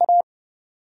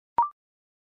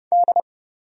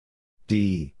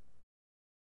 D.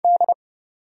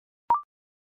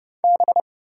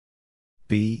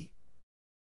 B.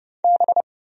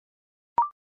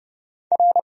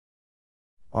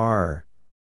 R.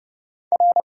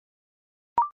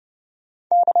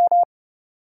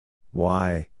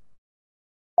 Y.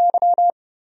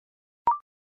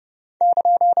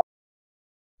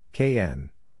 KN.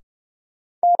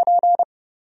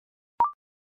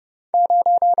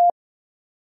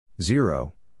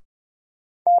 Zero.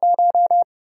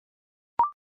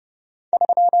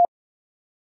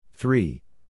 Three.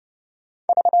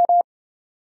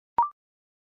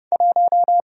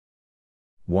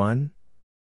 One.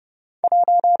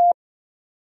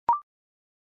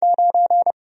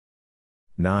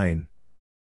 Nine.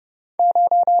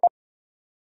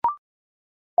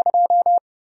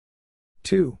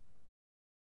 Two.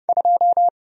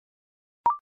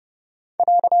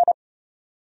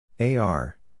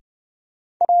 AR.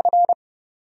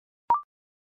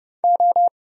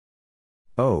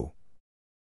 O.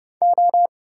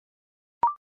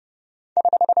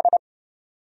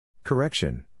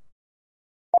 Correction.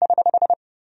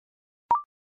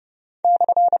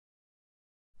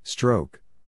 Stroke.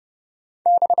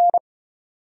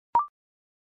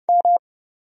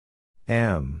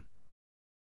 M.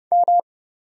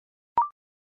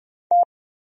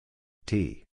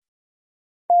 T.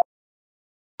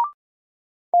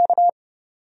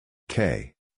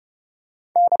 K.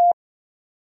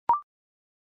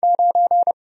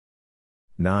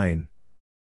 Nine.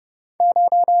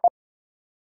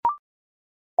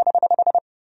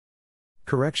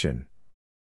 Correction.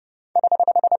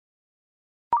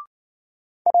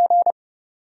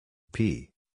 P.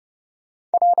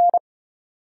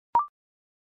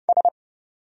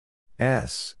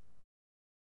 S.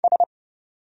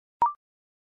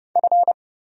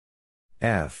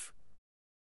 F.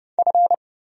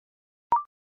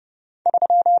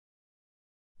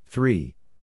 3.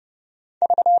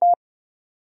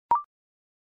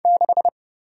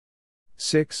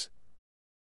 6.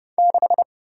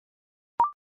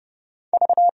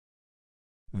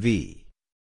 V.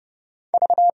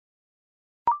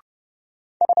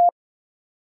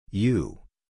 U.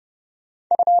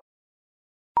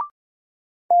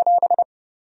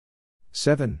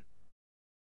 7.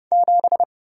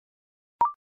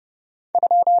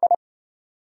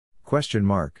 Question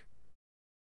mark.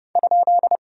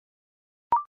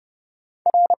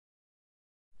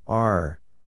 R.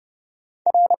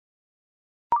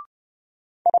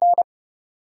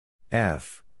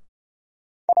 F.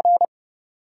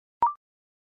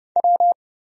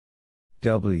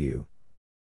 W.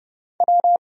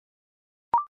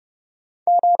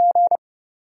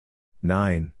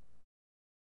 Nine.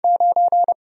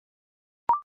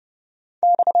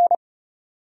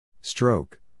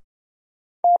 Stroke.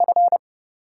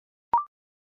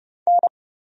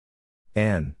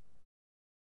 N.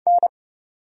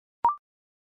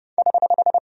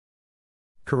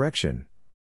 Correction.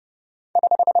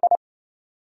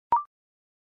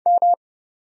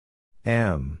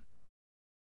 M.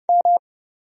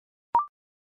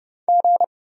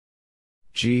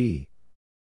 G.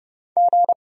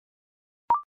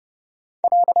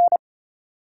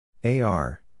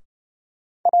 AR.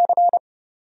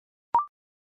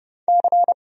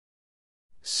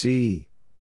 C.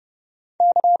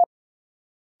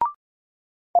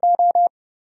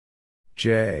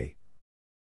 J.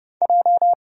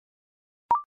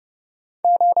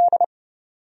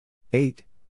 Eight.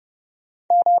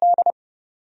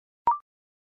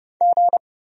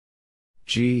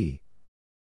 G.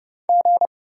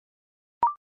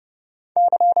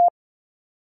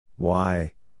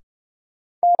 Y.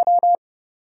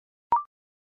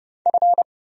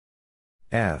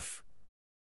 F.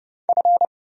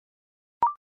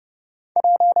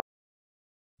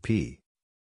 P.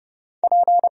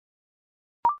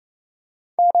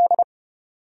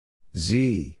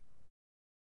 Z.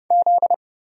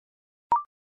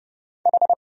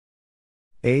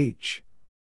 H.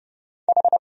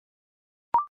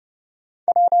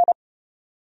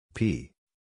 P.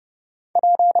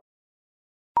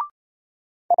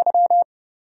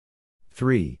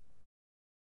 3.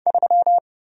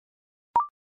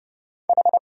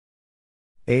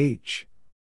 H.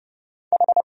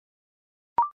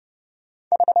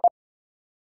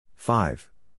 5.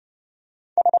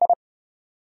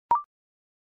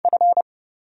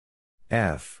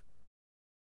 F.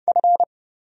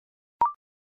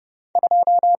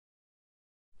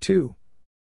 2.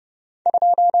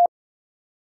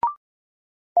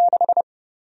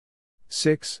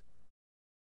 Six.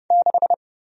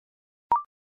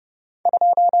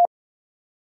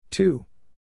 Two.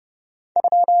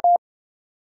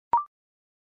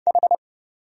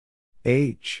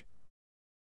 H.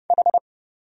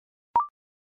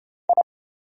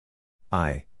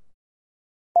 I.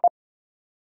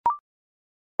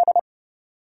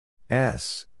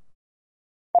 S.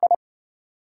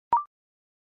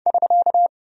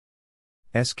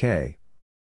 SK.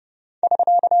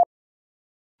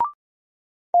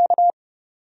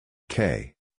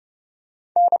 K.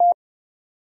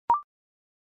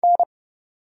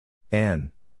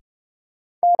 N.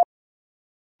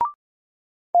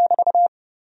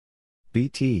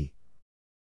 BT.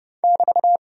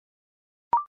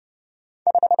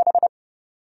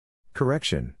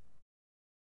 Correction.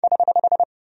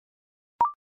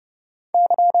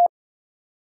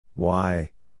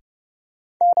 Y.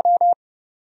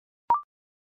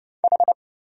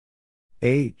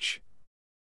 H.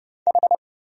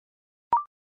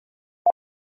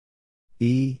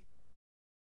 E.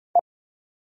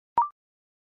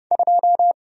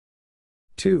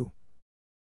 2.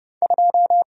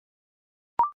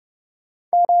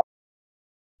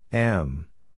 M.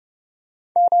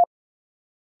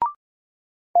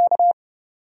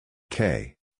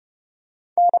 K.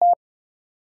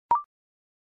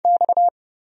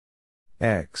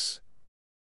 X.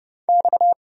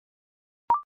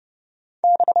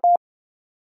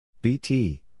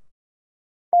 BT.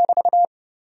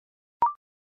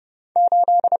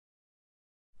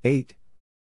 Eight.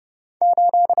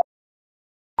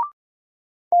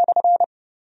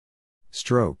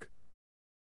 Stroke.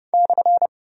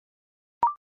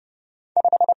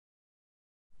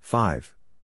 5.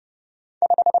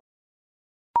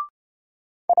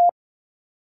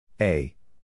 A.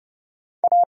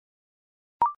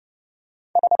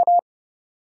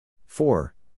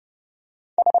 4.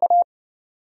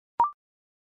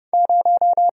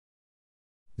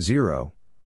 Zero.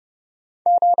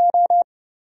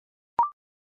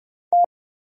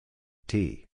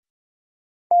 T.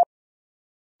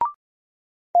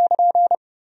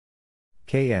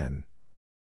 KN.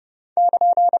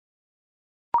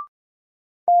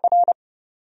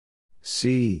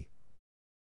 C.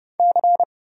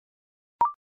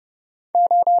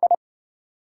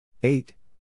 8.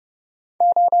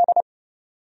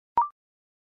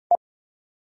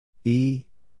 E.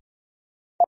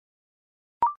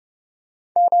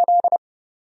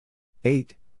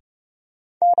 8.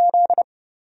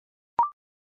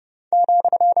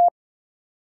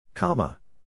 Comma.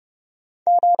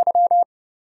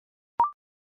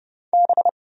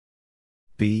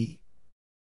 B.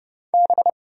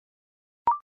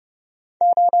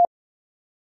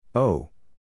 O.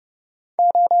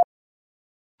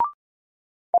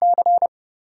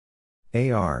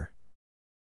 AR.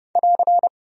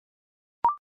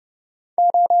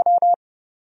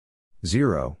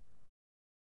 Zero.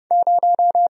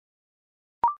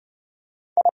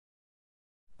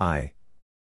 I.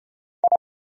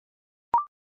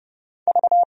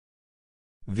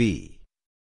 V.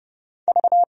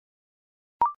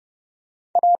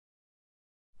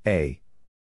 A.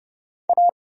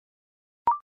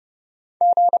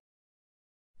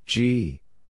 G.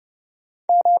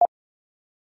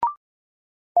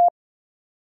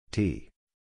 T.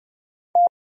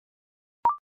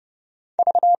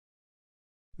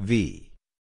 V.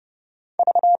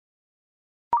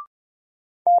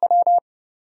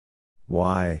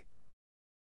 Y.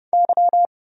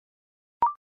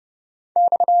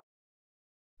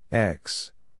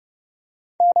 X.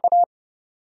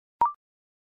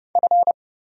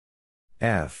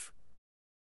 F.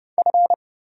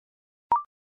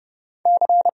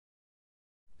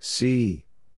 C.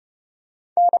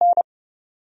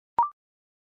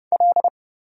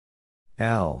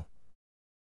 L.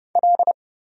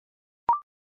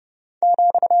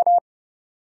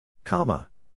 Comma.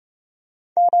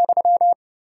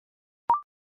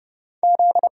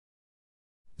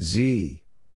 Z.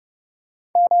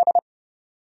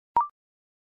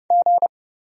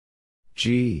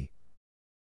 G.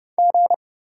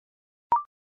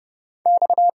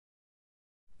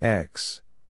 X.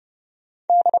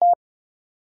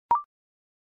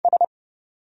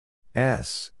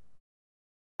 S.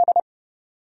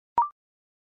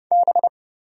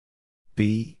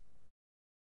 B.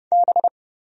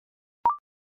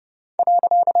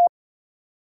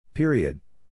 Period.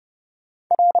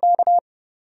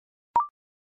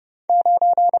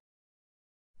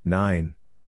 9.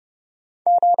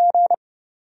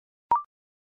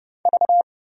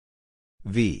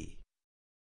 V.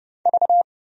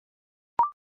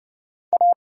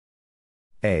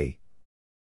 A.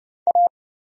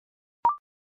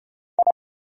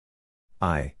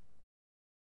 I.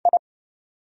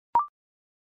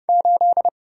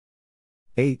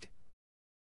 8.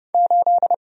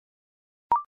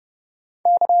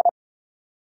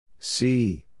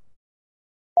 C.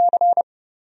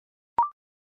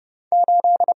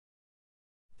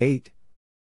 Eight.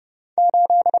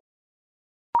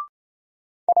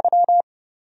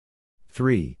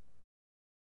 Three.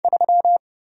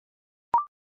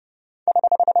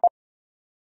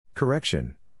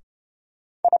 Correction.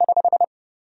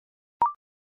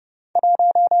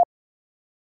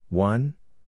 One.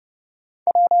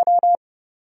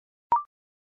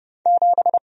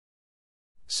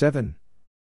 Seven.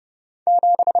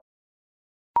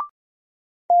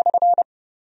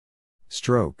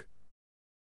 Stroke.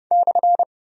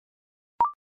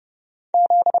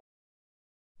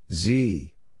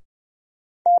 Z.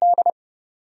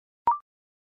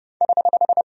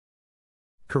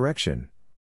 Correction.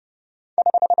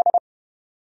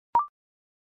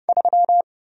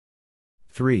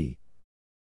 Three.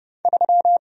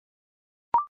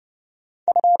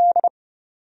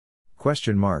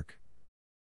 Question mark.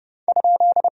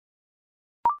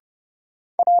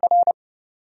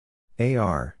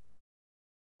 AR.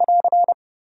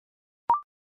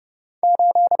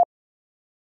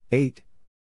 Eight.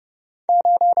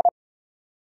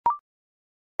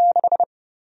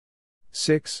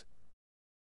 Six.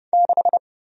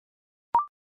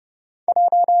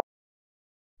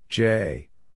 J.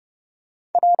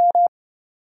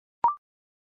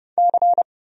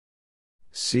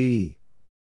 C.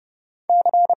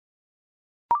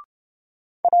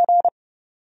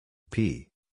 P.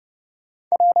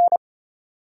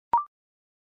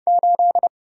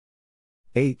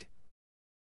 Eight.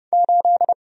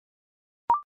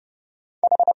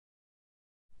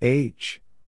 H.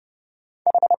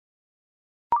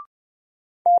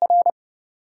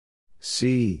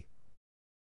 C.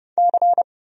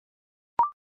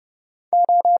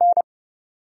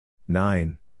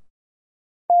 Nine.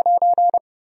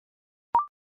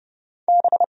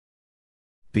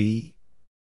 B.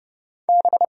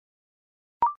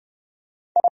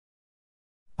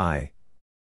 I.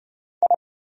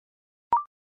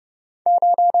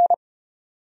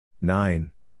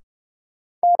 9.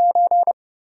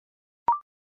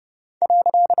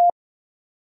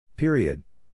 Period.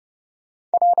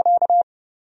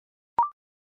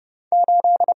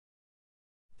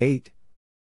 8.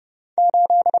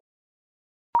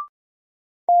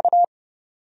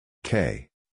 K.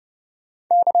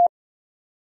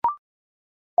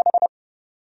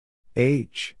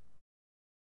 H.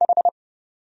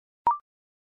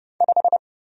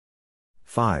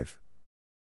 5.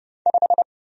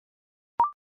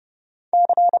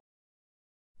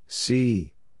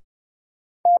 C.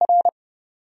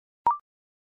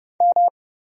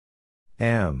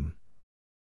 M.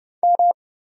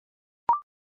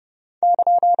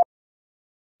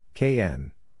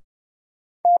 KN.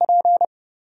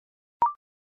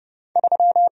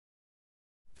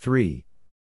 3.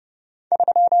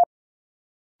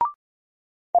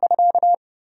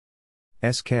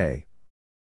 SK.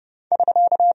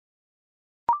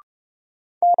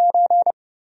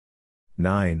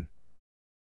 9.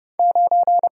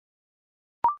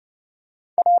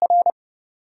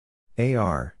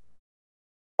 AR.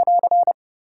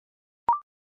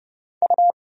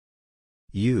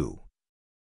 U.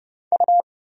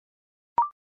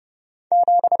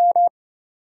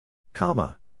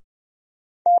 Comma.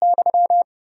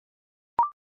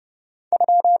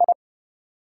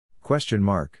 Question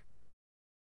mark.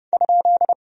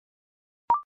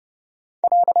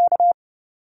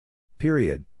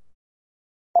 Period.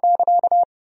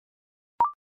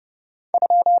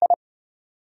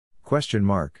 Question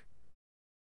mark.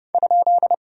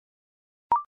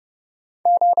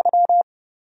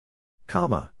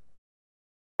 Comma.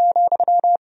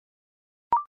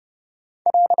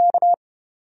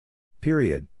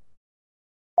 Period.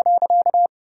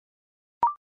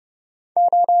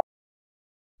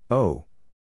 O.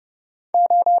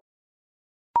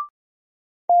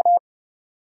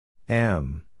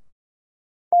 M.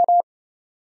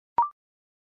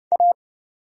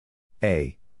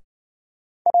 A.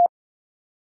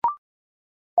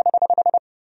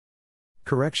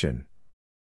 Correction.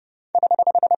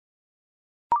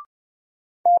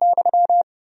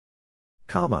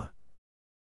 Comma.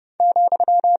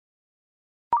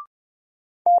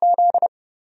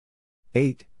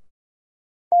 Eight.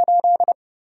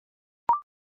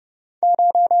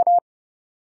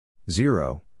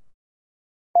 Zero.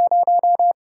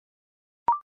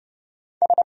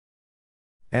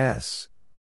 S.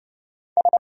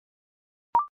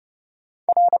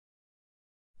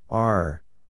 R.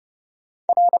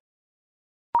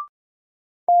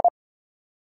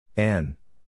 N.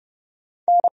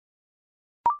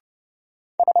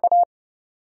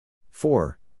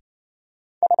 4.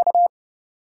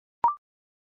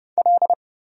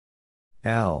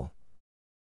 L.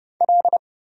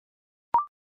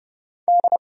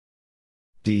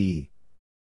 D.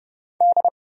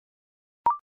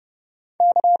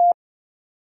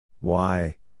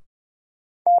 Y.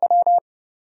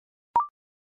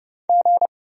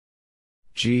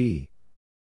 G.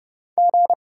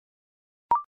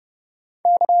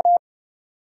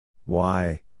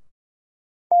 Y.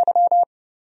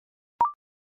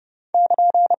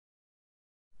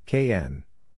 KN.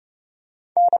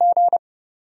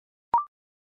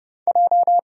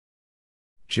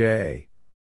 J.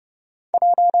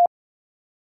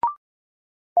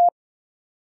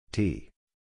 T.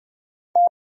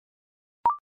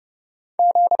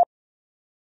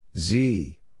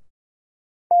 Z.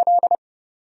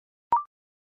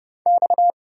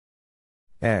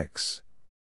 X.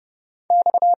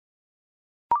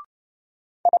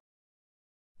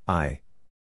 I.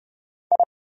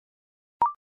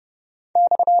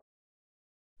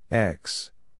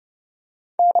 X.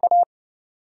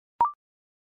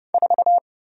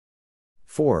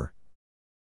 4.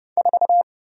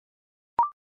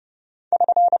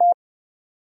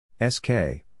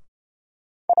 SK.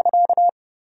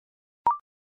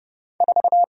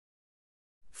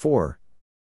 4.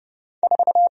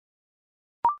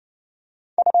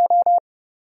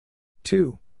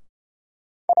 Two.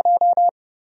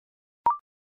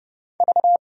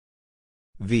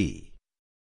 V.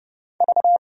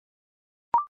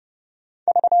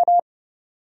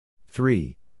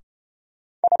 3.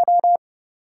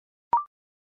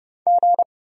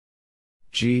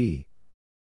 G.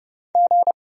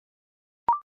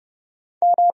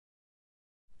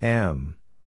 M.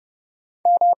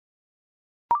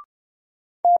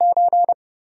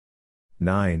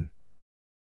 9.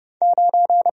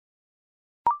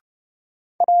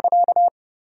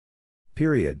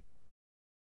 Period.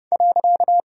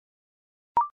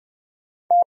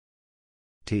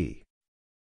 T.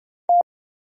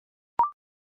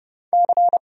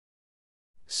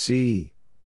 C.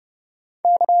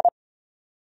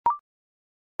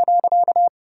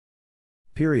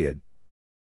 Period.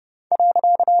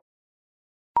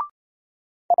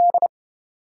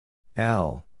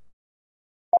 L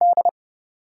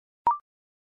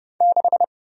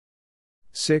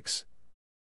 6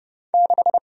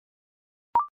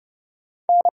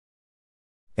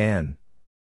 N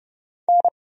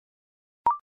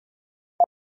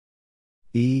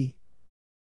E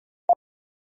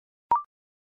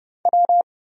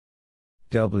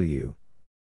W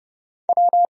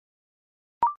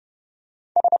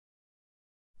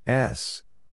S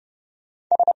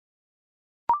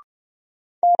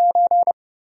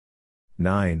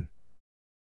 9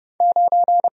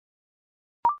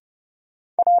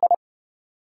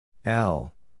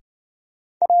 L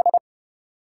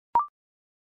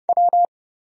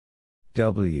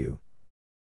W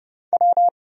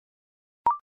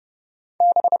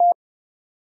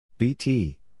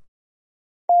BT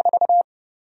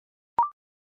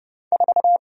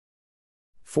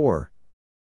 4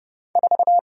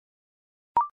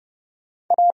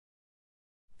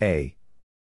 A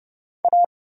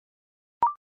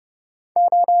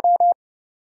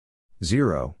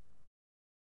 0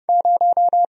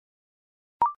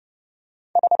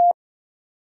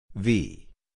 V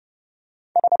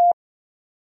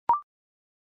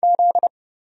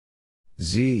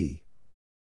Z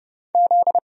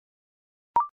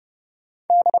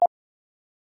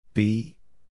B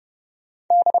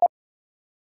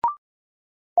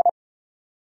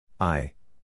I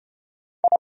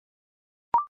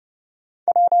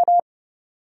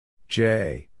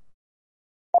J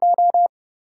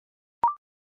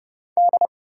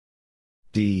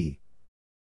D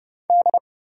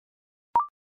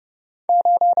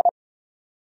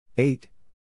Eight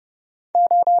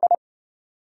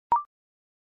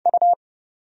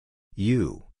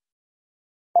U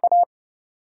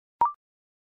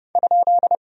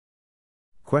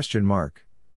Question mark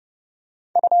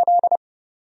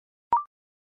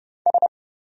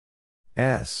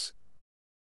S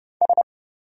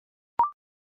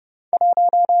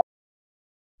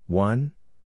 1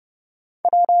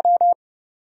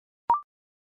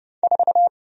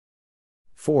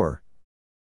 4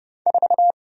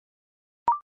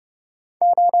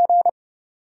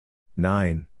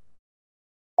 9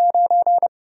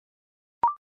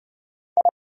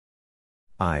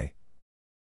 I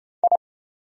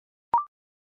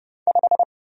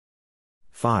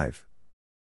 5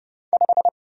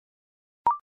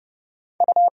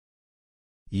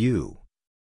 U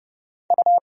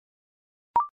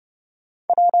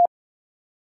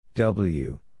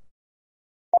W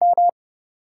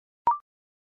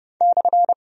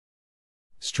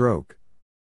Stroke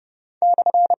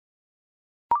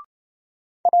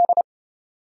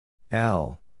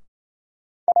L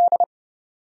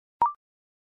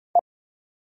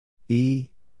E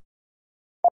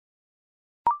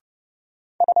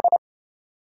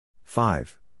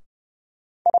 5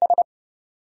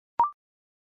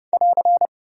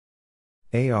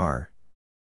 AR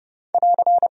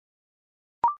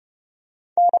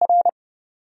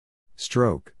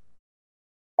Stroke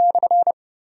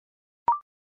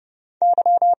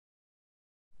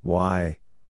Y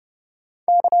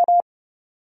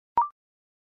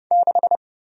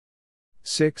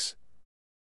Six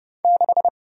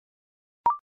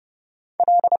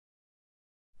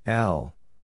L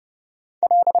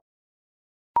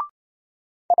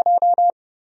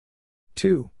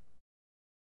 2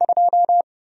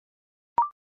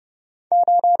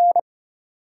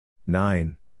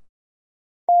 9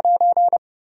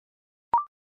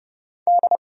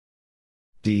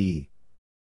 D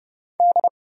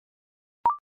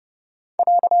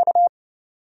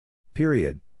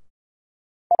Period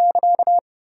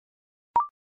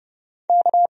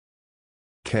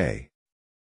K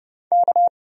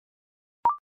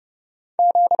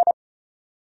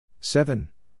 7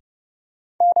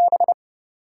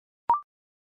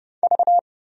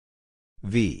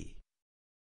 V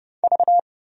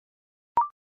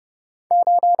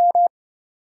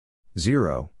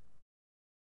 0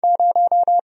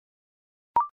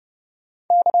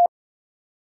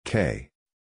 K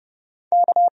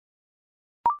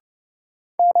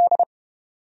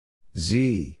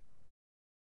Z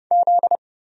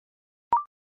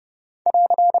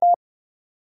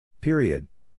Period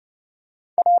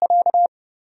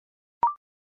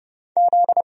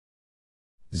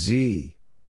Z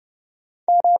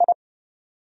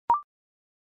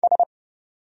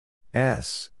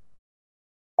S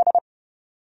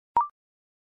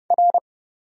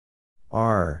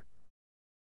R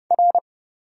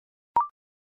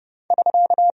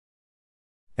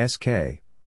SK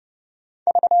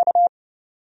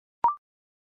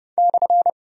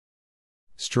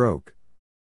Stroke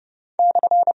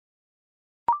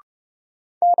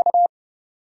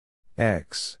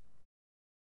X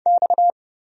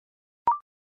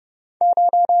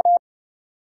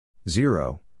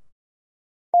 0.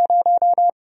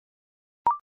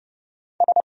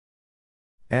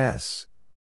 S.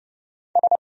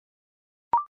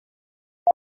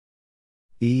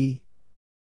 E.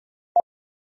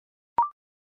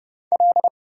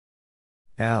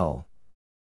 L.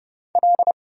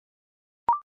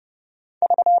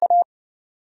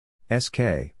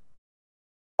 SK.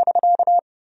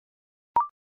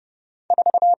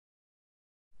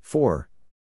 Four.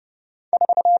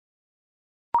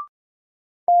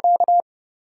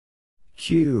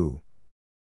 Q.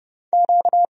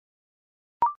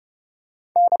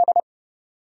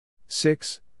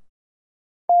 Six.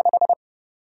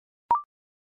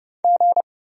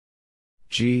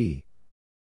 G.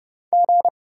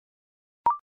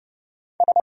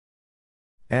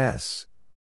 S.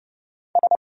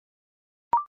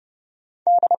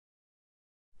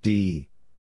 D.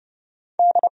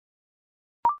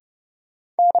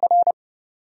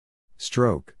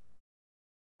 Stroke.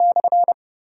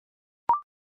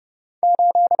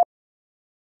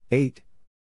 Eight.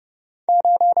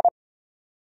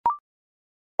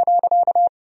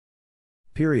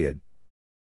 Period.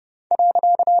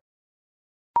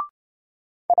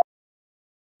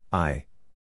 I.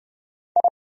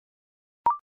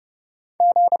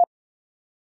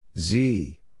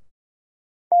 Z.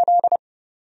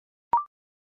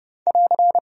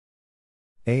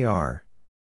 AR.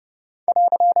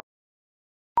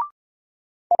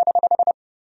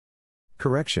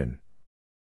 Correction.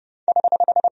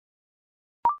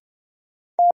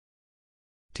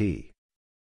 T.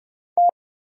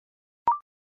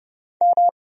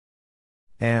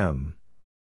 M.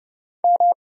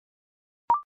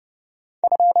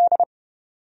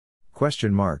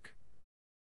 Question mark.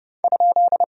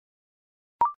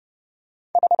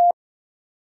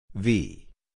 V.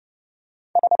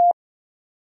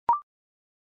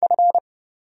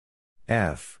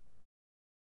 F.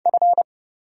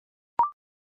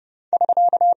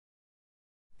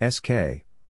 SK.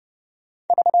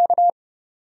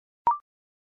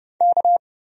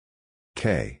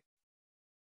 K.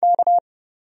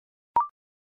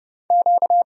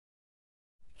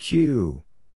 Q.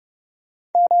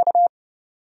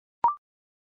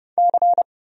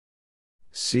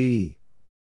 C.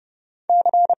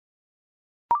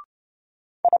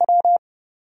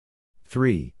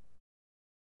 Three.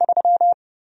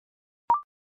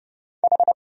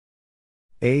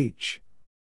 H.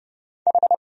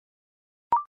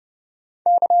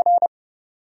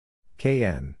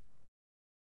 KN.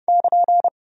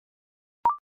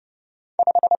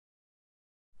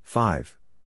 Five.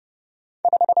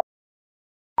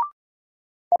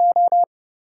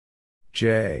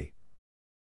 J.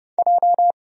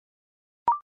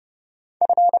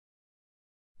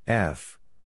 F.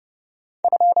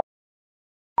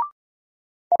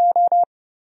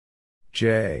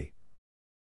 J.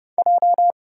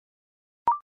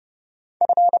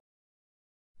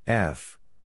 F.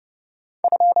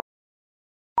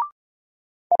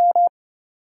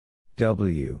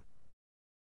 W.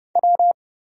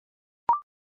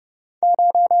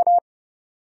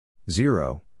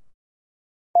 Zero.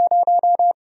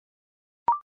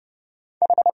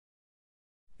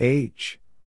 H.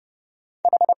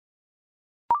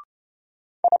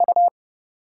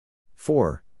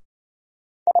 Four.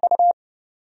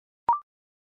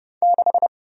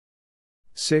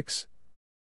 Six.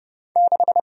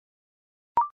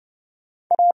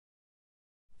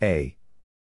 A.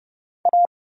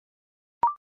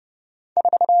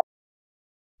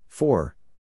 Four.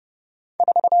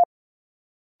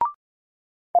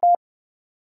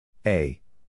 A.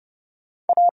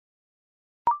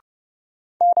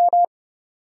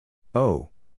 O.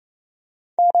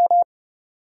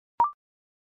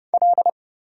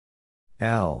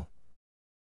 L.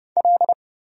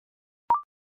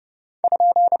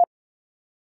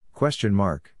 Question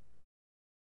mark.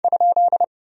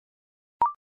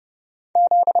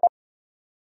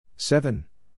 Seven.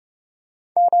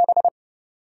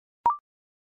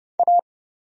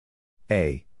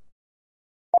 A.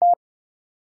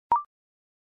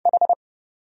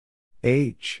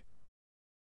 H.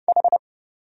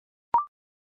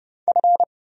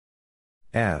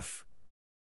 F.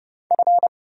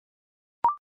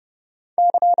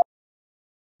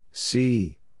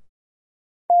 C.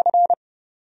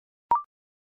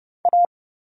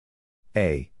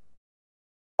 A.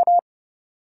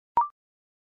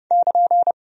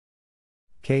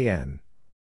 KN.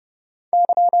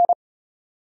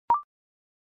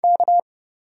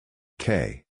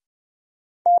 K.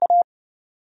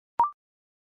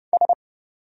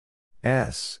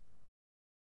 S.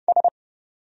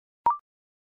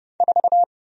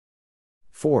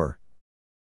 Four.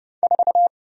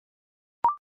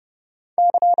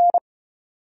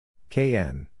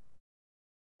 KN.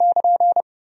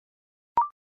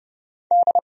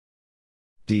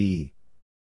 D.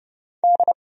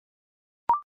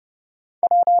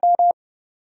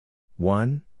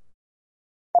 1.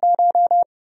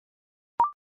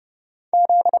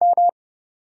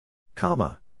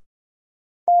 Comma.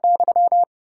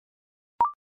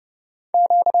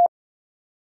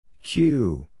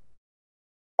 Q.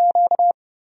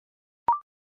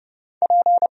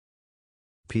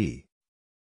 P.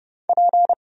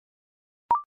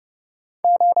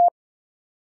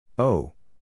 O.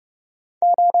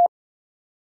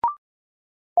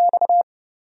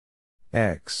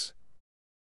 X.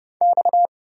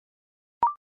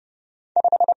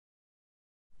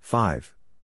 5.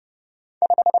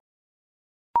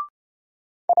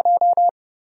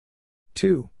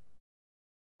 2.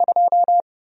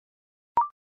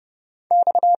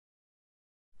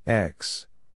 X.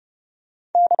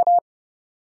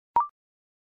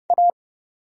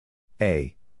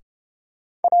 A.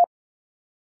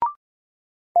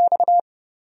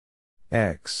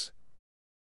 X.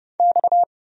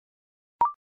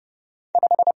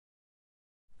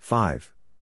 5.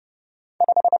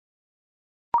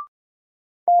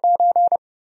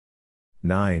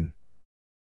 9.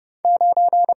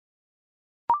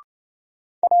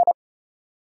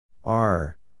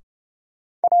 R.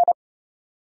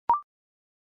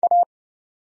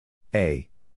 A.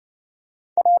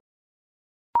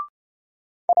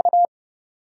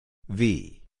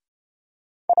 V.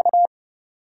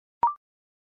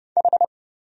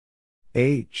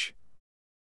 H.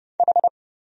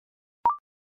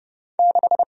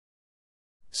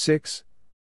 6.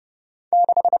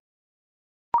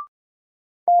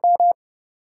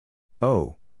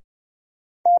 O.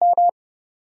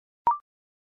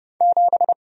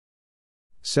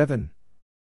 Seven.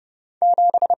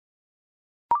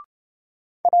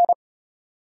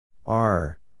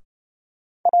 R.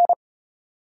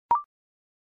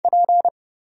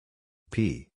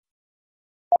 P.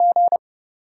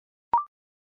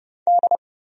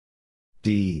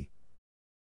 D.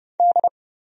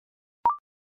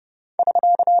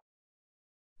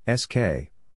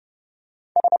 SK.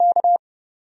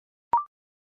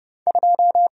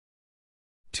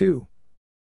 Two.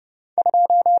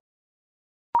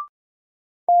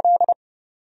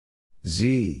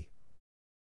 Z.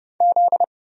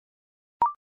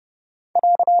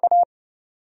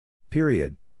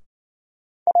 Period.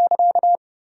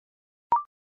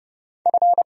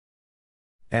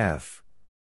 F.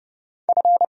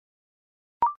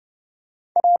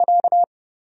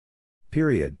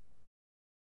 Period.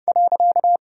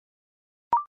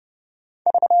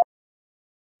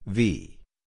 V.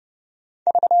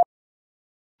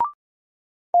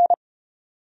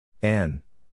 N.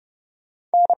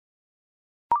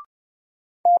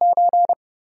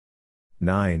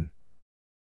 9.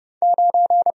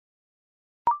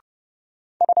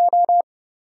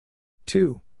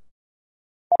 Two.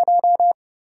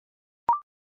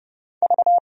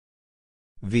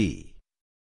 V.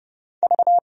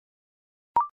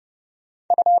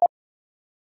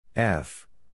 F.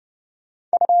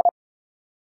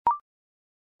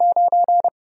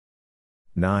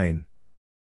 Nine.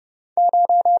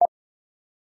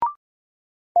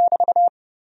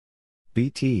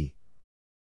 BT.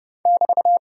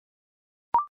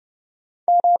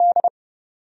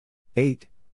 Eight.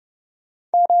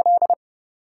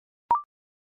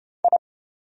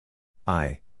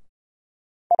 I.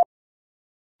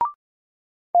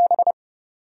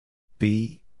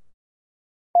 B.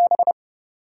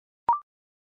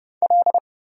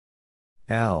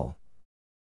 L.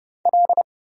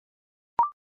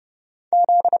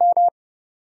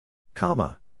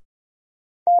 Comma.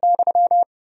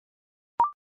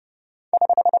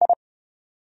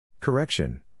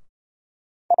 Correction.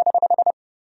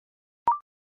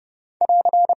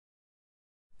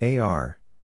 AR.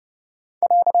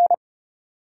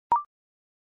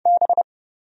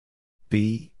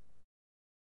 B.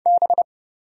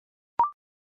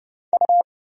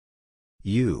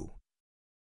 U.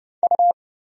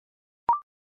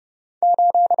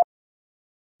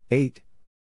 8.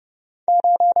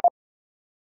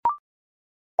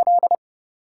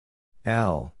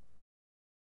 L.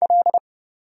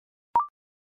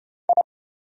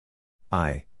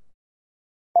 I.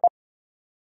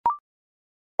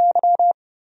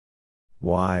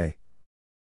 Y.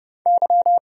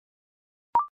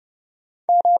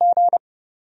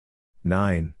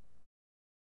 9.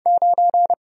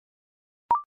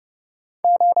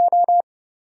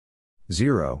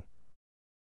 Zero.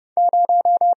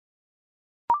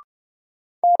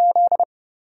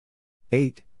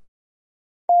 8.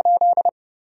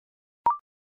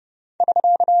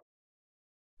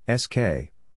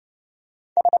 SK.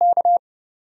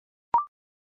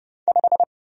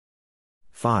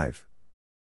 5.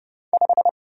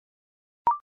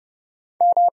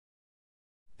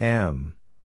 M.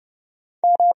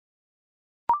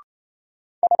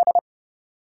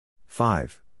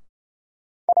 5.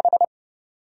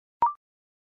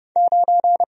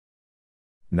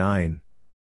 9.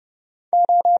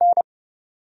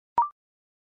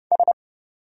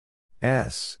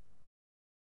 S.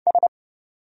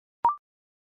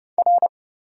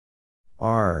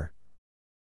 R.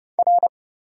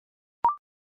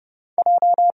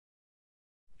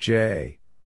 J.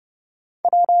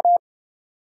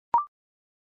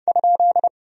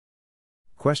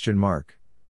 Question mark.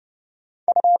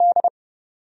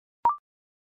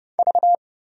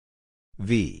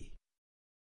 V.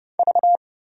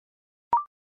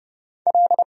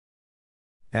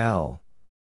 L.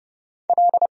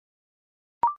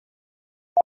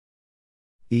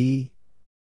 E.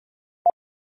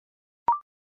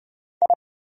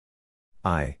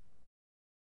 I.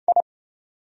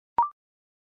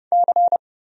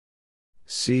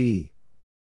 C.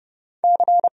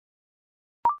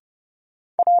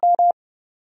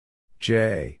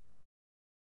 J.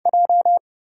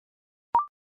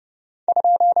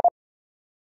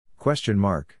 Question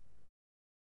mark.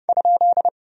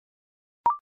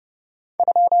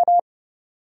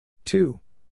 Two.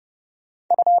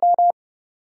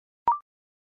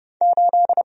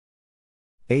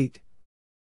 Eight.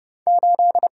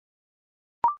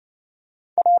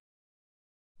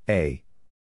 A.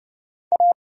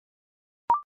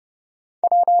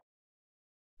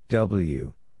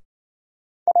 W.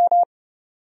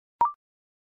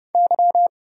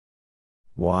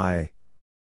 Y.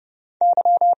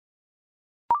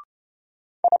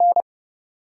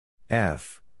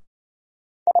 F.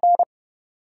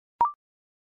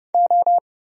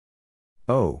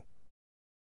 O.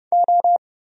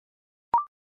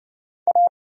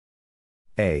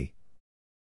 A.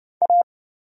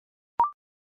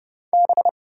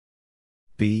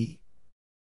 B.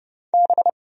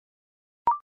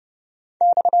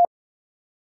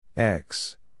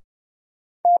 X.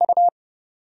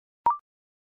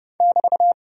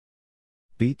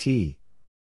 BT.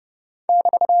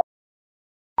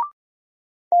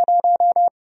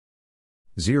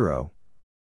 Zero.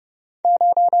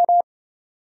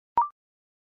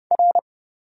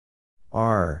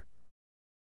 R.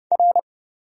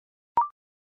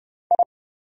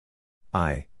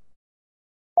 I.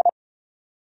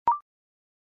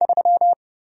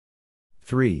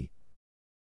 3.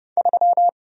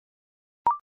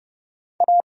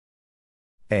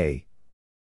 A.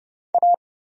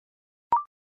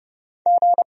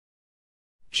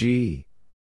 G.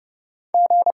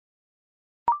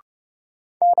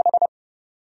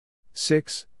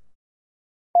 6.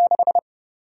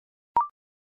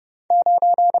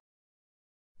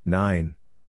 Nine.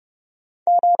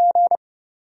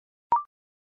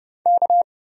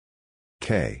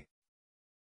 K.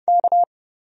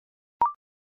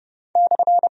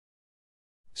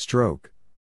 Stroke.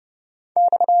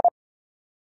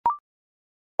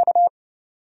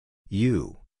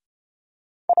 U.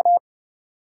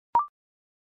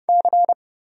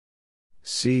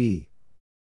 C.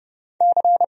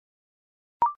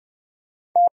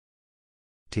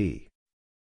 T.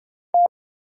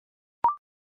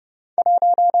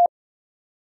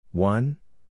 1.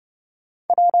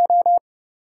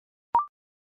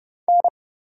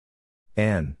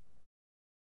 N.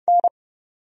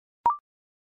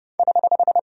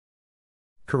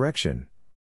 Correction.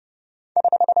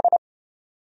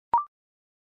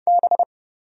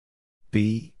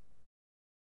 B.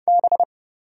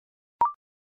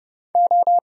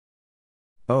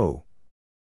 O.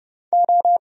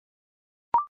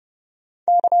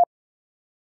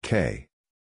 K.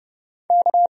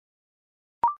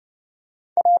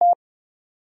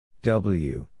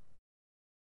 W.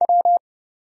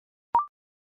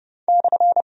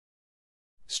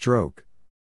 Stroke.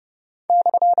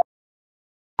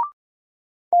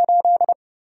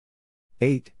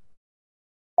 Eight.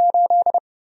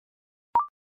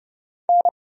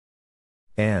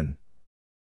 N.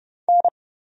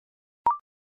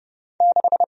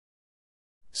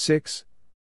 6.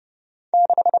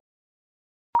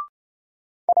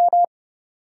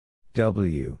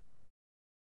 W.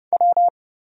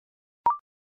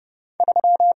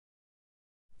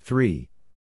 3.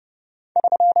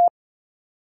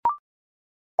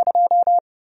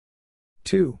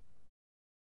 Two.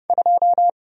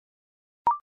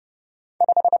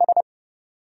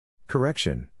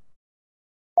 Correction.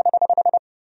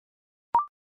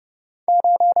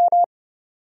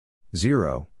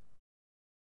 Zero.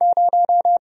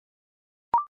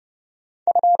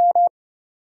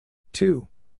 2.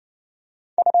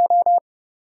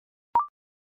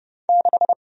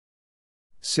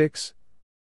 Six.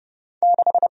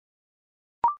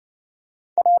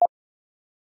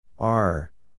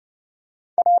 R.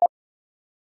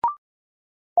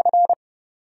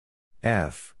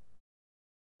 F.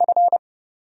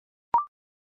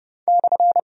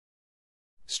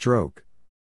 Stroke.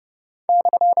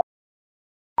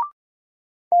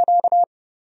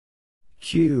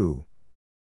 Q.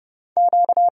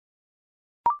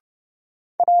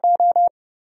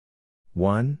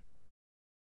 One.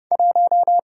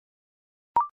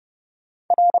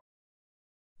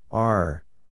 R.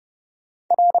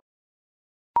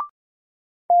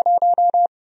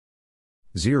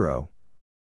 Zero.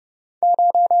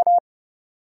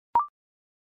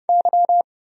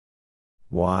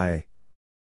 Y.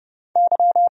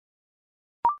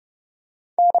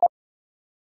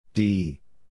 D.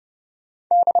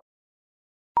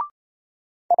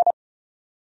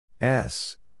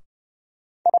 S.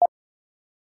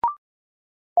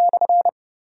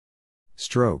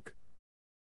 Stroke.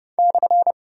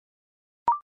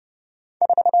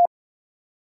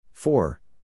 4.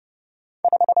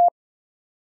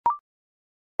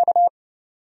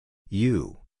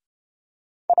 U.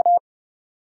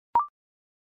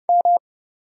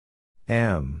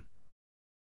 M.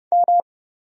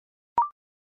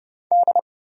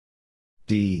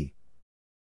 D.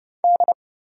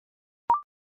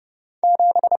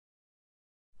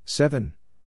 7.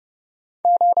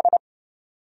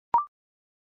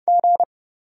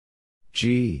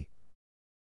 G.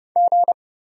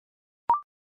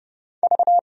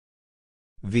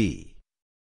 V.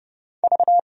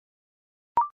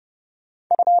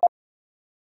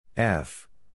 F.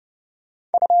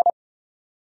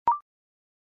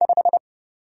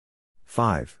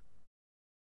 5.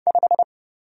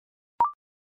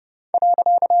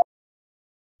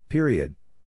 Period.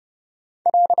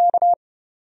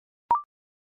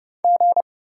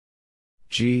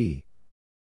 G.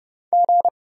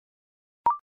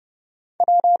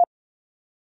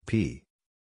 P.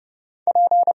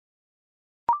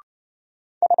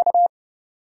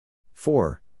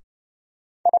 4.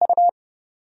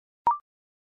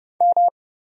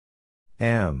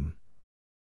 M.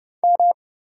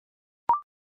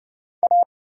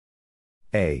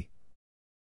 A.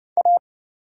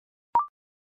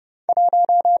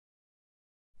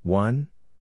 1.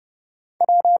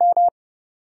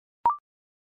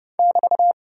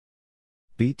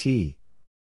 BT.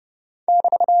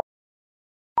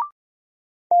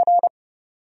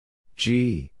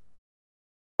 G.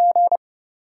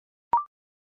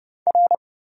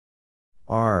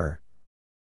 R.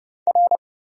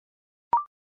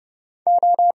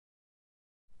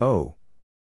 O.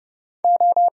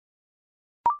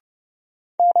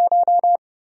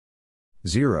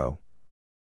 Zero.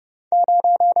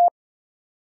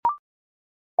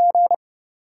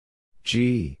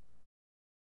 G.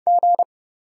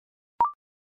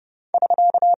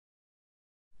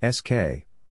 SK.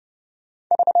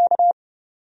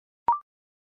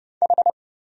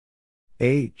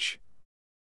 H.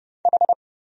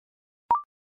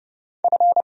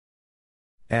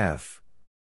 F.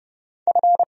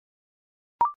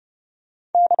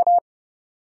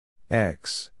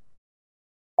 X.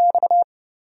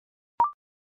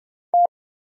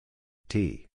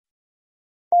 T.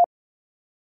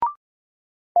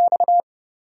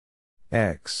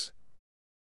 X.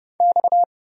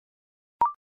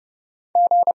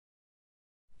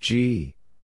 G.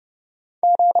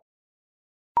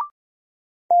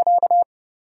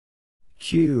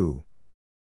 Q.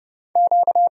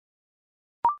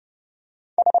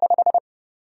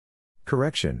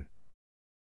 Correction.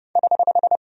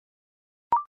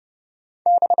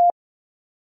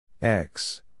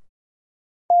 X.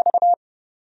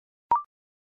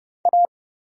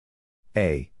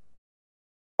 A.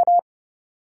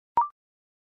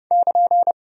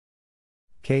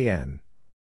 KN.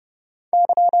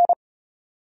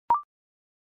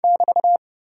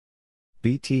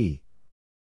 BT.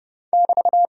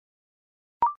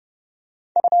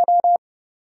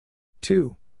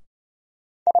 Two.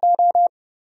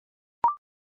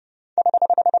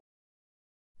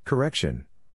 Correction.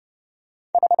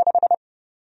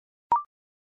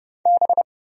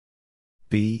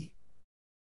 B.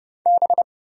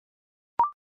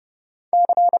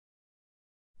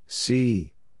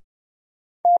 C.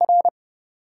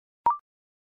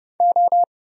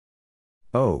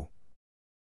 O.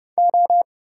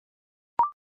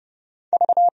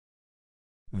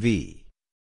 V.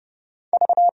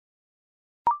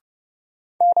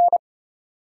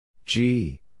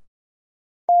 G.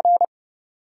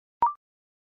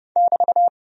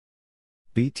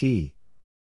 BT.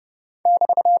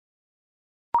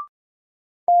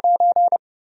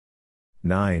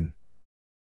 Nine.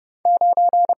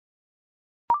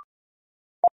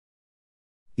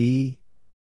 E.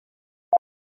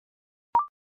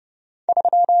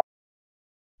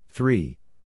 3.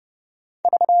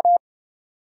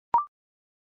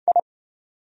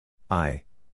 I.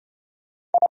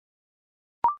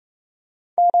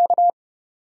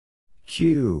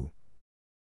 Q.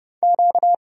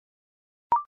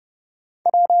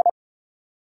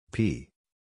 P.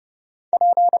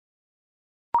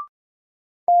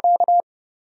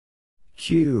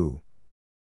 Q.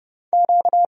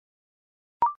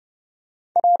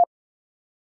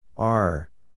 R.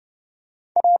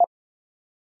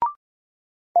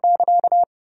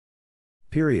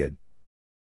 Period.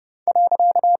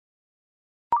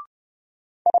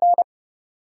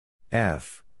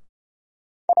 F.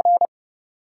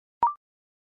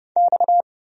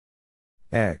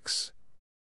 X.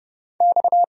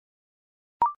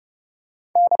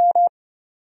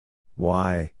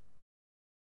 Y.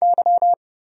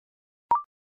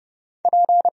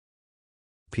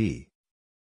 P.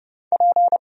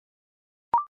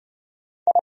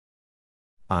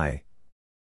 I.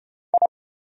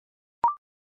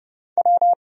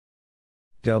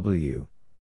 W.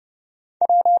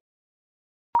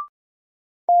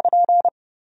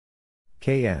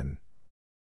 KN.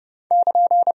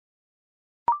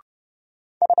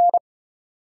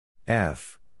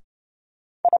 F.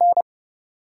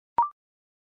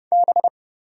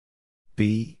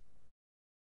 B.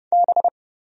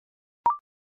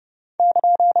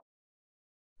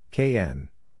 KN.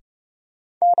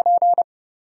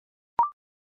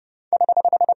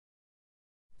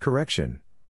 Correction.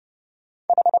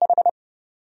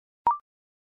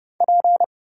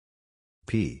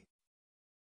 P.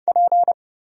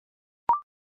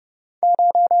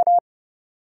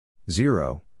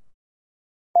 Zero.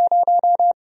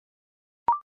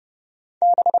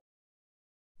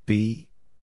 B.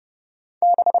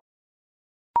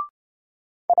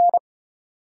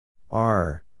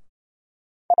 R.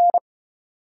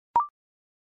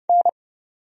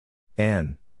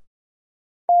 N.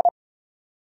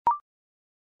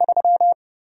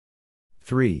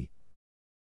 3.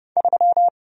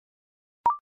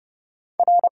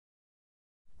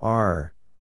 R.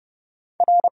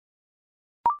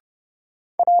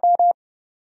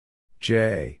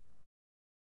 J.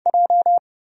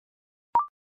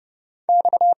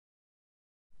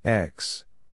 X.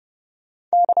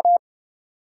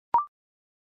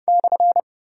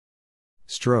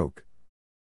 Stroke.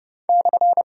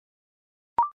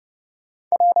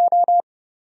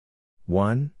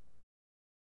 One.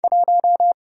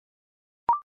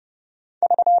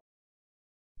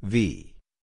 V.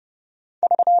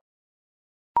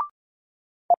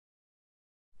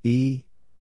 E.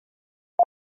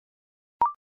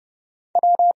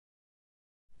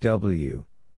 W.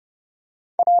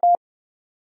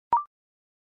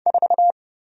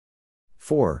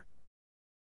 4.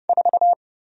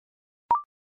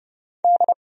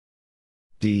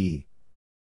 D.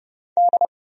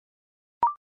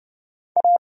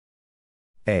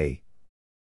 A.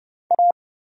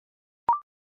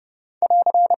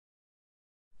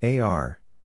 AR.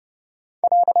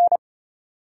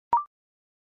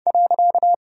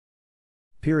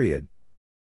 Period.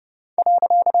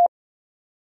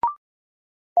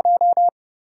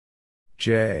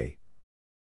 J.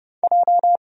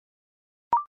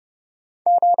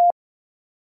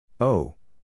 O.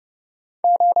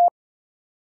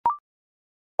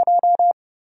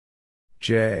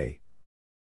 J.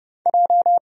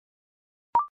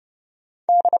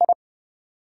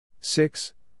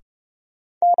 Six.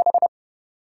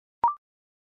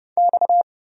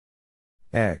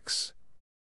 X.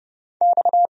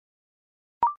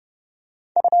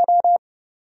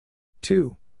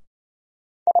 Two.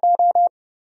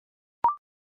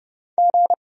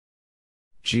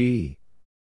 G.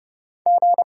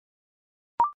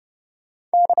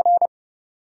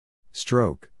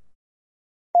 Stroke.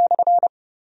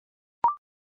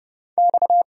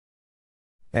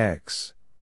 X.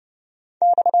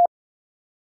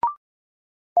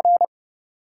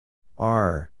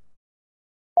 R.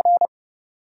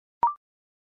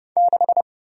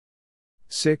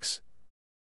 6.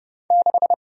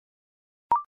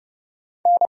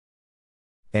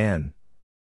 N.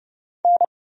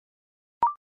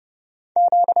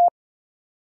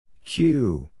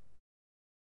 Q.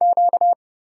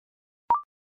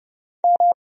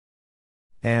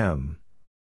 M.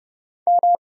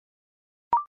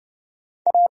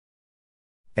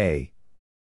 A.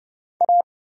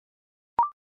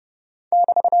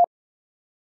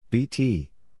 BT.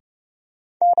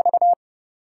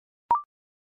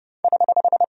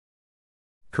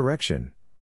 Correction.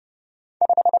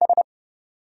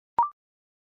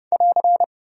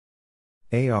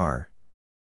 AR.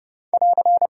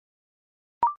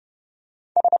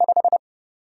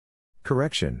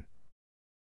 Correction.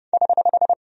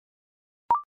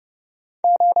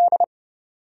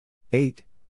 Eight.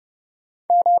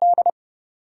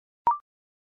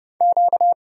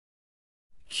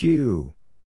 Q.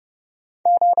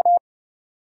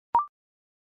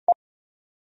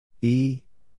 E.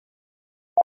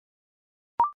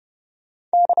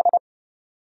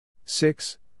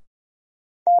 6.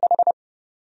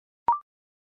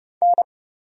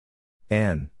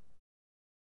 N.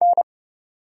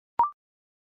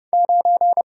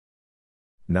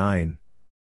 9.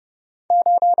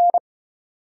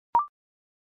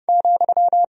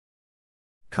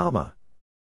 Comma.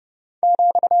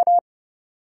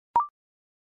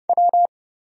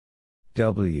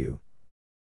 W.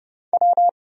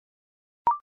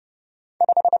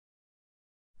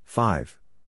 5.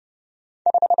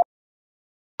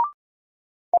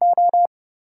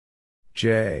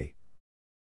 J.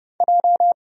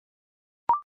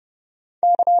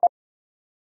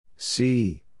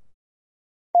 C.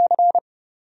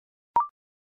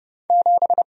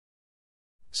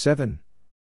 Seven.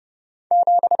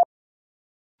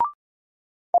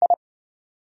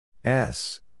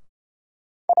 S.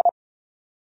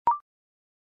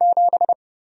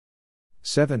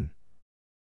 7.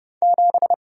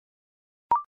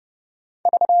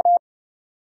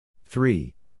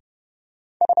 3.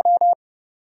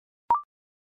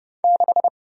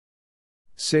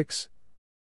 6.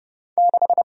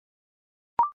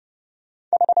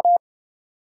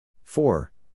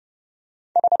 4.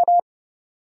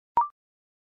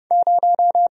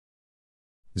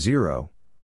 0.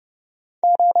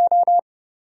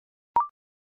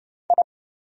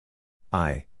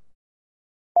 I.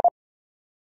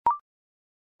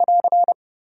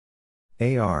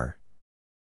 AR.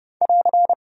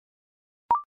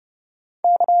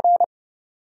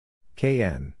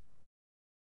 KN.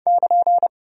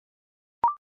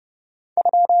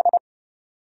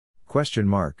 Question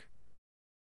mark.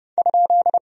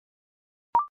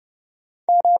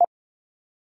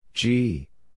 G.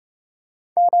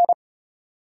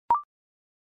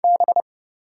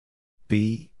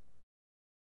 B.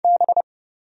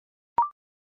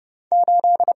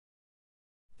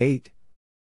 8.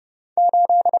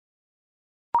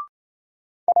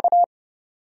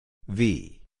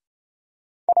 V.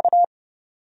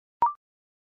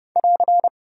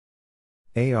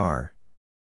 AR.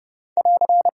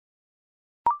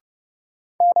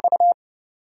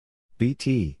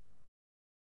 BT.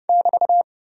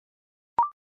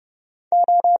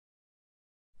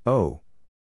 O.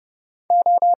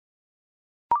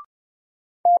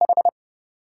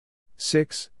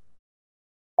 6.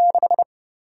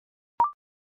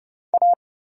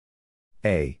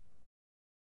 A.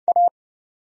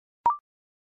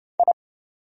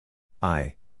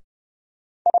 I.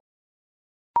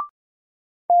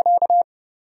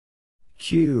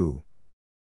 Q.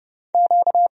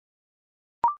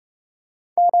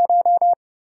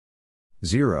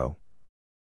 Zero.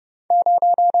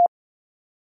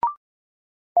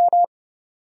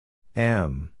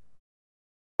 M.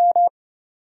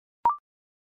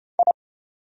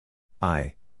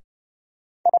 I.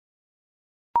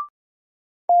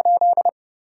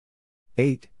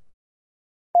 8.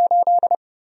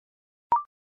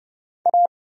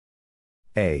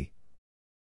 A.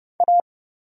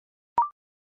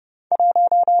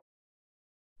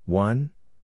 1.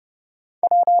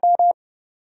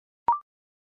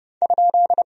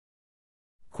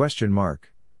 Question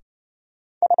mark.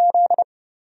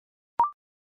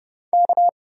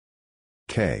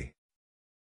 K.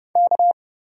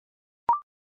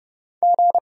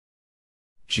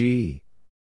 G.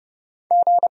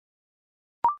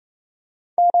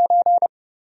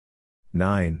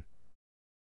 Nine.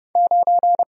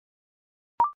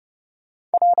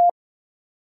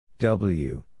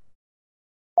 W.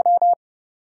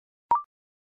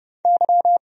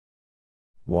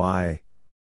 Y.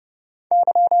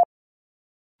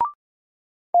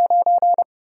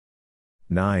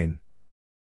 Nine.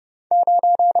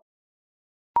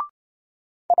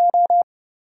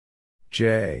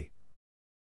 J.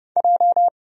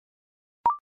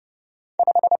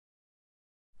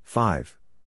 5.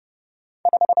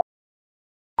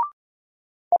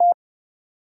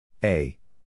 A.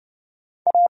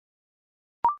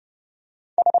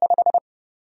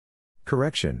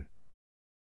 Correction.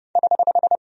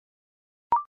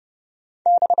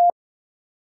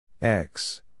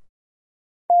 X.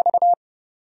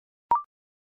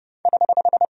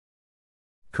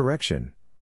 Correction.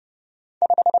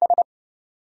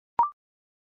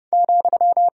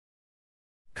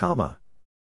 Comma.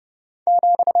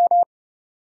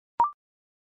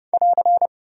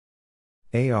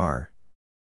 AR.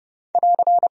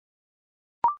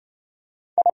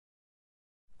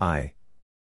 I.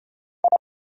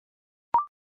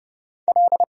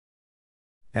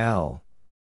 L.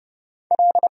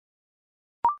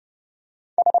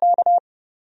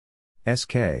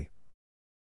 SK.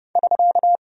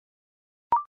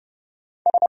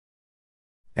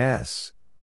 S.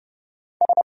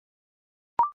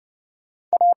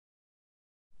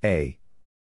 A.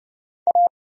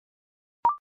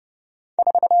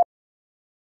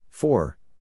 4.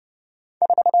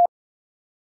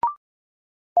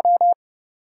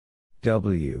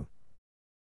 W.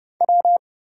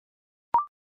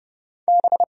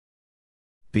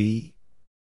 B.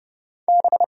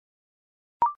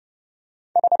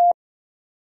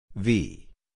 V.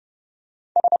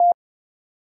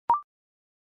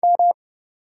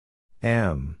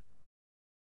 M.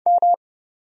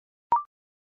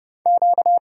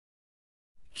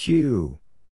 Q.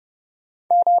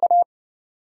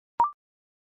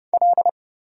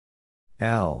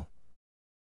 L.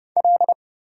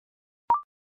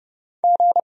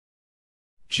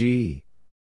 G.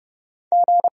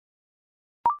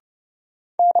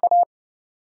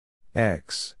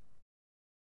 X.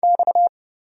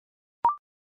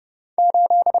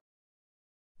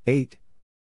 Eight.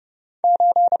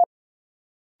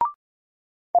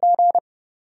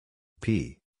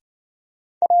 P.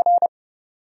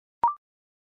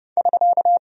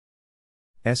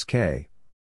 SK.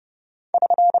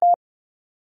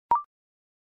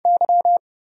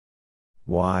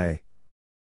 Y.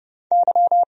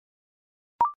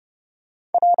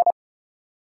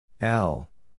 L.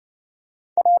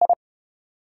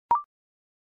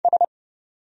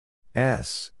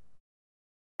 S.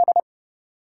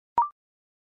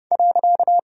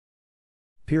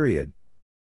 Period.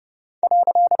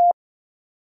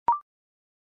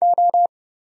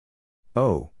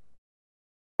 O.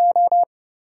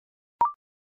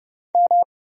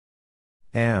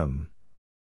 M.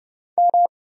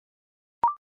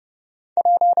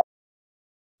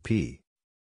 P.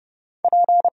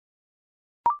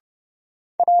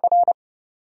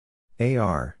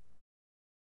 AR.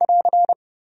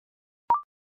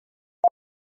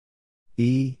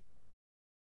 E.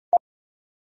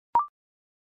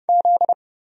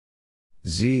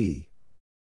 Z.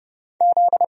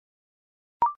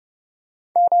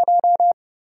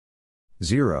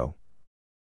 Zero.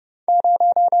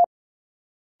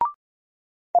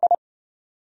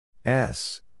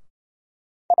 S.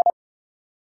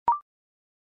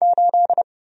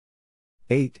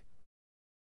 8.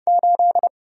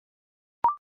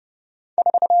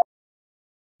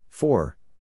 Four.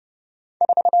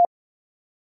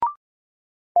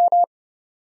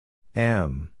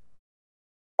 M.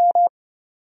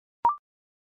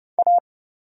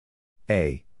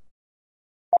 A.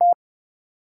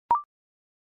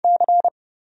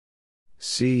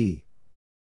 C.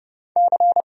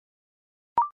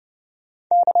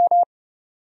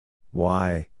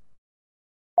 Y.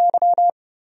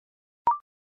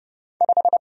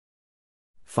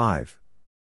 5.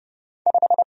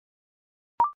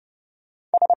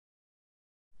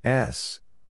 S.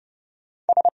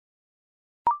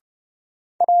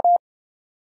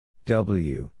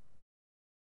 W.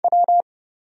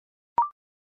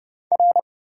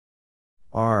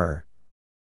 R.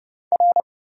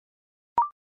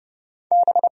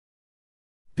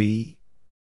 B.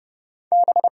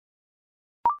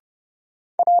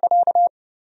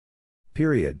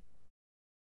 Period.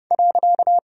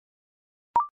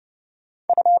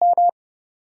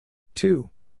 Two.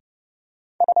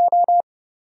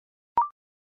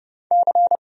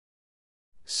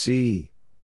 C.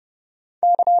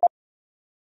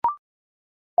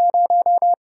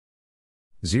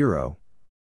 Zero.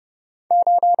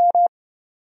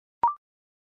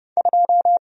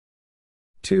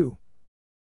 Two.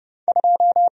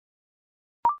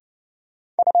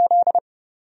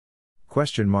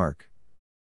 Question mark.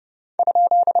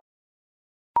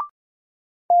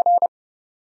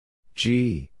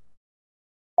 G.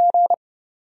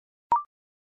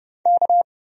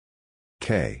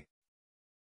 K.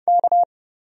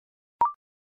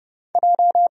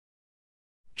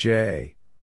 J.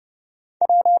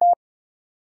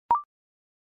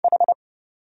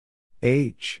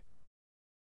 H.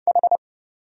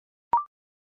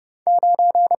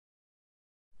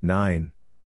 9.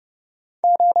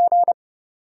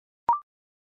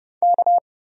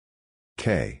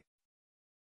 K.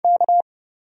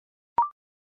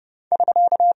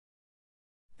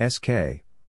 SK.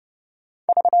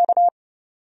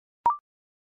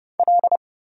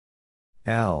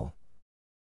 L.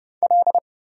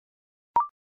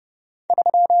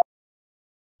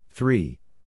 3.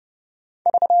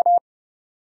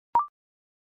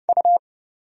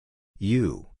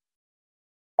 U.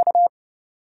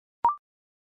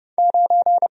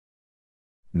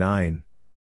 9.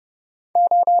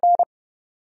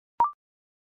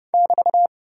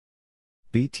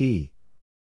 BT.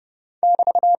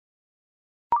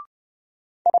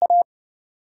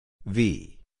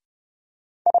 V.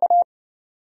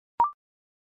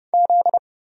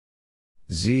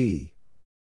 Z.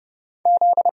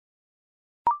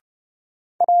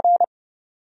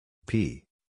 P.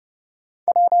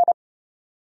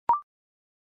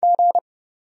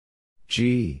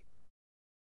 G.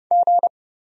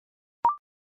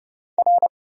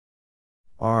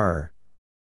 R.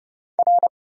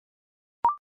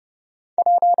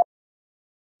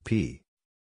 P.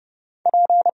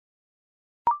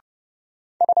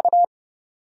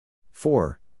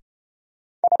 4.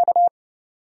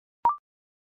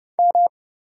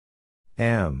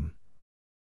 M.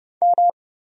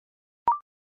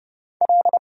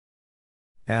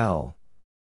 L.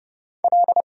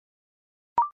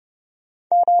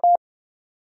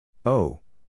 O.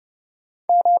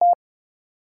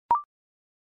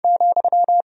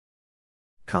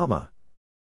 Comma.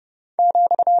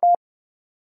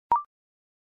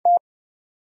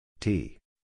 T.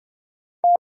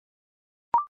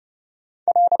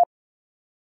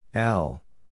 L.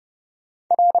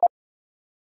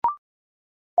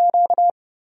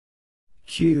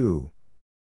 Q.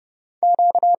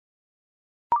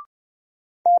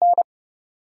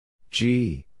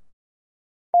 G.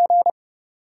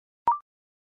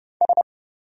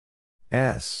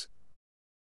 S.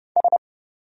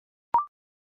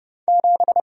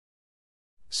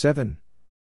 7.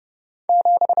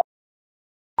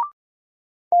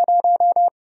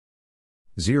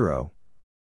 Zero.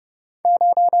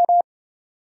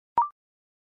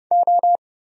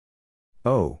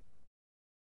 O.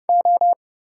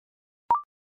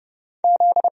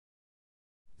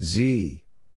 Z.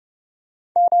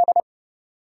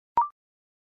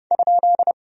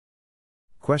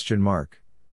 Question mark.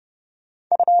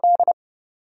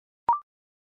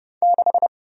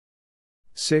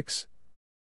 6.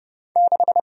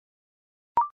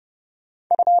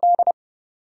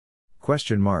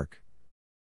 Question mark.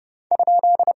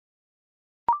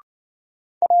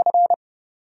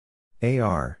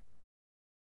 AR.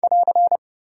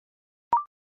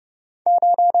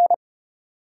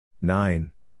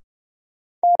 9.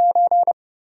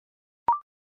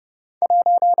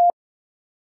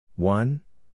 One.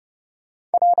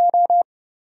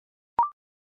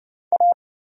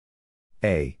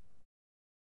 A.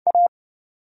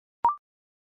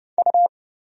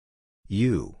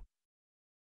 U.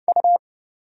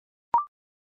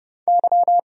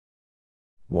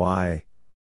 Y.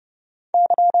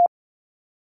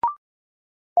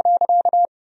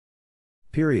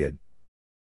 Period.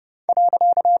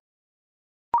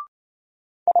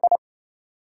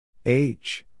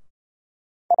 H.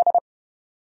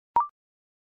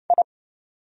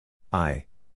 I.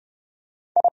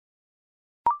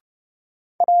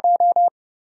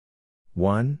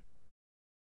 1.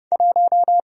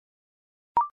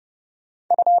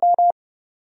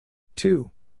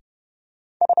 Two.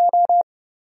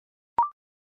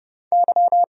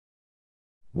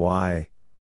 Y.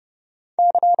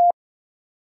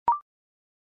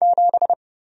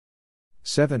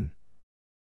 Seven.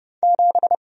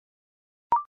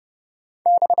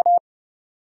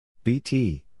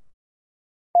 BT.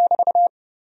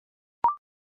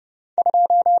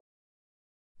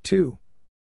 Two.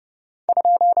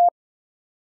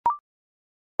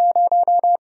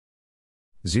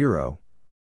 Zero.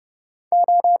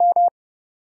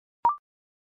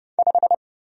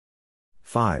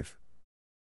 Five.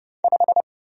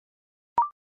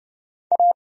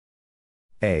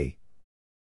 A.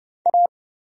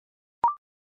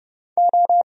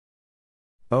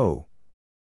 O.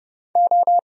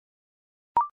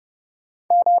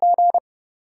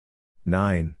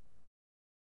 Nine.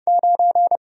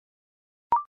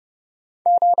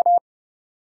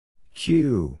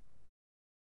 Q.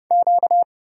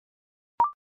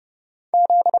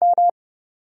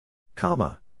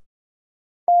 Comma.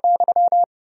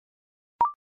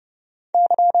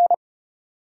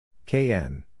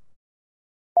 KN.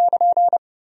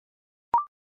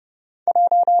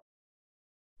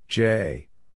 J.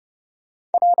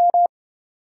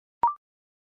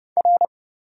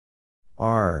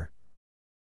 R.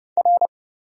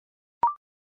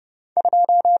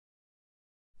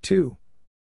 2.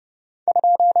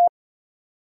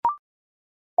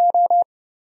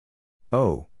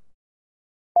 O.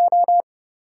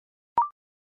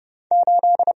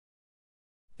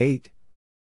 Eight.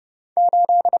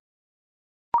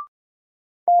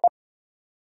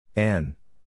 N.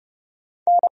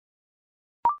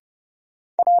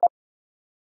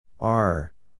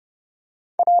 R.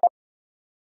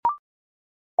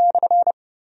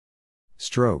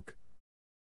 Stroke.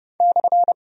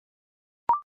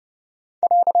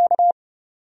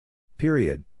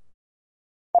 Period.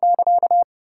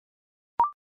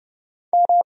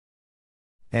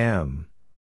 M.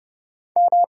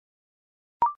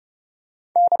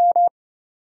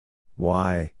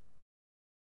 Y.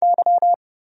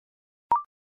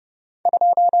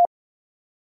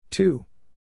 Two.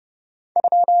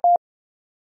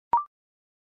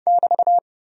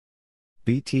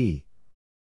 BT.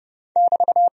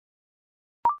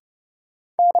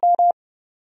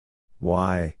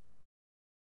 Y.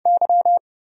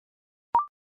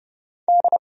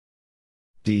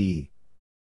 D.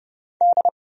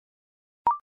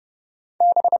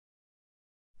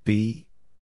 B.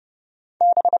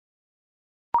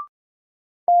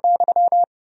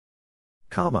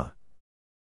 Comma.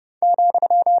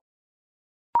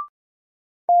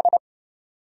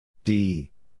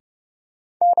 D.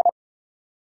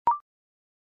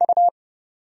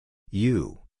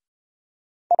 U.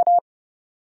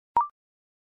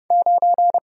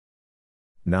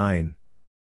 Nine.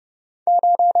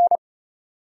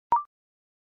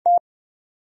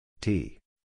 T.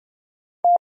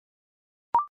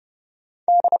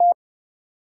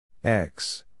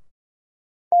 X.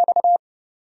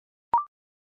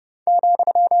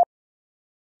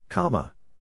 Comma.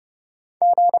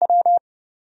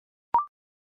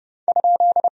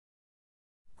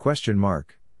 Question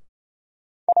mark.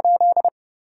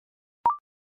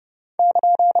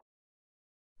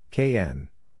 KN.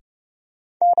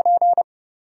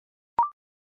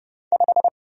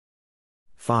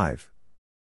 Five.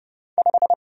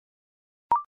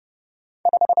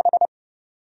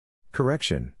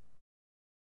 Correction.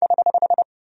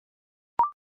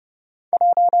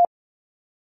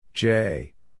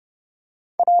 J.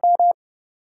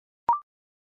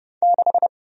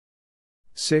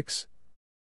 Six.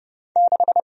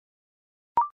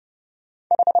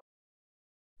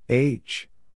 H.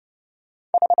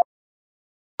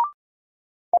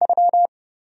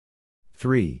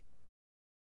 Three.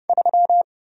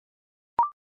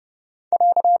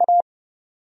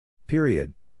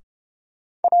 Period.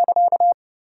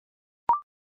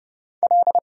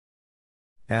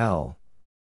 L.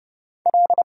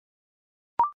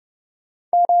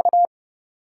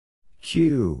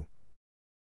 Q.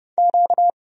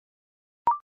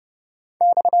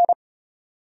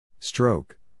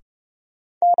 Stroke.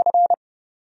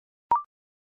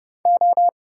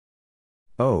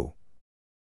 O.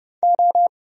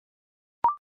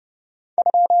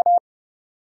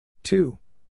 Two.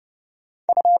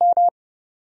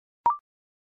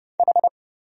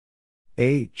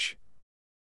 H.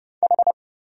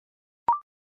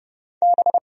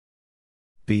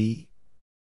 B.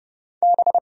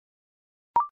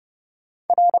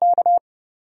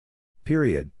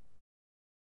 Period.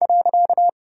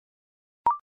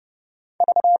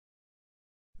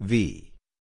 V.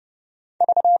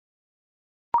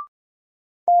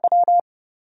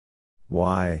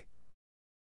 Y.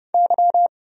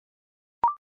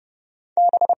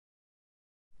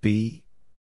 B.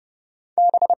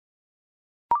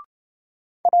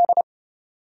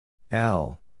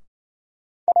 L.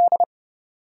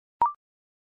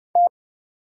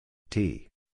 T.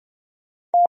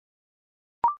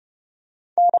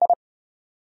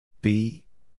 B.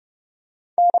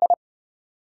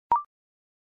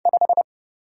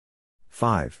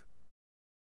 5.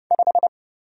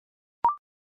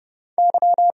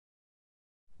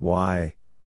 Y.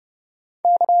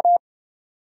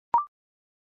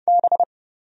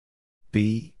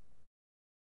 B.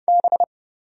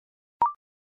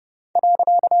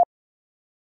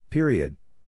 Period.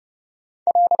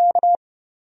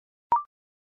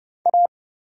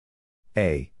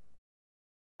 A.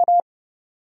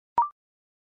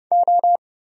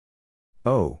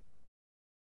 O.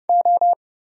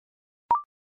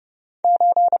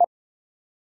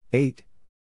 Eight.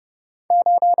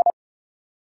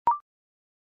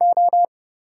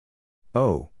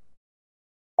 O.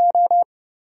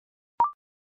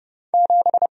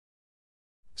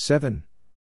 Seven.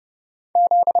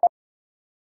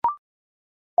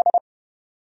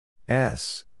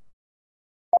 S.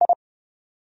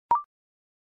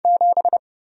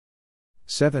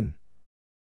 Seven.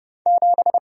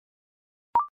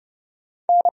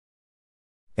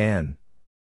 N.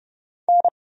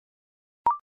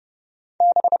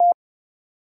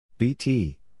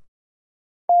 BT.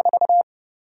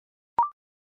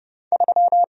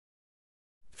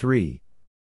 3.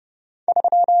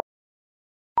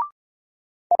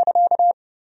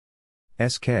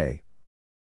 SK.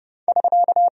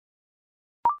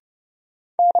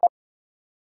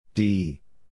 D.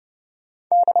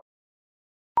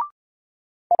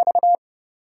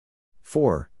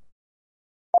 4.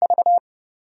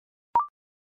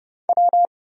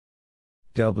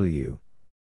 W.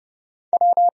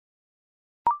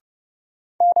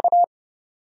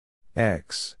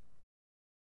 X.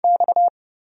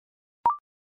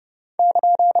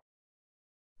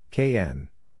 KN.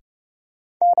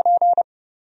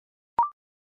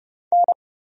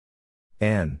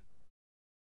 N.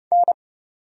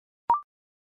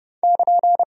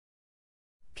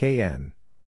 KN.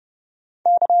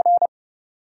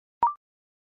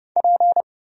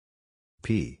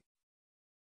 P.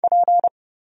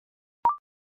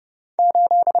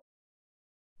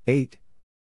 8.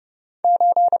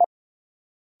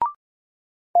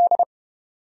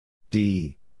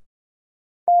 D.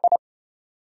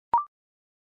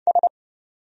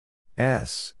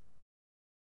 S.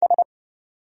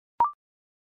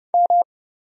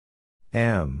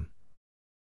 M.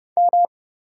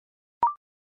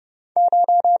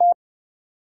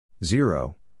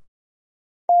 Zero.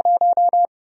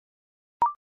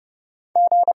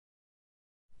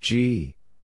 G.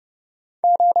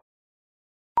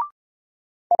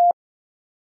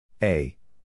 A.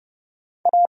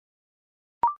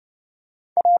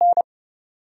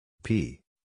 P.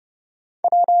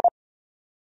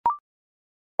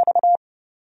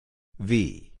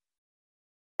 V.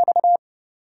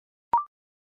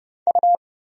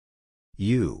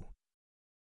 U.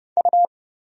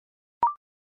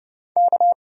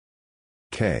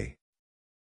 K.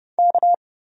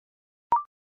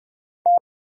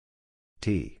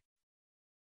 T.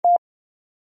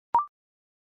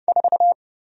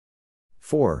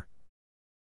 4.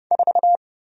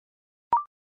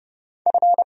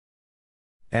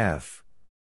 F.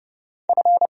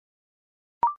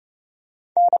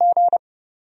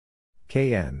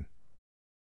 KN.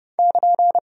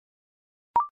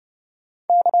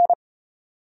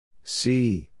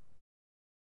 C.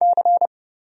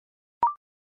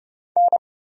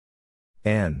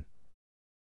 N.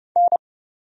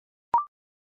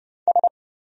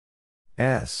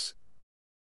 S.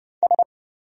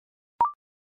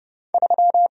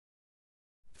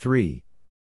 3.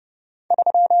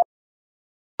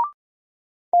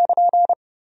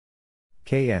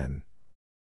 KN.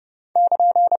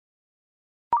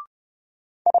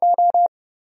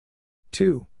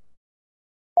 Two.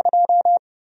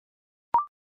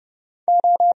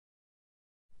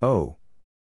 O.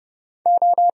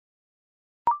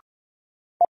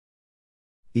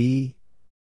 E.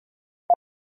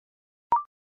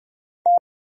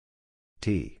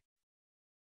 T.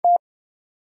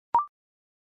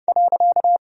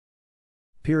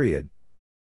 Period.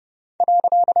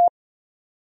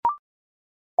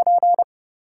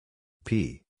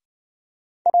 P.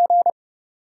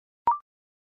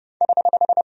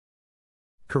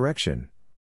 Correction.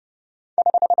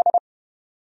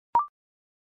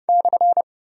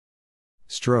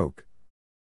 Stroke.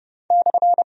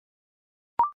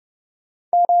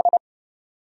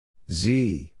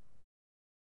 Z.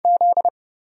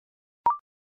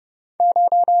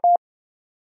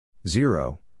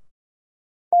 Zero.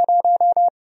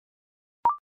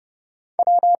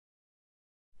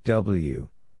 W.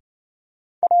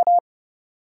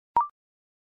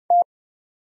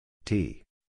 T.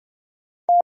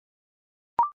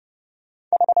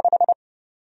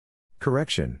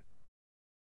 Correction.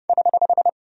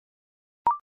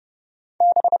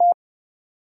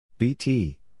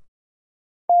 BT.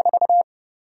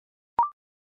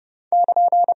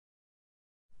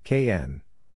 KN.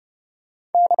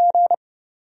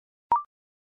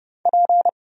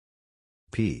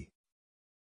 P.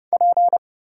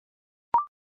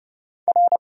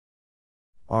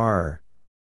 R.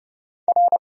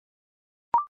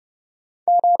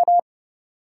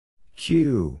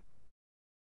 Q.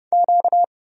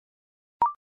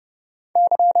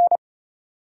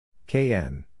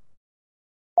 KN.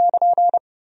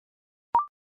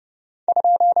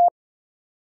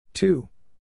 Two.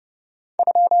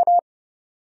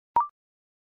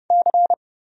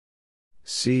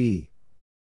 C.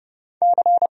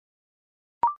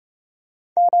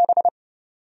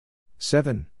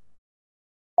 Seven.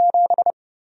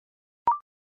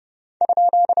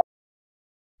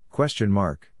 Question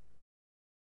mark.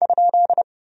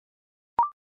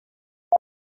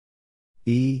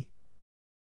 E.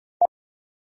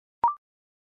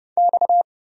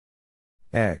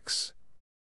 X.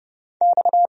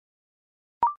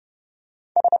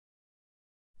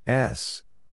 S.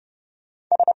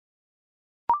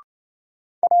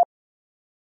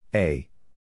 A.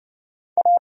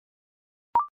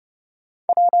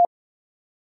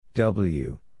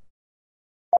 W.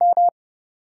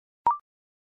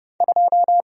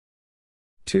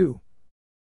 2.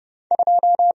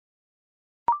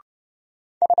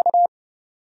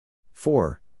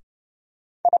 Four.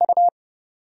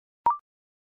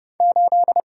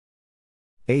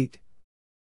 8.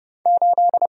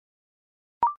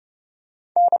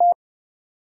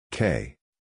 K.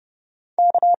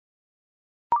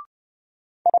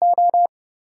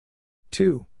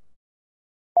 2.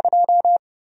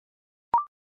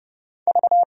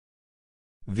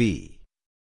 V.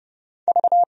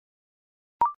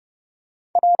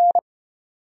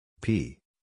 P.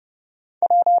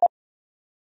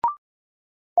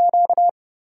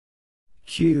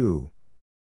 Q.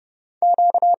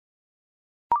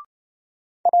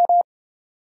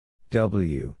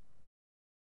 W.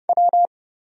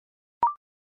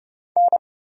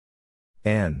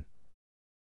 N.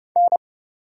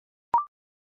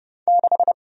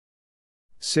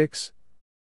 6.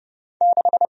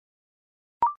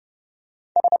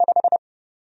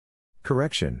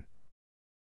 Correction.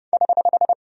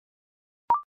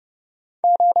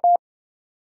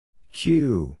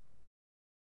 Q.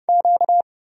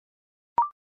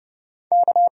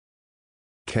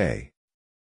 K.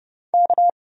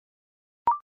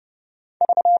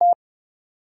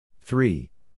 3.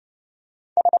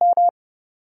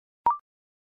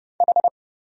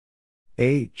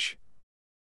 H.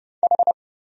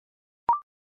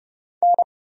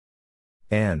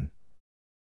 N.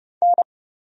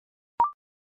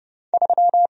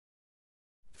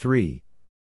 3.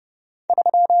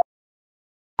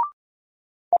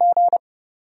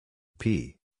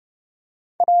 P.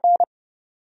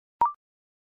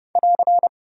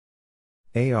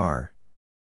 AR.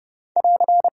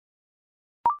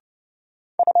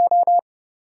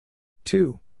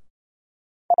 2.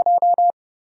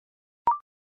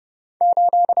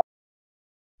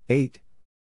 8.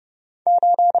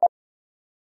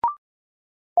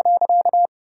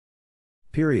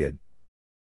 Period.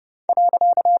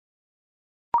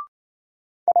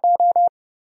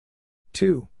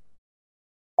 2.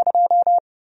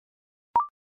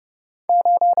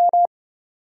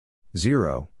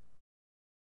 0.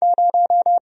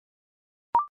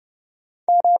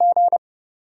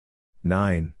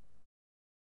 9.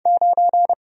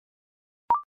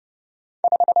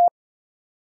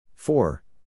 4.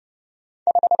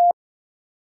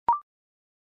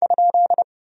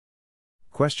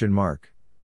 Question mark.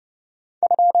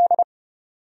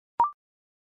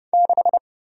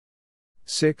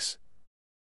 6.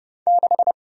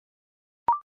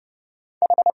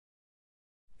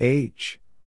 H.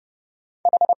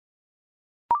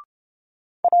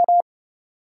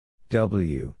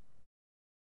 W.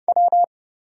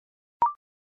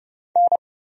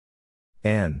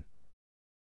 N.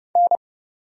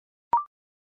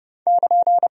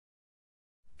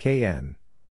 KN.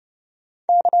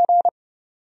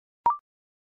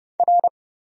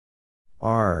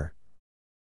 R.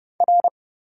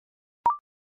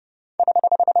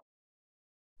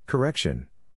 Correction.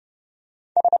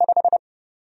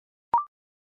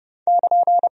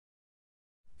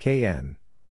 KN.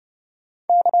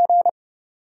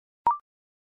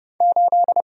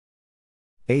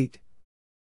 8.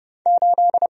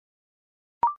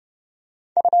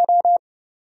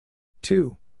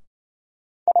 2.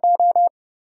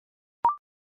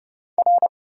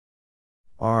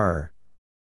 R.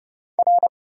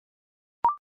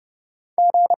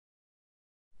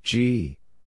 G.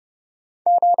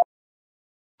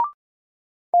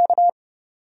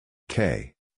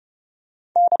 K.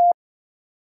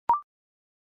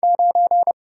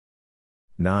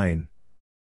 9.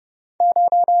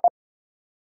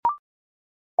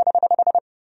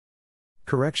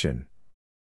 Correction.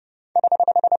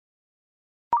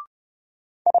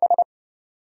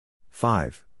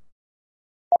 5.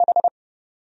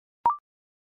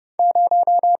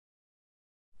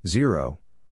 0.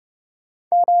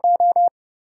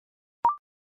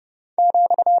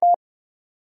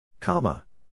 0.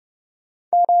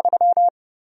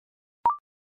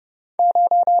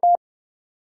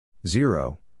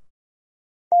 0.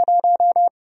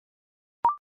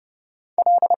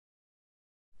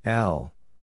 L.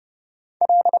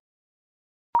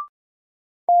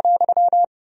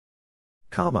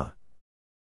 Comma.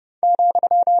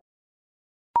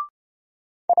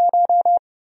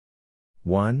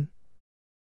 1.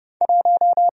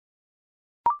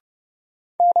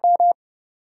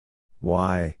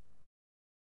 Y.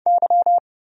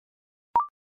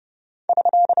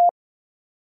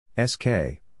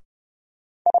 SK.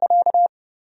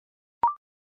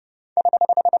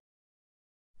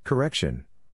 Correction.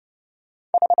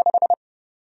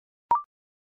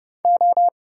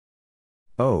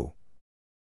 O.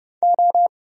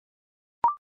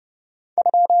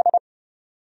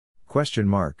 Question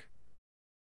mark.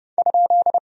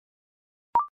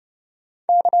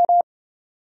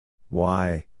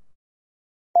 Y.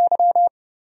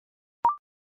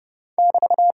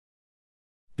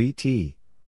 BT.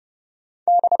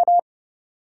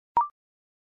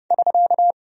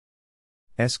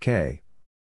 SK.